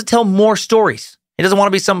just wants to tell more stories. He doesn't want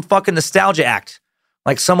to be some fucking nostalgia act.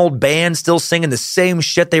 Like some old band still singing the same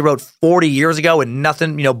shit they wrote 40 years ago and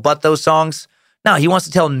nothing, but those songs. No, he wants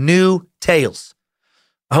to tell new tales.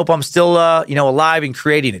 I hope I'm still, alive and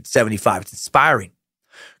creating at 75. It's inspiring.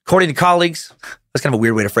 According to colleagues, that's kind of a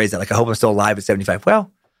weird way to phrase that. Like, I hope I'm still alive at 75.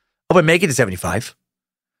 Well, I hope I make it to 75.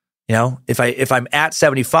 If I'm at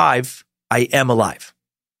 75, I am alive.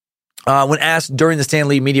 When asked during the Stan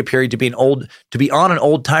Lee Media period to be on an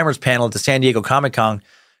old timers panel at the San Diego Comic-Con,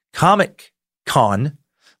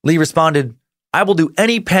 Lee responded, "I will do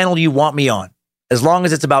any panel you want me on, as long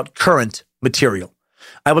as it's about current material.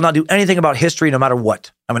 I will not do anything about history no matter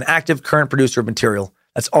what. I'm an active current producer of material.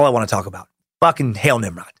 That's all I want to talk about. Fucking hail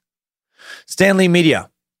Nimrod. Stan Lee Media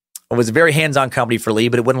was a very hands-on company for Lee,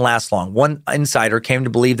 but it wouldn't last long. One insider came to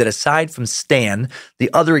believe that aside from Stan,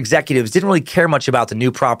 the other executives didn't really care much about the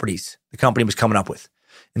new properties the company was coming up with.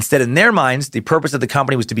 Instead, in their minds, the purpose of the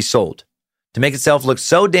company was to be sold, to make itself look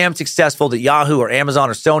so damn successful that Yahoo or Amazon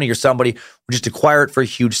or Sony or somebody would just acquire it for a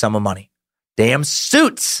huge sum of money. Damn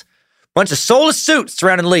suits. Bunch of soulless suits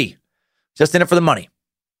surrounding Lee. Just in it for the money.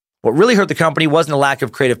 What really hurt the company wasn't a lack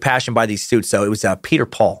of creative passion by these suits, though. It was Peter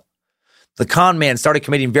Paul. The con man started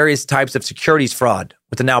committing various types of securities fraud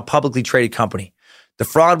with the now publicly traded company. The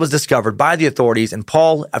fraud was discovered by the authorities, and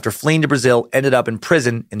Paul, after fleeing to Brazil, ended up in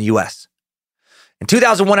prison in the U.S. In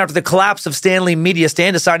 2001, after the collapse of Stan Lee Media,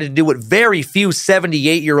 Stan decided to do what very few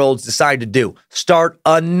 78-year-olds decide to do, start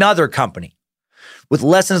another company. With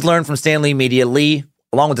lessons learned from Stan Lee Media, Lee,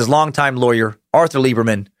 along with his longtime lawyer, Arthur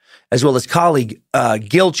Lieberman, as well as colleague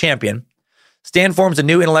Gil Champion, Stan forms a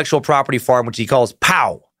new intellectual property farm, which he calls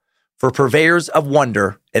POW, for Purveyors of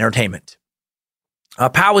Wonder Entertainment.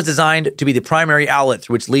 POW was designed to be the primary outlet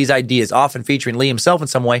through which Lee's ideas, often featuring Lee himself in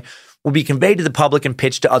some way, will be conveyed to the public and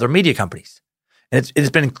pitched to other media companies. And it's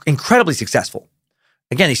been incredibly successful.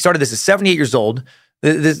 Again, he started this at 78 years old.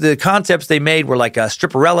 The concepts they made were like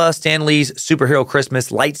Stripperella, Stan Lee's Superhero Christmas,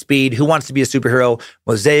 Lightspeed, Who Wants to Be a Superhero,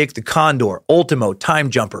 Mosaic, The Condor, Ultimo, Time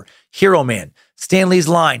Jumper, Hero Man, Stan Lee's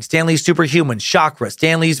Line, Stan Lee's Superhuman, Chakra,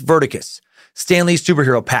 Stan Lee's Verticus, Stan Lee's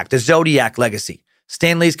Superhero Pack, The Zodiac Legacy,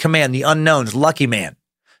 Stan Lee's Command, The Unknowns, Lucky Man,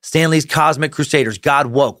 Stan Lee's Cosmic Crusaders, God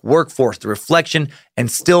Woke, Workforce, The Reflection,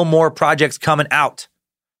 and still more projects coming out.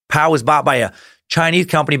 POW was bought by a Chinese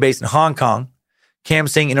company based in Hong Kong,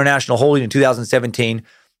 Camsing International Holding in 2017,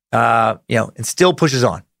 and still pushes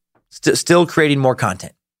on, still creating more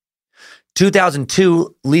content.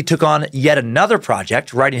 2002, Lee took on yet another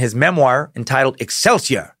project, writing his memoir entitled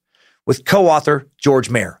Excelsior with co-author George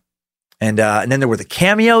Mayer. And then there were the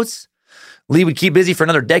cameos. Lee would keep busy for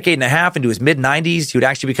another decade and a half into his mid-90s. He would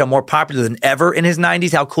actually become more popular than ever in his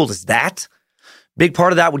 90s. How cool is that? Big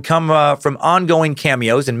part of that would come from ongoing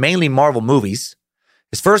cameos in mainly Marvel movies.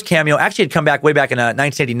 His first cameo actually had come back way back in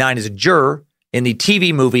 1989 as a juror in the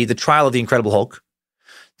TV movie The Trial of the Incredible Hulk.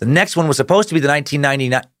 The next one was supposed to be the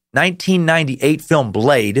 1998 film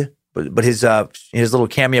Blade, but his little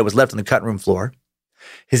cameo was left on the cutting room floor.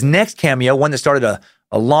 His next cameo, one that started a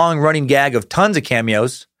long-running gag of tons of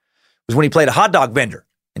cameos, was when he played a hot dog vendor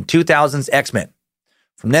in 2000's X-Men.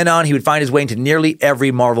 From then on, he would find his way into nearly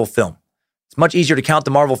every Marvel film. It's much easier to count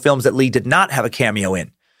the Marvel films that Lee did not have a cameo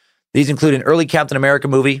in. These include an early Captain America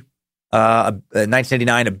movie,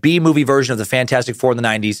 1989, a B-movie version of the Fantastic Four in the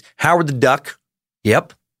 90s, Howard the Duck,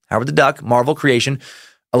 Howard the Duck, Marvel creation,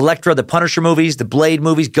 Elektra, the Punisher movies, the Blade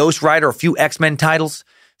movies, Ghost Rider, a few X-Men titles.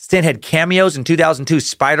 Stan had cameos in 2002's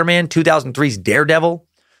Spider-Man, 2003's Daredevil,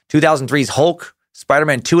 2003's Hulk,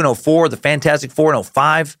 Spider-Man 2 in 04, the Fantastic Four in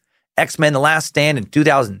 05, X-Men The Last Stand in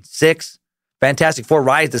 2006, Fantastic Four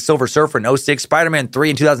Rise the Silver Surfer in 06, Spider-Man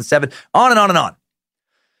 3 in 2007, on and on and on.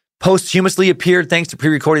 Posthumously appeared thanks to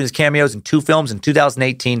pre-recording his cameos in 2 films in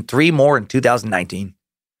 2018, 3 more in 2019.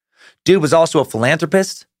 Dude was also a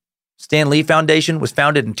philanthropist. Stan Lee Foundation was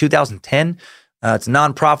founded in 2010. It's a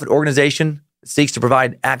nonprofit organization that seeks to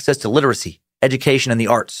provide access to literacy, education, and the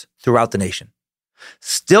arts throughout the nation.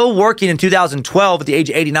 Still working in 2012 at the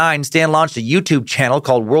age of 89, Stan launched a YouTube channel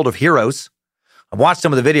called World of Heroes. I've watched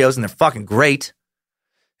some of the videos and they're fucking great.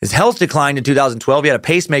 His health declined in 2012. He had a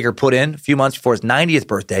pacemaker put in a few months before his 90th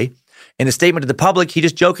birthday. In a statement to the public, he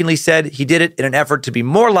just jokingly said he did it in an effort to be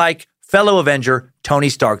more like fellow Avenger Tony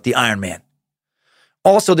Stark, the Iron Man.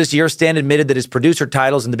 Also this year, Stan admitted that his producer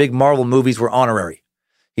titles in the big Marvel movies were honorary.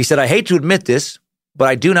 He said, "I hate to admit this, but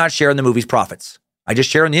I do not share in the movie's profits. I just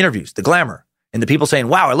share in the interviews, the glamour, and the people saying,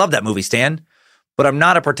 'Wow, I love that movie, Stan,' but I'm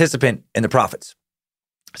not a participant in the profits."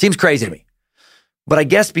 Seems crazy to me. But I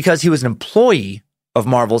guess because he was an employee of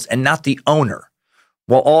Marvel's and not the owner.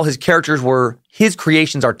 While all his characters were his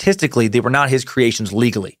creations artistically, they were not his creations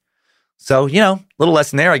legally. So, little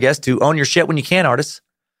lesson there, I guess, to own your shit when you can, artists.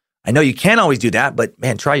 I know you can't always do that, but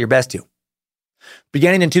man, try your best to.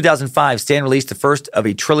 Beginning in 2005, Stan released the first of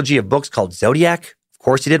a trilogy of books called Zodiac. Of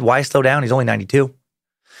course he did. Why slow down? He's only 92.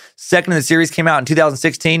 Second in the series came out in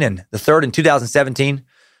 2016 and the third in 2017.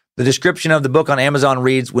 The description of the book on Amazon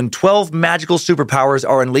reads, "When 12 magical superpowers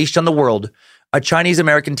are unleashed on the world, a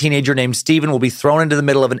Chinese-American teenager named Steven will be thrown into the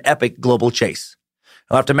middle of an epic global chase.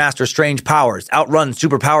 He'll have to master strange powers, outrun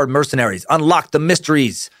superpowered mercenaries, unlock the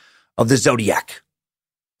mysteries of the Zodiac."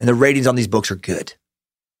 And the ratings on these books are good.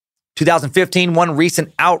 2015,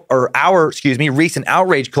 recent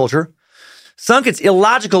outrage culture sunk its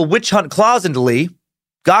illogical witch hunt clause into Lee.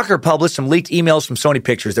 Gawker published some leaked emails from Sony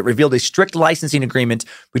Pictures that revealed a strict licensing agreement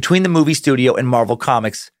between the movie studio and Marvel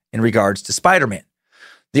Comics in regards to Spider-Man.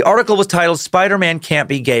 The article was titled, "Spider-Man Can't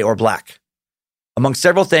Be Gay or Black." Among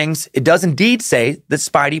several things, it does indeed say that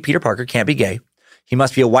Spidey, Peter Parker, can't be gay. He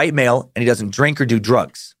must be a white male, and he doesn't drink or do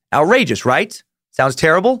drugs. Outrageous, right? Sounds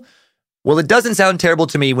terrible? Well, it doesn't sound terrible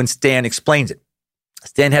to me when Stan explains it.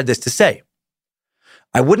 Stan had this to say: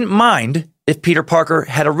 "I wouldn't mind if Peter Parker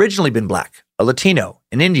had originally been black, a Latino,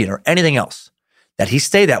 an Indian, or anything else, that he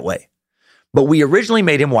stay that way. But we originally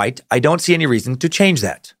made him white. I don't see any reason to change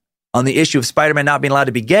that." On the issue of Spider-Man not being allowed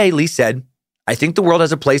to be gay, Lee said, "I think the world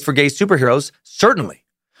has a place for gay superheroes, certainly.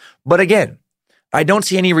 But again, I don't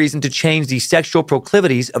see any reason to change the sexual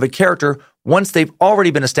proclivities of a character once they've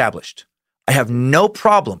already been established. I have no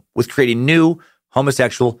problem with creating new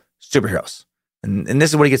homosexual superheroes." And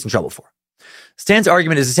this is what he gets in trouble for. Stan's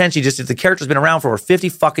argument is essentially just that the character's been around for over 50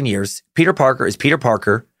 fucking years. Peter Parker is Peter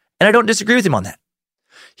Parker, and I don't disagree with him on that.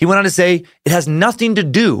 He went on to say, it has nothing to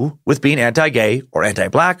do with being anti-gay or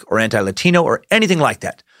anti-black or anti-Latino or anything like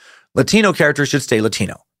that. Latino characters should stay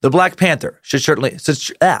Latino. The Black Panther should certainly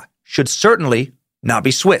not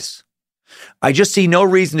be Swiss. I just see no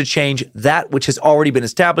reason to change that which has already been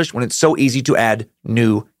established when it's so easy to add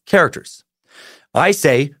new characters. I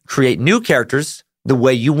say, create new characters the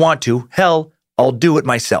way you want to. Hell, I'll do it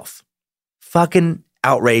myself. Fucking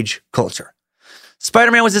outrage culture.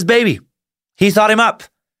 Spider-Man was his baby. He thought him up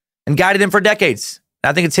and guided him for decades.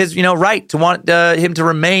 I think it's his, right to want him to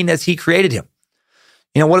remain as he created him.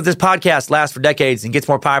 What if this podcast lasts for decades and gets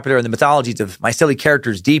more popular and the mythologies of my silly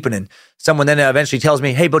characters deepen and someone then eventually tells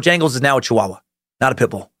me, hey, Bojangles is now a Chihuahua, not a pit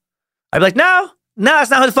bull. I'd be like, no,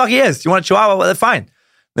 that's not who the fuck he is. You want a Chihuahua? Well, fine.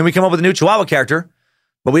 Then we come up with a new Chihuahua character,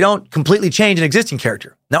 but we don't completely change an existing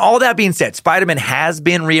character. Now, all that being said, Spider-Man has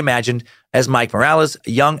been reimagined as Mike Morales,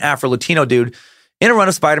 a young Afro-Latino dude in a run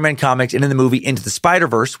of Spider-Man comics and in the movie Into the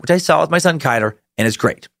Spider-Verse, which I saw with my son Kyler, and it's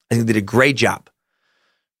great. I think they did a great job.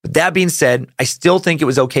 But that being said, I still think it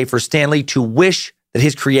was okay for Stan Lee to wish that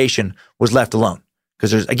his creation was left alone,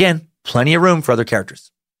 because there's, again, plenty of room for other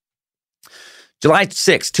characters. July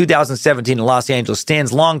 6, 2017 in Los Angeles,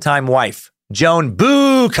 Stan's longtime wife, Joan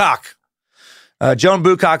Boocock. Joan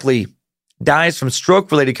Boocock Lee dies from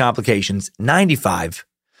stroke-related complications, 95.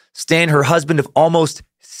 Stan, her husband of almost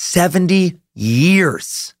 70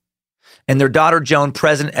 years. And their daughter, Joan,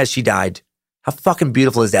 present as she died. How fucking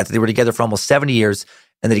beautiful is that they were together for almost 70 years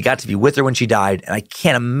and that he got to be with her when she died. And I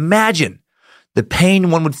can't imagine the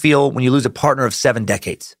pain one would feel when you lose a partner of 7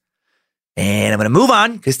 decades. And I'm going to move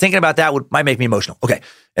on because thinking about that might make me emotional. Okay.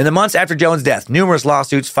 In the months after Joan's death, numerous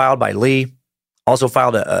lawsuits filed by Lee, also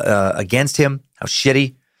filed against him. How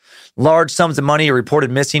shitty. Large sums of money are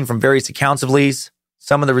reported missing from various accounts of Lee's.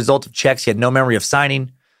 Some of the result of checks he had no memory of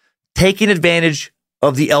signing. Taking advantage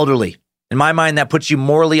of the elderly. In my mind, that puts you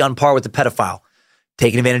morally on par with the pedophile.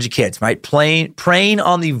 Taking advantage of kids, right? Preying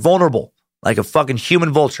on the vulnerable like a fucking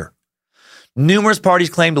human vulture. Numerous parties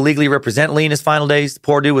claimed to legally represent Lee in his final days. The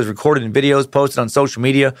poor dude was recorded in videos posted on social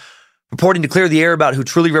media, purporting to clear the air about who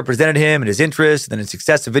truly represented him and his interests. And then his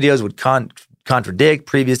successive videos would contradict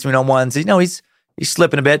previous ones. He's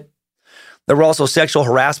slipping a bit. There were also sexual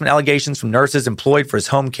harassment allegations from nurses employed for his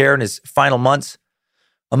home care in his final months.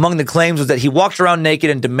 Among the claims was that he walked around naked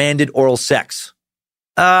and demanded oral sex.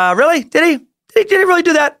 Really? Did he? Did he really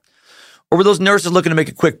do that? Or were those nurses looking to make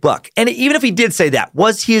a quick buck? And even if he did say that,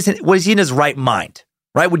 was he in his right mind?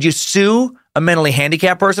 Right? Would you sue a mentally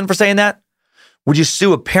handicapped person for saying that? Would you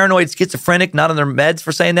sue a paranoid schizophrenic not on their meds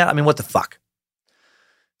for saying that? I mean, what the fuck?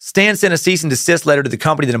 Stan sent a cease and desist letter to the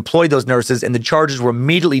company that employed those nurses, and the charges were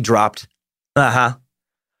immediately dropped. There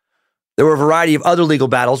were a variety of other legal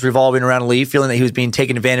battles revolving around Lee, feeling that he was being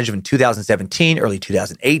taken advantage of in 2017, early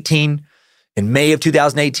 2018. In May of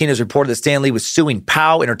 2018, it was reported that Stan Lee was suing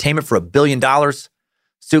POW Entertainment for $1 billion.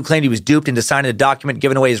 Stu claimed he was duped into signing a document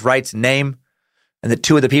giving away his rights and name, and that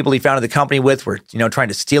 2 of the people he founded the company with were, trying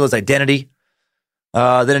to steal his identity.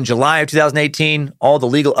 Then in July of 2018, all the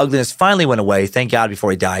legal ugliness finally went away, thank God,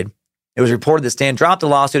 before he died. It was reported that Stan dropped the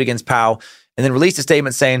lawsuit against POW and then released a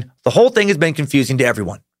statement saying, the whole thing has been confusing to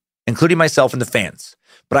everyone, including myself and the fans.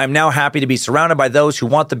 But I am now happy to be surrounded by those who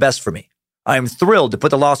want the best for me. I am thrilled to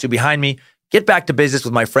put the lawsuit behind me, get back to business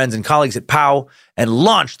with my friends and colleagues at POW, and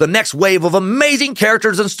launch the next wave of amazing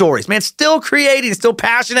characters and stories. Man, still creating, still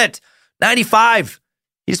passionate. 95.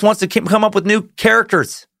 He just wants to come up with new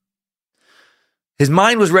characters. His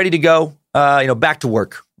mind was ready to go, back to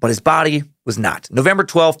work, but his body was not. November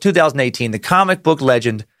 12th, 2018, the comic book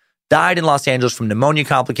legend died in Los Angeles from pneumonia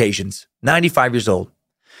complications, 95 years old.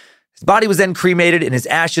 His body was then cremated and his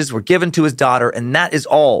ashes were given to his daughter, and that is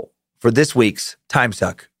all for this week's Time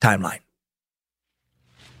Suck Timeline.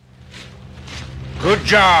 Good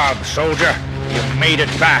job, soldier. You made it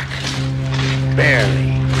back.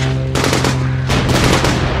 Barely.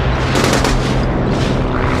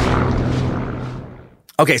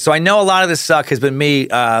 Okay, so I know a lot of this suck has been me,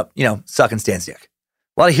 sucking Stan's dick.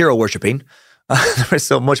 A lot of hero worshiping. There's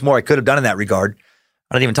so much more I could have done in that regard.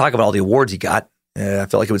 I didn't even talk about all the awards he got. I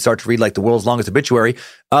felt like it would start to read like the world's longest obituary.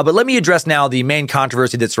 But let me address now the main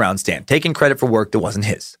controversy that surrounds Stan, taking credit for work that wasn't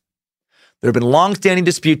his. There have been long-standing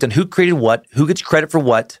disputes on who created what, who gets credit for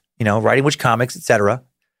what, writing which comics, etc.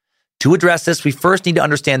 To address this, we first need to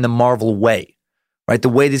understand the Marvel way, right? The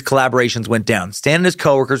way these collaborations went down. Stan and his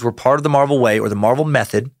coworkers were part of the Marvel way, or the Marvel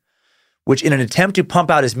method, which in an attempt to pump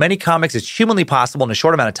out as many comics as humanly possible in a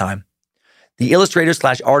short amount of time, the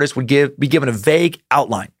illustrator/artist would be given a vague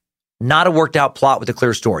outline, not a worked out plot with a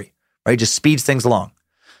clear story, right? It just speeds things along.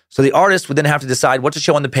 So the artist would then have to decide what to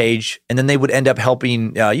show on the page, and then they would end up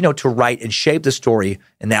helping, to write and shape the story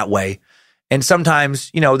in that way. And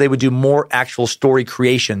sometimes, they would do more actual story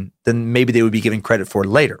creation than maybe they would be given credit for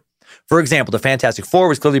later. For example, the Fantastic Four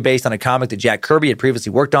was clearly based on a comic that Jack Kirby had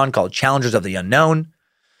previously worked on called Challengers of the Unknown.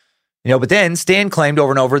 But then Stan claimed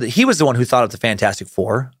over and over that he was the one who thought of the Fantastic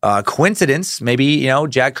Four. Coincidence, maybe,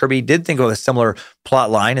 Jack Kirby did think of a similar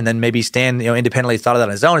plot line, and then maybe Stan, independently thought of that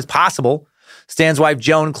on his own. It's possible. Stan's wife,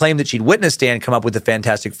 Joan, claimed that she'd witnessed Stan come up with the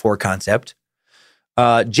Fantastic Four concept.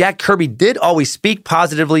 Jack Kirby did always speak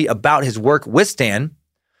positively about his work with Stan.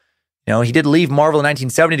 He did leave Marvel in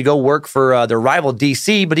 1970 to go work for their rival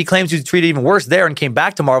DC, but he claims he was treated even worse there and came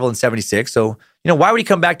back to Marvel in 76. So, why would he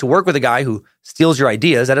come back to work with a guy who steals your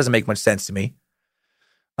ideas? That doesn't make much sense to me.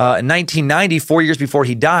 In 1990, 4 years before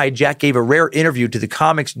he died, Jack gave a rare interview to the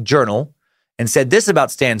Comics Journal and said this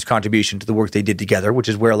about Stan's contribution to the work they did together, which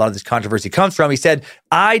is where a lot of this controversy comes from. He said,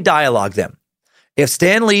 "I dialogue them. If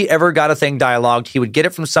Stan Lee ever got a thing dialogued, he would get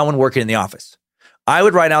it from someone working in the office. I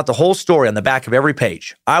would write out the whole story on the back of every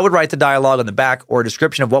page. I would write the dialogue on the back or a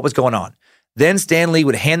description of what was going on. Then Stan Lee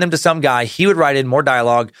would hand them to some guy. He would write in more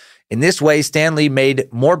dialogue. In this way, Stan Lee made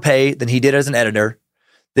more pay than he did as an editor.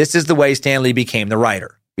 This is the way Stan Lee became the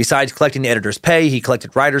writer. Besides collecting the editor's pay, he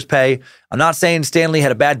collected writer's pay. I'm not saying Stan Lee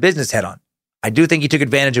had a bad business head on. I do think he took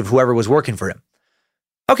advantage of whoever was working for him."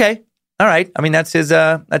 Okay. All right. I mean, that's his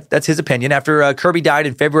opinion. After Kirby died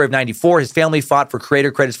in February of 94, his family fought for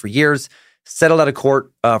creator credits for years, settled out of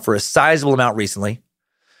court for a sizable amount recently.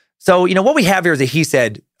 So, what we have here is a he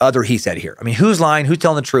said here. I mean, who's lying? Who's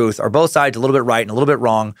telling the truth? Are both sides a little bit right and a little bit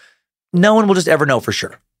wrong? No one will just ever know for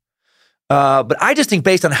sure. But I just think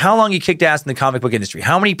based on how long he kicked ass in the comic book industry,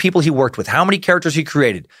 how many people he worked with, how many characters he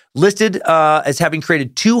created, listed as having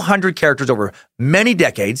created 200 characters over many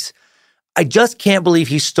decades, I just can't believe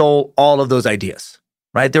he stole all of those ideas,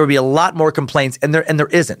 right? There would be a lot more complaints, and there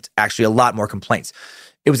isn't actually a lot more complaints.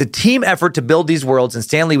 It was a team effort to build these worlds, and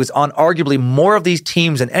Stan Lee was on arguably more of these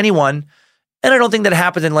teams than anyone, and I don't think that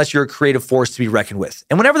happens unless you're a creative force to be reckoned with.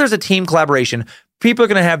 And whenever there's a team collaboration, people are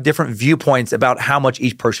going to have different viewpoints about how much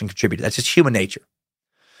each person contributed. That's just human nature.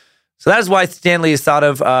 So that is why Stan Lee is thought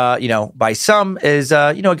of, by some as,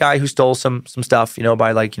 a guy who stole some stuff,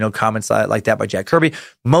 by comments like that by Jack Kirby.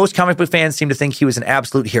 Most comic book fans seem to think he was an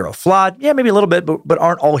absolute hero. Flawed, yeah, maybe a little bit, but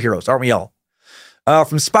aren't all heroes, aren't we all?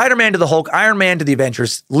 From Spider-Man to the Hulk, Iron Man to the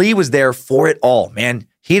Avengers, Lee was there for it all, man.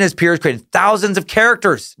 He and his peers created thousands of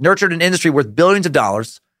characters, nurtured an industry worth billions of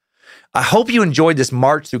dollars. I hope you enjoyed this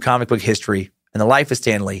march through comic book history and the life of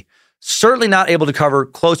Stan Lee. Certainly not able to cover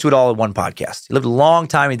close to it all in one podcast. He lived a long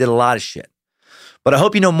time. He did a lot of shit. But I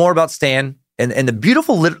hope you know more about Stan and the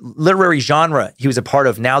beautiful literary genre he was a part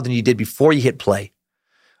of now than you did before you hit play.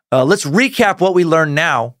 Let's recap what we learned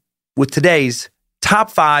now with today's top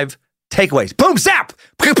 5 takeaways. Boom, zap,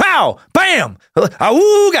 pow, bam,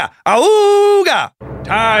 auga, auga.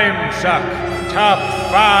 Time Suck Top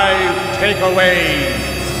 5 Takeaways.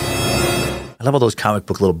 I love all those comic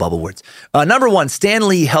book little bubble words. Number 1, Stan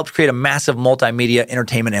Lee helped create a massive multimedia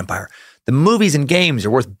entertainment empire. The movies and games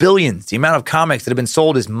are worth billions. The amount of comics that have been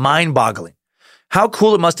sold is mind-boggling. How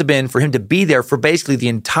cool it must have been for him to be there for basically the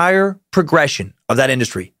entire progression of that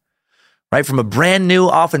industry, right? From a brand new,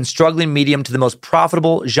 often struggling medium to the most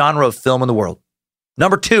profitable genre of film in the world.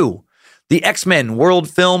 Number 2, the X-Men world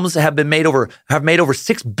films have made over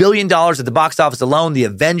 $6 billion at the box office alone. The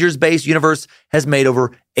Avengers-based universe has made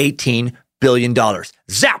over $18 billion.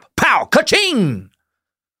 Zap, pow, ka-ching!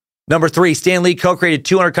 Number 3, Stan Lee co-created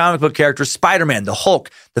 200 comic book characters: Spider-Man, the Hulk,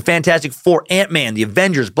 the Fantastic Four, Ant-Man, the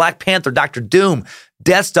Avengers, Black Panther, Dr. Doom,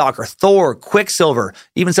 Deathstalker, Thor, Quicksilver,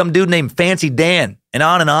 even some dude named Fancy Dan, and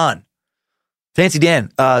on and on. Fancy Dan,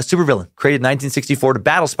 supervillain, created in 1964 to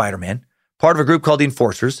battle Spider-Man, part of a group called the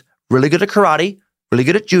Enforcers, really good at karate, really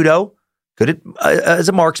good at judo, good at as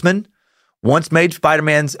a marksman. Once made fun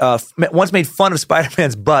of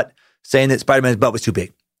Spider-Man's butt, saying that Spider-Man's butt was too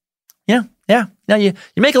big. Yeah. Now you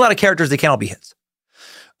make a lot of characters, they can't all be hits.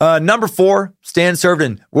 Number 4, Stan served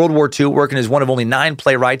in World War II, working as one of only 9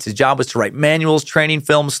 playwrights. His job was to write manuals, training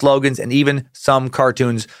films, slogans, and even some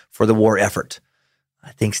cartoons for the war effort.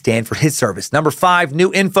 I thank Stan for his service. Number 5,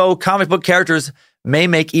 new info: comic book characters may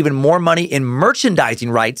make even more money in merchandising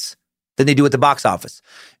rights than they do at the box office.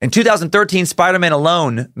 In 2013, Spider-Man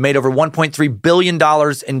alone made over $1.3 billion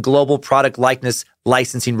in global product likeness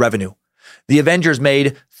licensing revenue. The Avengers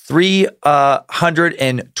made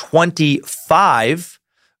 $325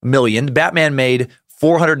 million. Batman made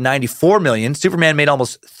 $494 million. Superman made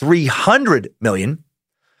almost $300 million.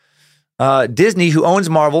 Disney, who owns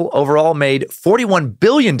Marvel, overall made $41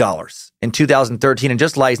 billion in 2013 in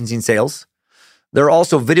just licensing sales. There are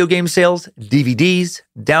also video game sales, DVDs,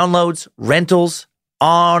 downloads, rentals,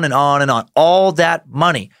 on and on and on. All that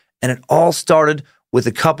money. And it all started with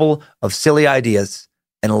a couple of silly ideas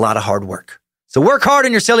and a lot of hard work. So work hard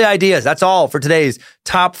on your silly ideas. That's all for today's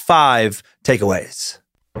top 5 takeaways.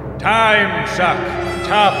 Time Suck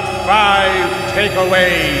Top 5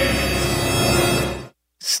 Takeaways.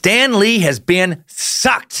 Stan Lee has been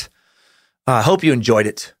sucked. I hope you enjoyed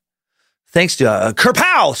it. Thanks to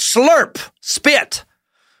Kerpow, Slurp, Spit.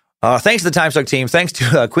 Thanks to the Time Suck team. Thanks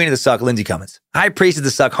to Queen of the Suck, Lindsay Cummins. High Priest of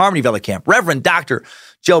the Suck, Harmony Vellicamp. Reverend Dr.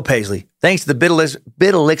 Joe Paisley. Thanks to the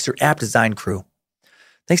Bit Elixir app design crew.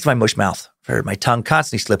 Thanks to my mush mouth for my tongue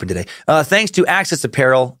constantly slipping today. Thanks to Access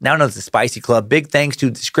Apparel, now known as the Spicy Club. Big thanks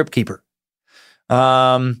to the Script Keeper.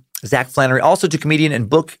 Zach Flannery. Also to comedian and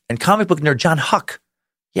book and comic book nerd John Huck.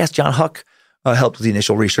 Yes, John Huck helped with the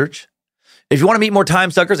initial research. If you want to meet more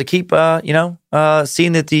Time Suckers, I keep,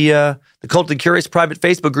 seeing that the Cult of the Curious private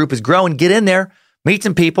Facebook group is growing. Get in there, meet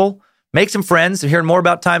some people, make some friends. Hearing more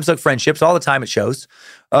about Time Suck friendships all the time at shows.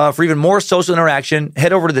 For even more social interaction,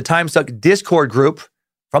 head over to the Time Suck Discord group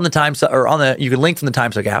from the Time Suck, or you can link from the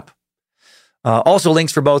Time Suck app. Also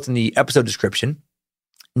links for both in the episode description.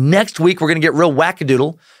 Next week, we're going to get real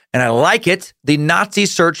wackadoodle, and I like it, the Nazi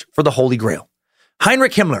search for the Holy Grail.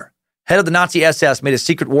 Heinrich Himmler, head of the Nazi SS, made a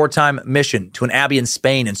secret wartime mission to an abbey in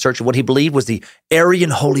Spain in search of what he believed was the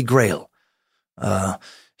Aryan Holy Grail.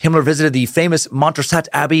 Himmler visited the famous Montserrat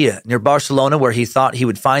Abbey near Barcelona, where he thought he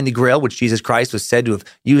would find the Grail, which Jesus Christ was said to have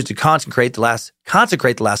used to consecrate the Last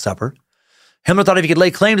Supper. Himmler thought if he could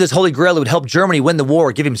lay claim to this Holy Grail, it would help Germany win the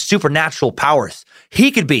war, give him supernatural powers.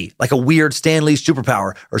 He could be like a weird Stan Lee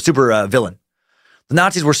superpower or super villain. The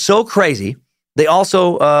Nazis were so crazy, they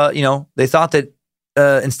also, they thought that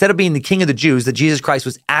instead of being the king of the Jews, that Jesus Christ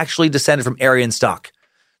was actually descended from Aryan stock.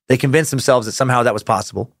 They convinced themselves that somehow that was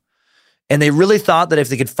possible. And they really thought that if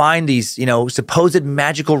they could find these, supposed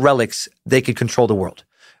magical relics, they could control the world.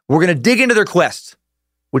 We're going to dig into their quest,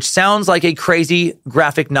 which sounds like a crazy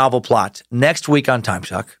graphic novel plot, next week on Time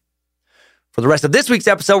Suck. For the rest of this week's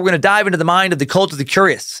episode, we're going to dive into the mind of the Cult of the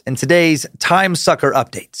Curious in today's Time Sucker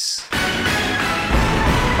updates.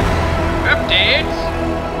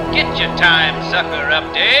 Updates? Get your Time Sucker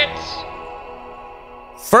updates.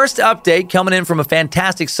 First update coming in from a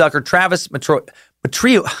fantastic sucker, Travis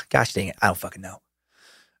Matrio. Gosh dang it, I don't fucking know.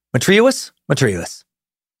 Matrius.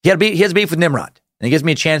 He has beef with Nimrod, and he gives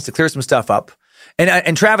me a chance to clear some stuff up.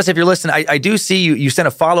 And Travis, if you're listening, I do see you sent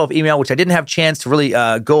a follow-up email, which I didn't have a chance to really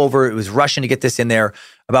go over. It was rushing to get this in there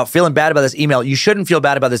about feeling bad about this email. You shouldn't feel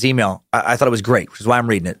bad about this email. I thought it was great, which is why I'm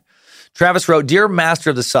reading it. Travis wrote, "Dear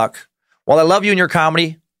Master of the Suck, while I love you and your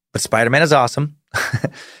comedy, but Spider-Man is awesome.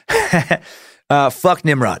 Fuck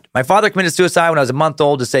Nimrod. My father committed suicide when I was a month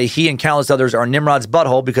old. To say he and countless others are Nimrod's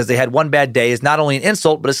butthole because they had one bad day is not only an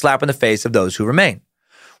insult, but a slap in the face of those who remain.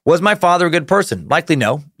 Was my father a good person? Likely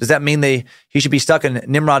no. Does that mean he should be stuck in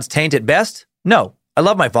Nimrod's taint at best? No. I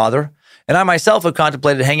love my father, and I myself have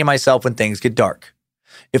contemplated hanging myself when things get dark.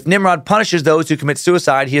 If Nimrod punishes those who commit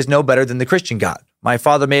suicide, he is no better than the Christian God. My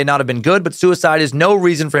father may not have been good, but suicide is no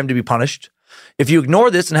reason for him to be punished. If you ignore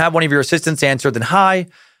this and have one of your assistants answer, then hi,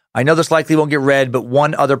 I know this likely won't get read, but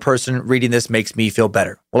one other person reading this makes me feel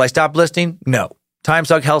better. Will I stop listening? No. Time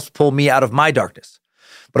Suck helps pull me out of my darkness.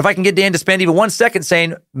 But if I can get Dan to spend even 1 second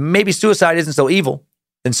saying maybe suicide isn't so evil,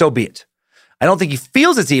 then so be it. I don't think he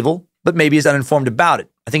feels it's evil, but maybe he's uninformed about it.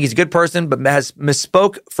 I think he's a good person, but has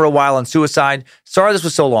misspoke for a while on suicide. Sorry this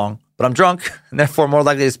was so long, but I'm drunk and therefore more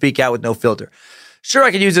likely to speak out with no filter. Sure, I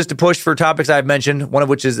could use this to push for topics I've mentioned, one of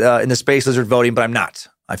which is in the Space Lizard voting, but I'm not.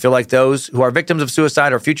 I feel like those who are victims of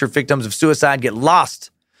suicide or future victims of suicide get lost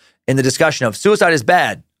in the discussion of suicide is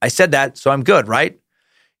bad. I said that, so I'm good, right?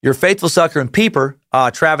 Your faithful sucker and peeper,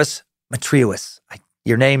 Travis Matrius.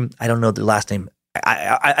 Your name, I don't know the last name.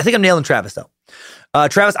 I think I'm nailing Travis, though.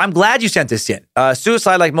 Travis, I'm glad you sent this in.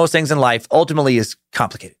 Suicide, like most things in life, ultimately is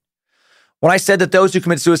complicated. When I said that those who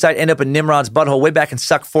commit suicide end up in Nimrod's butthole way back in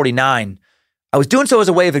Suck 49, I was doing so as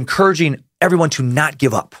a way of encouraging everyone to not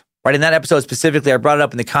give up. Right? In that episode specifically, I brought it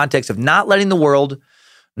up in the context of not letting the world,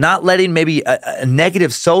 not letting maybe a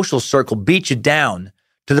negative social circle beat you down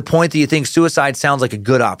to the point that you think suicide sounds like a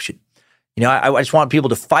good option. You know, I just want people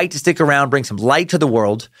to fight to stick around, bring some light to the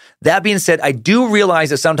world. That being said, I do realize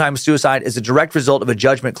that sometimes suicide is a direct result of a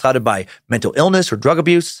judgment clouded by mental illness or drug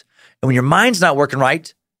abuse. And when your mind's not working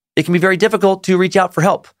right, it can be very difficult to reach out for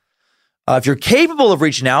help. If you're capable of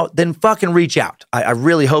reaching out, then fucking reach out. I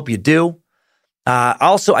really hope you do.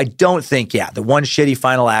 Also, I don't think, the one shitty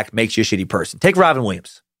final act makes you a shitty person. Take Robin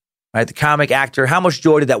Williams, right? The comic actor. How much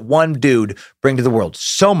joy did that one dude bring to the world?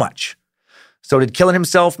 So much. So did killing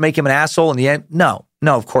himself make him an asshole in the end? No,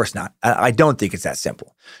 of course not. I don't think it's that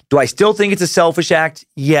simple. Do I still think it's a selfish act?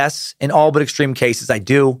 Yes. In all but extreme cases, I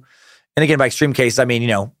do. And again, by extreme cases, I mean,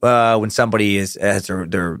 when somebody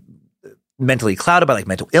they're mentally clouded by like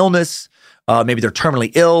mental illness, maybe they're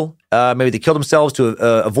terminally ill, maybe they kill themselves to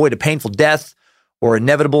avoid a painful death or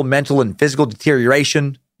inevitable mental and physical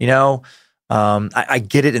deterioration, I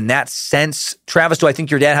get it in that sense. Travis, do I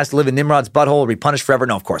think your dad has to live in Nimrod's butthole or be punished forever?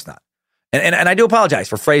 No, of course not. And I do apologize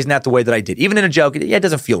for phrasing that the way that I did. Even in a joke, it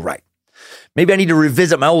doesn't feel right. Maybe I need to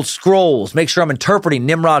revisit my old scrolls, make sure I'm interpreting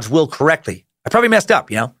Nimrod's will correctly. I probably messed up,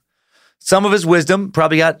 Some of his wisdom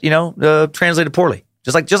probably got, translated poorly.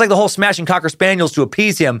 Just like the whole smashing Cocker Spaniels to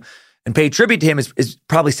appease him and pay tribute to him is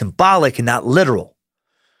probably symbolic and not literal.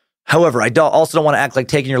 However, I also don't want to act like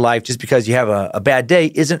taking your life just because you have a bad day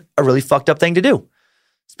isn't a really fucked up thing to do.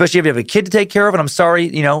 Especially if you have a kid to take care of, and I'm sorry,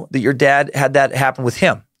 that your dad had that happen with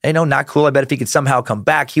him. Not cool. I bet if he could somehow come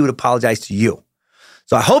back, he would apologize to you.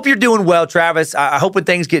 So I hope you're doing well, Travis. I hope when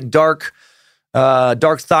things get dark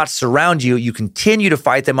thoughts surround you, you continue to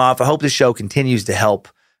fight them off. I hope the show continues to help.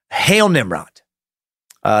 Hail Nimrod.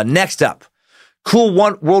 Next up, cool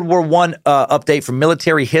World War I update from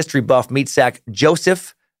military history buff meat sack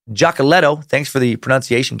Joseph Giacoletto. Thanks for the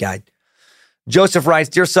pronunciation guide. Joseph writes,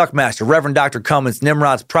 Dear Suckmaster, Reverend Dr. Cummins,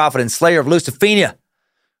 Nimrod's prophet and slayer of Lucifenia.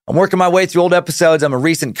 I'm working my way through old episodes. I'm a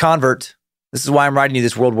recent convert. This is why I'm writing you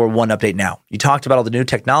this World War I update now. You talked about all the new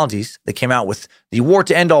technologies that came out with the war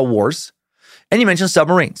to end all wars, and you mentioned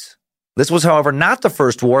submarines. This was, however, not the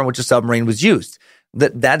first war in which a submarine was used.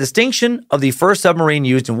 That distinction of the first submarine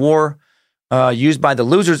used in war, used by the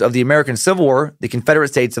losers of the American Civil War, the Confederate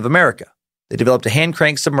States of America. They developed a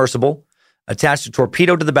hand-cranked submersible, attached a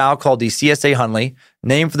torpedo to the bow called the CSA Hunley,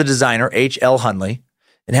 named for the designer, H.L. Hunley.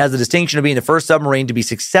 It has the distinction of being the first submarine to be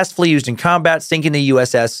successfully used in combat, sinking the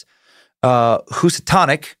USS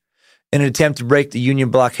Housatonic in an attempt to break the Union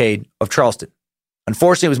blockade of Charleston.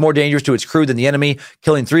 Unfortunately, it was more dangerous to its crew than the enemy,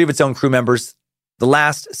 killing 3 of its own crew members. The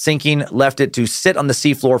last sinking left it to sit on the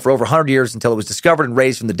seafloor for over 100 years until it was discovered and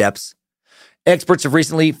raised from the depths. Experts have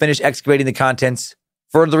recently finished excavating the contents,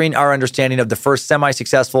 furthering our understanding of the first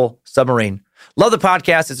semi-successful submarine. Love the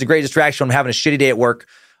podcast. It's a great distraction when I'm having a shitty day at work.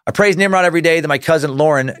 I praise Nimrod every day that my cousin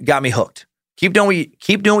Lauren got me hooked. Keep doing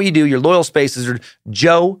what you do. Your loyal space lizard,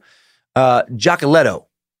 Joe Giacoletto.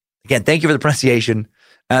 Again, thank you for the pronunciation.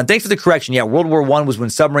 Thanks for the correction. Yeah, World War I was when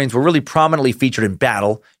submarines were really prominently featured in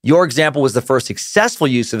battle. Your example was the first successful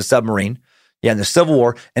use of a submarine, in the Civil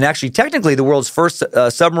War. And actually, technically, the world's first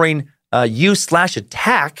submarine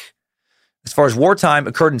use/attack, as far as wartime,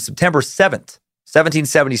 occurred on September 7th,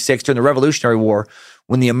 1776, during the Revolutionary War,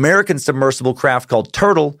 when the American submersible craft called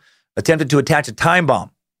Turtle attempted to attach a time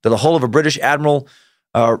bomb to the hull of British Admiral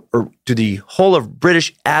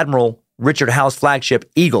Richard Howe's flagship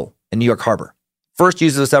Eagle in New York Harbor. First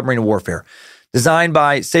use of a submarine in warfare. Designed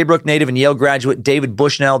by Saybrook native and Yale graduate David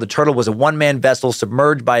Bushnell, the Turtle was a one-man vessel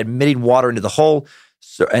submerged by admitting water into the hull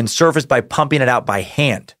and surfaced by pumping it out by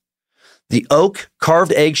hand. The oak,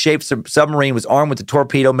 carved egg-shaped submarine was armed with a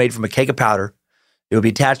torpedo made from a cake of powder. It would be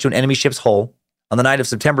attached to an enemy ship's hull. On the night of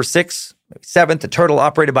September 6th, 7th, the Turtle,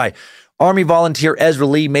 operated by Army volunteer Ezra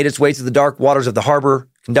Lee, made its way through the dark waters of the harbor,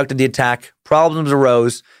 conducted the attack. Problems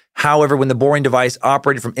arose. However, when the boring device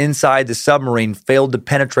operated from inside the submarine failed to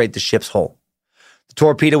penetrate the ship's hull. The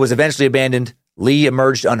torpedo was eventually abandoned. Lee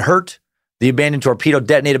emerged unhurt. The abandoned torpedo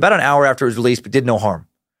detonated about an hour after it was released, but did no harm.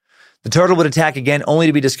 The turtle would attack again, only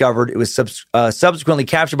to be discovered. It was subsequently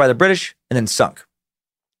captured by the British and then sunk.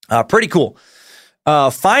 Pretty cool.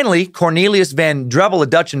 Finally, Cornelius van Drebbel, a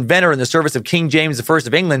Dutch inventor in the service of King James I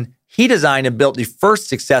of England, he designed and built the first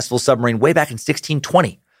successful submarine way back in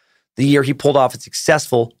 1620, the year he pulled off a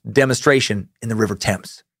successful demonstration in the River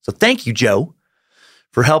Thames. So thank you, Joe,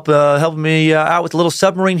 for helping me out with a little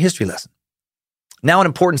submarine history lesson. Now an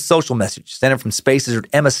important social message sent in from Space Lizard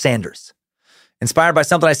Emma Sanders. Inspired by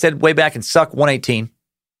something I said way back in Suck 118,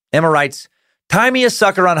 Emma writes, "Tie me a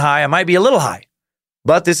sucker on high. I might be a little high.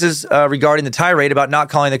 But this is regarding the tirade about not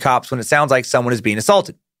calling the cops when it sounds like someone is being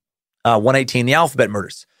assaulted. 118, the alphabet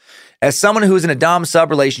murders. As someone who is in a dom-sub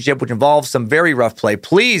relationship which involves some very rough play,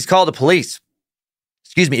 please call the police.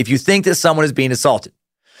 If you think that someone is being assaulted.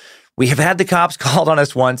 We have had the cops called on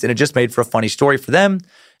us once, and it just made for a funny story for them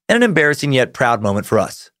and an embarrassing yet proud moment for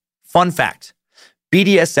us. Fun fact,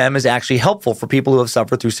 BDSM is actually helpful for people who have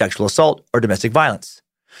suffered through sexual assault or domestic violence.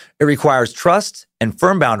 It requires trust and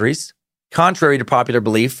firm boundaries. Contrary to popular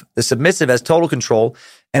belief, the submissive has total control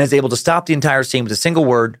and is able to stop the entire scene with a single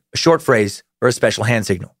word, a short phrase, or a special hand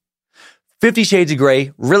signal. 50 Shades of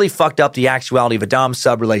Grey really fucked up the actuality of a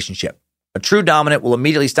dom-sub relationship. A true dominant will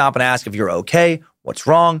immediately stop and ask if you're okay, what's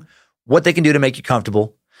wrong, what they can do to make you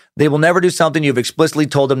comfortable. They will never do something you've explicitly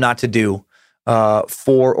told them not to do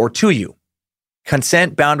for or to you.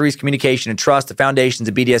 Consent, boundaries, communication, and trust, the foundations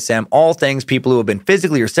of BDSM, all things people who have been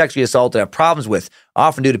physically or sexually assaulted have problems with,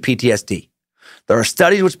 often due to PTSD. There are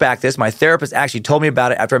studies which back this. My therapist actually told me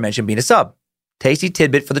about it after I mentioned being a sub. Tasty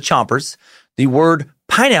tidbit for the chompers. The word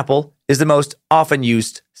pineapple is the most often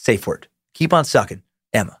used safe word. Keep on sucking,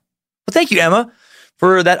 Emma. Well, thank you, Emma,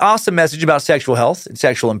 for that awesome message about sexual health and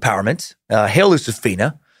sexual empowerment. Hail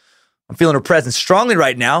Lucifina. I'm feeling her presence strongly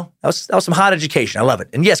right now. That was some hot education. I love it.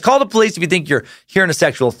 And yes, call the police if you think you're hearing a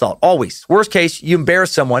sexual assault. Always. Worst case, you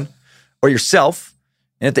embarrass someone or yourself.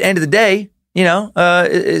 And at the end of the day,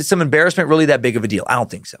 is some embarrassment really that big of a deal? I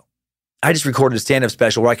don't think so. I just recorded a stand-up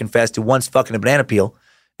special where I confessed to once fucking a banana peel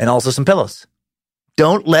and also some pillows.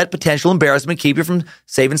 Don't let potential embarrassment keep you from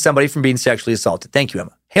saving somebody from being sexually assaulted. Thank you,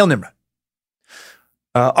 Emma. Hail Nimrod.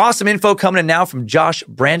 Awesome info coming in now from Josh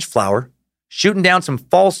Branchflower. Shooting down some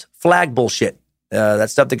false flag bullshit. That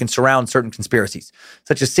stuff that can surround certain conspiracies,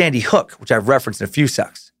 such as Sandy Hook, which I've referenced in a few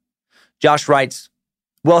sucks. Josh writes,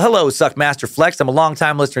 well, hello, Suck Master Flex. I'm a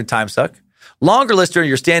long-time listener to Time Suck. Longer listener to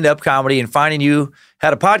your stand-up comedy, and finding you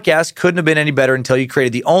had a podcast couldn't have been any better until you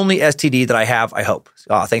created the only STD that I have, I hope.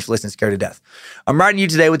 Oh, thanks for listening, Scared to Death. I'm writing you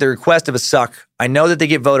today with the request of a suck. I know that they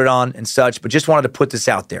get voted on and such, but just wanted to put this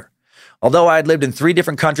out there. Although I had lived in 3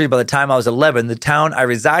 different countries by the time I was 11, the town I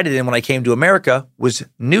resided in when I came to America was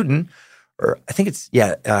Newton, or I think it's,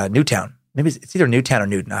 Newtown. Maybe it's either Newtown or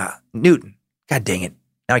Newton. Newton. God dang it.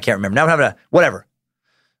 Now I can't remember. Now I'm having whatever.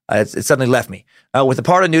 It suddenly left me. With a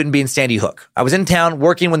part of Newton being Sandy Hook. I was in town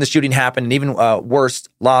working when the shooting happened, and even worse,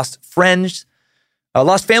 lost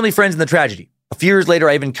family friends in the tragedy. A few years later,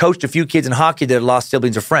 I even coached a few kids in hockey that had lost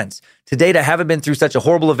siblings or friends. To date, I haven't been through such a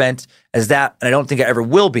horrible event as that, and I don't think I ever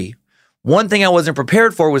will be. One thing I wasn't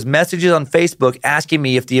prepared for was messages on Facebook asking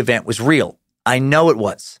me if the event was real. I know it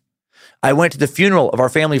was. I went to the funeral of our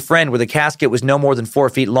family friend where the casket was no more than 4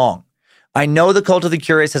 feet long. I know the Cult of the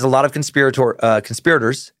Curious has a lot of conspirators,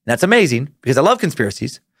 and that's amazing because I love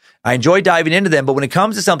conspiracies. I enjoy diving into them, but when it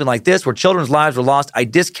comes to something like this where children's lives were lost, I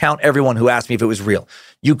discount everyone who asked me if it was real.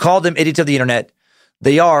 You call them idiots of the internet.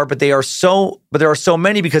 They are, but there are so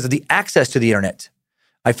many because of the access to the internet.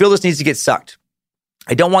 I feel this needs to get sucked.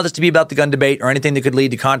 I don't want this to be about the gun debate or anything that could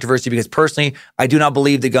lead to controversy because personally, I do not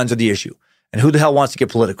believe that guns are the issue. And who the hell wants to get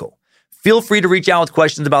political? Feel free to reach out with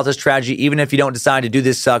questions about this tragedy, even if you don't decide to do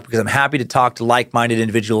this suck, because I'm happy to talk to like-minded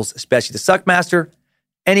individuals, especially the Suckmaster.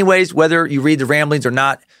 Anyways, whether you read the ramblings or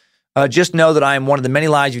not, just know that I am one of the many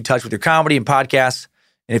lives you touch with your comedy and podcasts.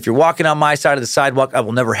 And if you're walking on my side of the sidewalk, I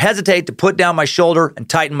will never hesitate to put down my shoulder and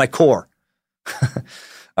tighten my core.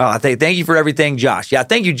 Thank you for everything, Josh. Yeah,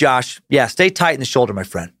 thank you, Josh. Yeah, stay tight in the shoulder, my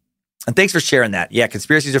friend. And thanks for sharing that. Yeah,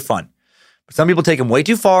 conspiracies are fun. But some people take them way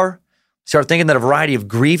too far. Start thinking that a variety of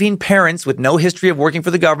grieving parents with no history of working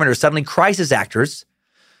for the government are suddenly crisis actors.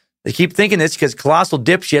 They keep thinking this because colossal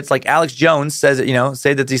dipshits like Alex Jones say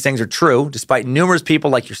that these things are true, despite numerous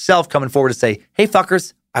people like yourself coming forward to say, hey,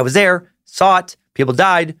 fuckers, I was there, saw it, people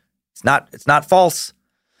died. It's not false.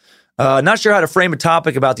 Not sure how to frame a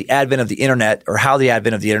topic about the advent of the internet or how the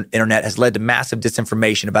advent of the internet has led to massive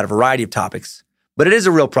disinformation about a variety of topics, but it is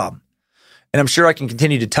a real problem. And I'm sure I can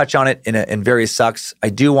continue to touch on it in various sucks. I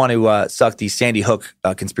do want to suck the Sandy Hook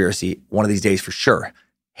conspiracy one of these days for sure.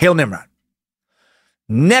 Hail Nimrod.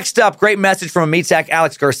 Next up, great message from a meat sack,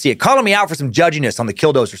 Alex Garcia, calling me out for some judginess on the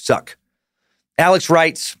Killdozer suck. Alex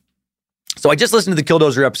writes, so I just listened to the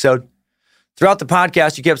Killdozer episode. Throughout the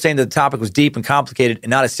podcast, you kept saying that the topic was deep and complicated and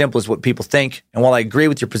not as simple as what people think. And while I agree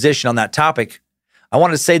with your position on that topic, I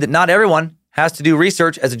wanted to say that not everyone has to do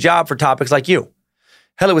research as a job for topics like you.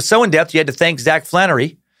 Hell, it was so in-depth, you had to thank Zach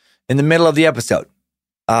Flannery in the middle of the episode.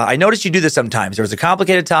 I noticed you do this sometimes. There's a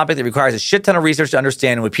complicated topic that requires a shit ton of research to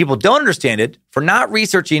understand, and when people don't understand it, for not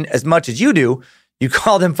researching as much as you do, you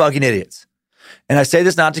call them fucking idiots. And I say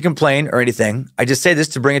this not to complain or anything. I just say this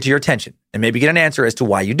to bring it to your attention and maybe get an answer as to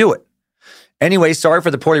why you do it. Anyway, sorry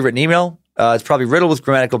for the poorly written email. It's probably riddled with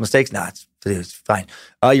grammatical mistakes. Nah, it's fine.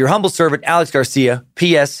 Your humble servant, Alex Garcia.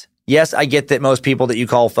 P.S. Yes, I get that most people that you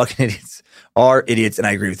call fucking idiots are idiots, and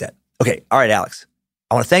I agree with that. Okay, all right, Alex.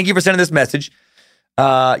 I want to thank you for sending this message.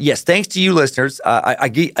 Yes, thanks to you listeners, I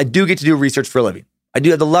do get to do research for a living. I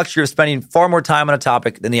do have the luxury of spending far more time on a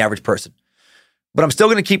topic than the average person. But I'm still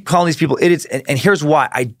going to keep calling these people idiots, and here's why.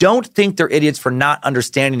 I don't think they're idiots for not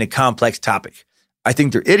understanding a complex topic. I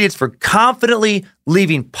think they're idiots for confidently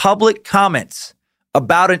leaving public comments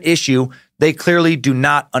about an issue they clearly do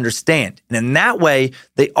not understand. And in that way,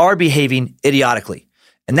 they are behaving idiotically.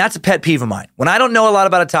 And that's a pet peeve of mine. When I don't know a lot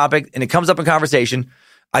about a topic and it comes up in conversation,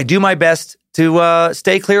 I do my best to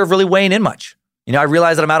stay clear of really weighing in much. You know, I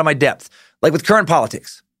realize that I'm out of my depth. Like with current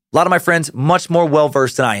politics, a lot of my friends much more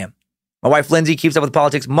well-versed than I am. My wife, Lindsay, keeps up with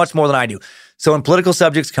politics much more than I do. So when political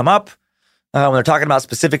subjects come up, when they're talking about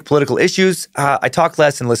specific political issues, I talk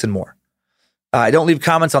less and listen more. I don't leave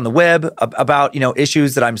comments on the web about,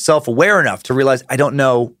 issues that I'm self-aware enough to realize I don't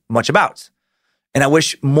know much about. And I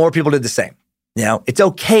wish more people did the same. It's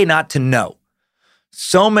okay not to know.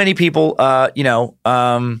 So many people,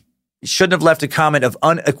 shouldn't have left a comment of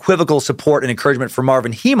unequivocal support and encouragement for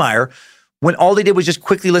Marvin Heemeyer when all they did was just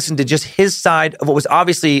quickly listen to just his side of what was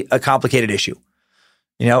obviously a complicated issue.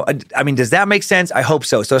 Does that make sense? I hope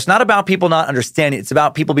so. So it's not about people not understanding. It's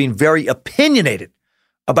about people being very opinionated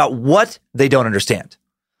about what they don't understand.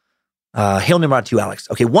 Hail Nimrod to you, Alex.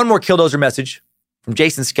 Okay, one more Killdozer message from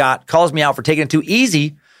Jason Scott. Calls me out for taking it too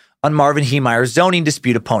easy on Marvin Heemeyer's zoning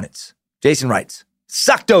dispute opponents. Jason writes,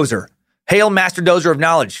 Suck Dozer. Hail Master Dozer of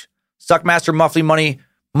Knowledge. Suck Master Muffler Money,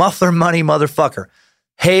 motherfucker.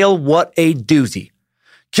 Hail, what a doozy.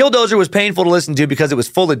 Killdozer was painful to listen to because it was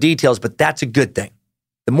full of details, but that's a good thing.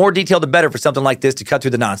 The more detail, the better for something like this to cut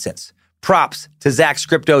through the nonsense. Props to Zach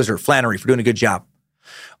Scriptozer Flannery for doing a good job.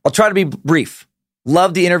 I'll try to be brief.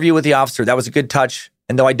 Love the interview with the officer. That was a good touch.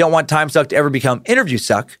 And though I don't want Time Suck to ever become Interview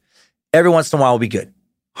Suck, every once in a while will be good.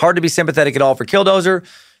 Hard to be sympathetic at all for Killdozer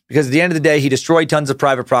because at the end of the day, he destroyed tons of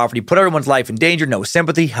private property, put everyone's life in danger, no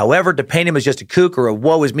sympathy. However, to paint him as just a kook or a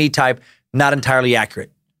woe is me type, not entirely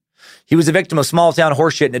accurate. He was a victim of small town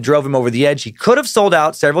horseshit and it drove him over the edge. He could have sold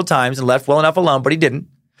out several times and left well enough alone, but he didn't.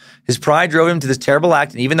 His pride drove him to this terrible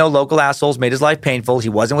act, and even though local assholes made his life painful, he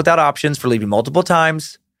wasn't without options for leaving multiple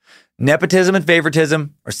times. Nepotism and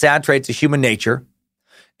favoritism are sad traits of human nature,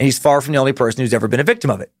 and he's far from the only person who's ever been a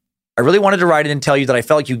victim of it. I really wanted to write it and tell you that I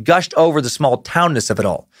felt like you gushed over the small townness of it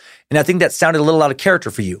all, and I think that sounded a little out of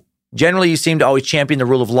character for you. Generally, you seem to always champion the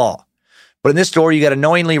rule of law, but in this story, you got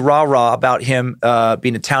annoyingly rah-rah about him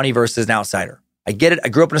being a townie versus an outsider. I get it. I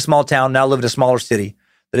grew up in a small town, now live in a smaller city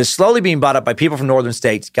that is slowly being bought up by people from northern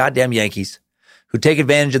states, goddamn Yankees, who take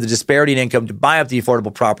advantage of the disparity in income to buy up the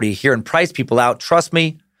affordable property here and price people out. Trust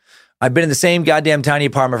me, I've been in the same goddamn tiny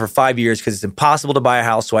apartment for 5 years because it's impossible to buy a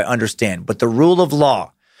house, so I understand. But the rule of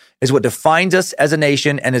law is what defines us as a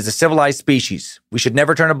nation and as a civilized species. We should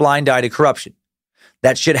never turn a blind eye to corruption.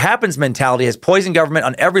 That shit happens mentality has poisoned government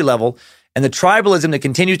on every level, and the tribalism that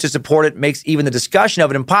continues to support it makes even the discussion of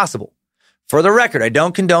it impossible. For the record, I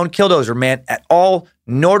don't condone Killdozer, man, at all,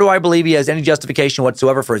 nor do I believe he has any justification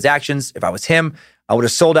whatsoever for his actions. If I was him, I would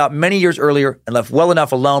have sold out many years earlier and left well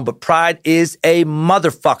enough alone, but pride is a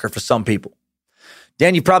motherfucker for some people.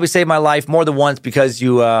 Dan, you probably saved my life more than once because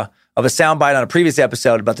of a soundbite on a previous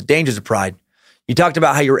episode about the dangers of pride. You talked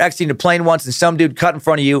about how you were exiting a plane once and some dude cut in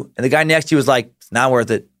front of you, and the guy next to you was like, it's not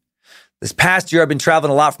worth it. This past year, I've been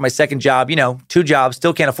traveling a lot for my second job, 2 jobs,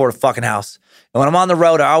 still can't afford a fucking house. And when I'm on the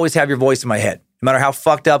road, I always have your voice in my head. No matter how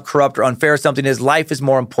fucked up, corrupt, or unfair something is, life is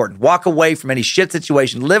more important. Walk away from any shit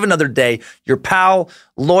situation. Live another day. Your pal,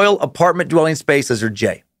 loyal apartment-dwelling space lizard,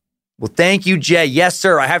 Jay. Well, thank you, Jay. Yes,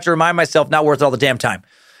 sir. I have to remind myself not worth it all the damn time.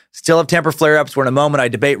 Still have temper flare-ups where in a moment I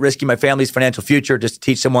debate risking my family's financial future just to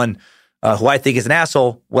teach someone who I think is an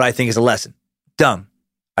asshole what I think is a lesson. Dumb.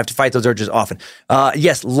 I have to fight those urges often.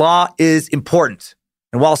 Yes, law is important.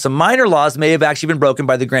 And while some minor laws may have actually been broken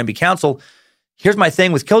by the Granby Council, here's my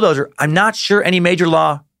thing with Killdozer. I'm not sure any major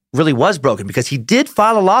law really was broken because he did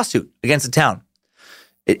file a lawsuit against the town.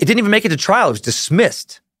 It didn't even make it to trial. It was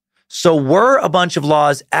dismissed. So were a bunch of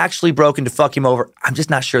laws actually broken to fuck him over? I'm just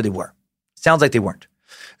not sure they were. Sounds like they weren't.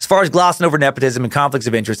 As far as glossing over nepotism and conflicts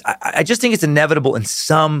of interest, I just think it's inevitable in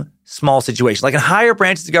some small situation. Like in higher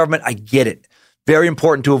branches of government, I get it. Very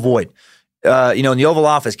important to avoid. In the Oval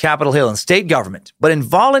Office, Capitol Hill, and state government. But in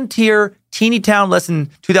volunteer, teeny town, less than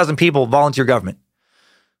 2,000 people, volunteer government,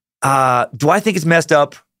 do I think it's messed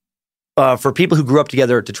up for people who grew up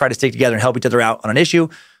together to try to stick together and help each other out on an issue,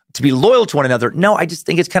 to be loyal to one another? No, I just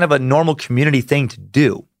think it's kind of a normal community thing to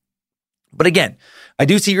do. But again, I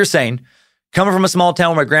do see what you're saying. Coming from a small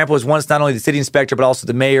town where my grandpa was once not only the city inspector, but also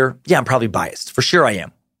the mayor, yeah, I'm probably biased. For sure I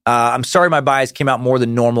am. I'm sorry my bias came out more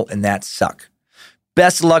than normal, and that suck.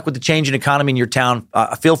 Best of luck with the change in economy in your town.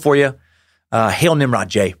 I feel for you. Hail Nimrod,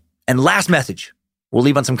 Jay. And last message, we'll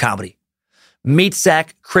leave on some comedy. Meat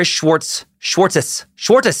Sack Chris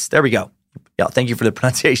Schwartis. There we go. Yeah, thank you for the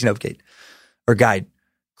pronunciation update or guide.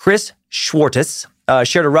 Chris Schwartis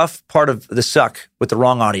shared a rough part of the suck with the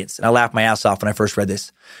wrong audience, and I laughed my ass off when I first read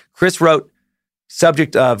this. Chris wrote,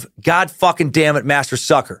 subject of, God fucking damn it, Master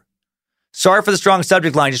Sucker. Sorry for the strong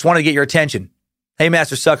subject line, just wanted to get your attention. Hey,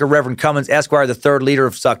 Master Sucker, Reverend Cummins, Esquire, the third leader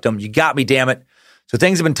of Suckdom. You got me, damn it. So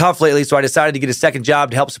things have been tough lately, so I decided to get a second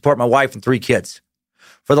job to help support my wife and 3 kids.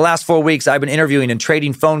 For the last 4 weeks, I've been interviewing and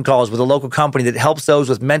trading phone calls with a local company that helps those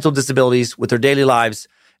with mental disabilities with their daily lives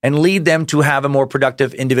and lead them to have a more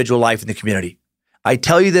productive individual life in the community. I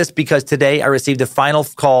tell you this because today I received a final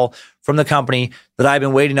call from the company that I've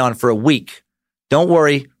been waiting on for a week. Don't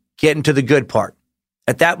worry, getting to the good part.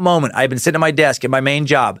 At that moment, I've been sitting at my desk at my main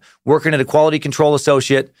job, working as a quality control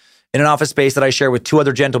associate in an office space that I share with 2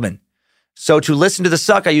 other gentlemen. So to listen to the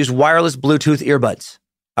suck, I used wireless Bluetooth earbuds.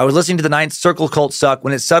 I was listening to the Ninth Circle Cult suck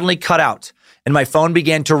when it suddenly cut out and my phone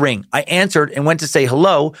began to ring. I answered and went to say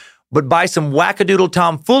hello, but by some wackadoodle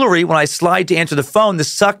tomfoolery, when I slide to answer the phone, the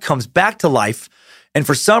suck comes back to life. And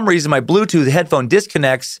for some reason, my Bluetooth headphone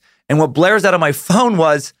disconnects. And what blares out of my phone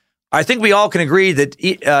was, I think we all can agree that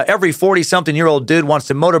every 40-something-year-old dude wants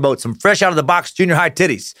to motorboat some fresh-out-of-the-box junior high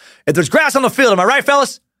titties. If there's grass on the field, am I right,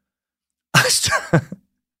 fellas?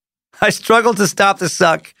 I struggled to stop the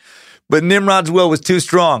suck, but Nimrod's will was too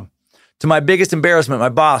strong. To my biggest embarrassment, my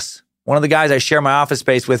boss, one of the guys I share my office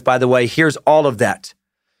space with, by the way, hears all of that.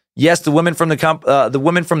 Yes, the woman from the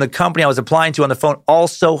company I was applying to on the phone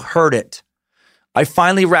also heard it. I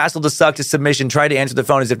finally rassled the suck to submission, tried to answer the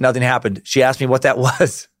phone as if nothing happened. She asked me what that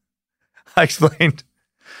was. I explained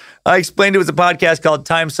it was a podcast called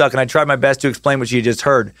Time Suck, and I tried my best to explain what she had just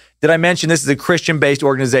heard. Did I mention this is a Christian-based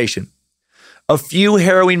organization? A few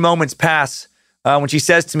harrowing moments pass when she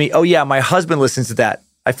says to me, oh yeah, my husband listens to that.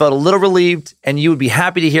 I felt a little relieved, and you would be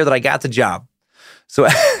happy to hear that I got the job. So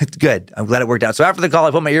good. I'm glad it worked out. So after the call,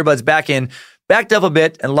 I put my earbuds back in, backed up a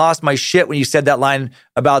bit, and lost my shit when you said that line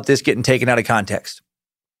about this getting taken out of context.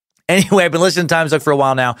 Anyway, I've been listening to Time Suck for a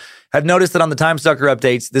while now. I've noticed that on the Time Sucker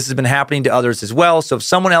updates, this has been happening to others as well. So if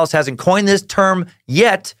someone else hasn't coined this term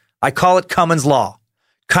yet, I call it Cummins' Law,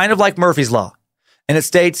 kind of like Murphy's Law. And it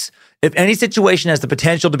states, if any situation has the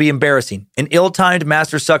potential to be embarrassing, an ill-timed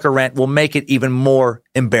Master Sucker rant will make it even more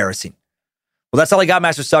embarrassing. Well, that's all I got,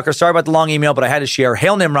 Master Sucker. Sorry about the long email, but I had to share.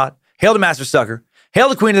 Hail Nimrod. Hail the Master Sucker. Hail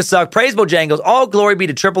the Queen of the Suck. Praise Bojangles. All glory be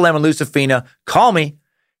to Triple M and Lucifina. Call me.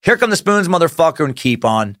 Here come the spoons, motherfucker, and keep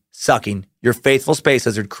on sucking. Your faithful space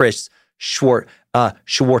lizard, Chris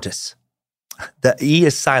Schwartis. The E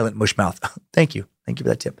is silent, mushmouth. Thank you. Thank you for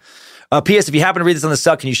that tip. P.S. If you happen to read this on the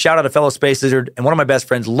suck, can you shout out a fellow space lizard and one of my best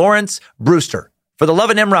friends, Lawrence Brewster? For the love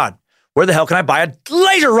of Nimrod, where the hell can I buy a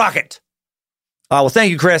laser rocket? Well,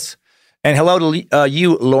 thank you, Chris. And hello to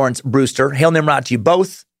you, Lawrence Brewster. Hail Nimrod to you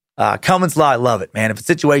both. Cummins' Law, I love it, man. If a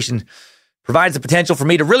situation provides the potential for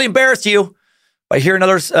me to really embarrass you by hearing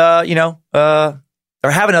others, or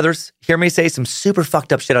having others hear me say some super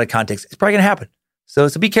fucked up shit out of context, it's probably going to happen. So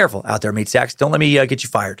be careful out there, meat sacks. Don't let me get you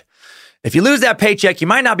fired. If you lose that paycheck, you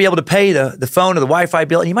might not be able to pay the phone or the Wi-Fi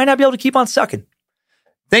bill, and you might not be able to keep on sucking.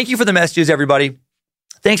 Thank you for the messages, everybody.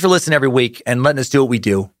 Thanks for listening every week and letting us do what we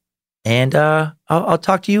do. And I'll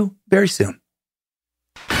talk to you very soon.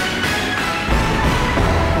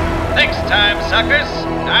 Thanks, Time Suckers.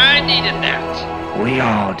 I needed that. We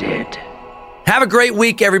all did. Have a great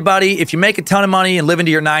week, everybody. If you make a ton of money and live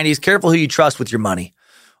into your 90s, careful who you trust with your money.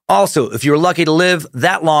 Also, if you're lucky to live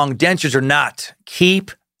that long, dentures or not,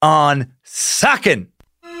 keep on sucking.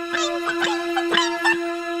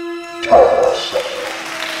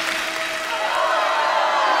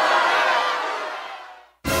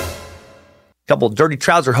 Couple dirty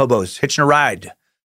trouser hobos hitching a ride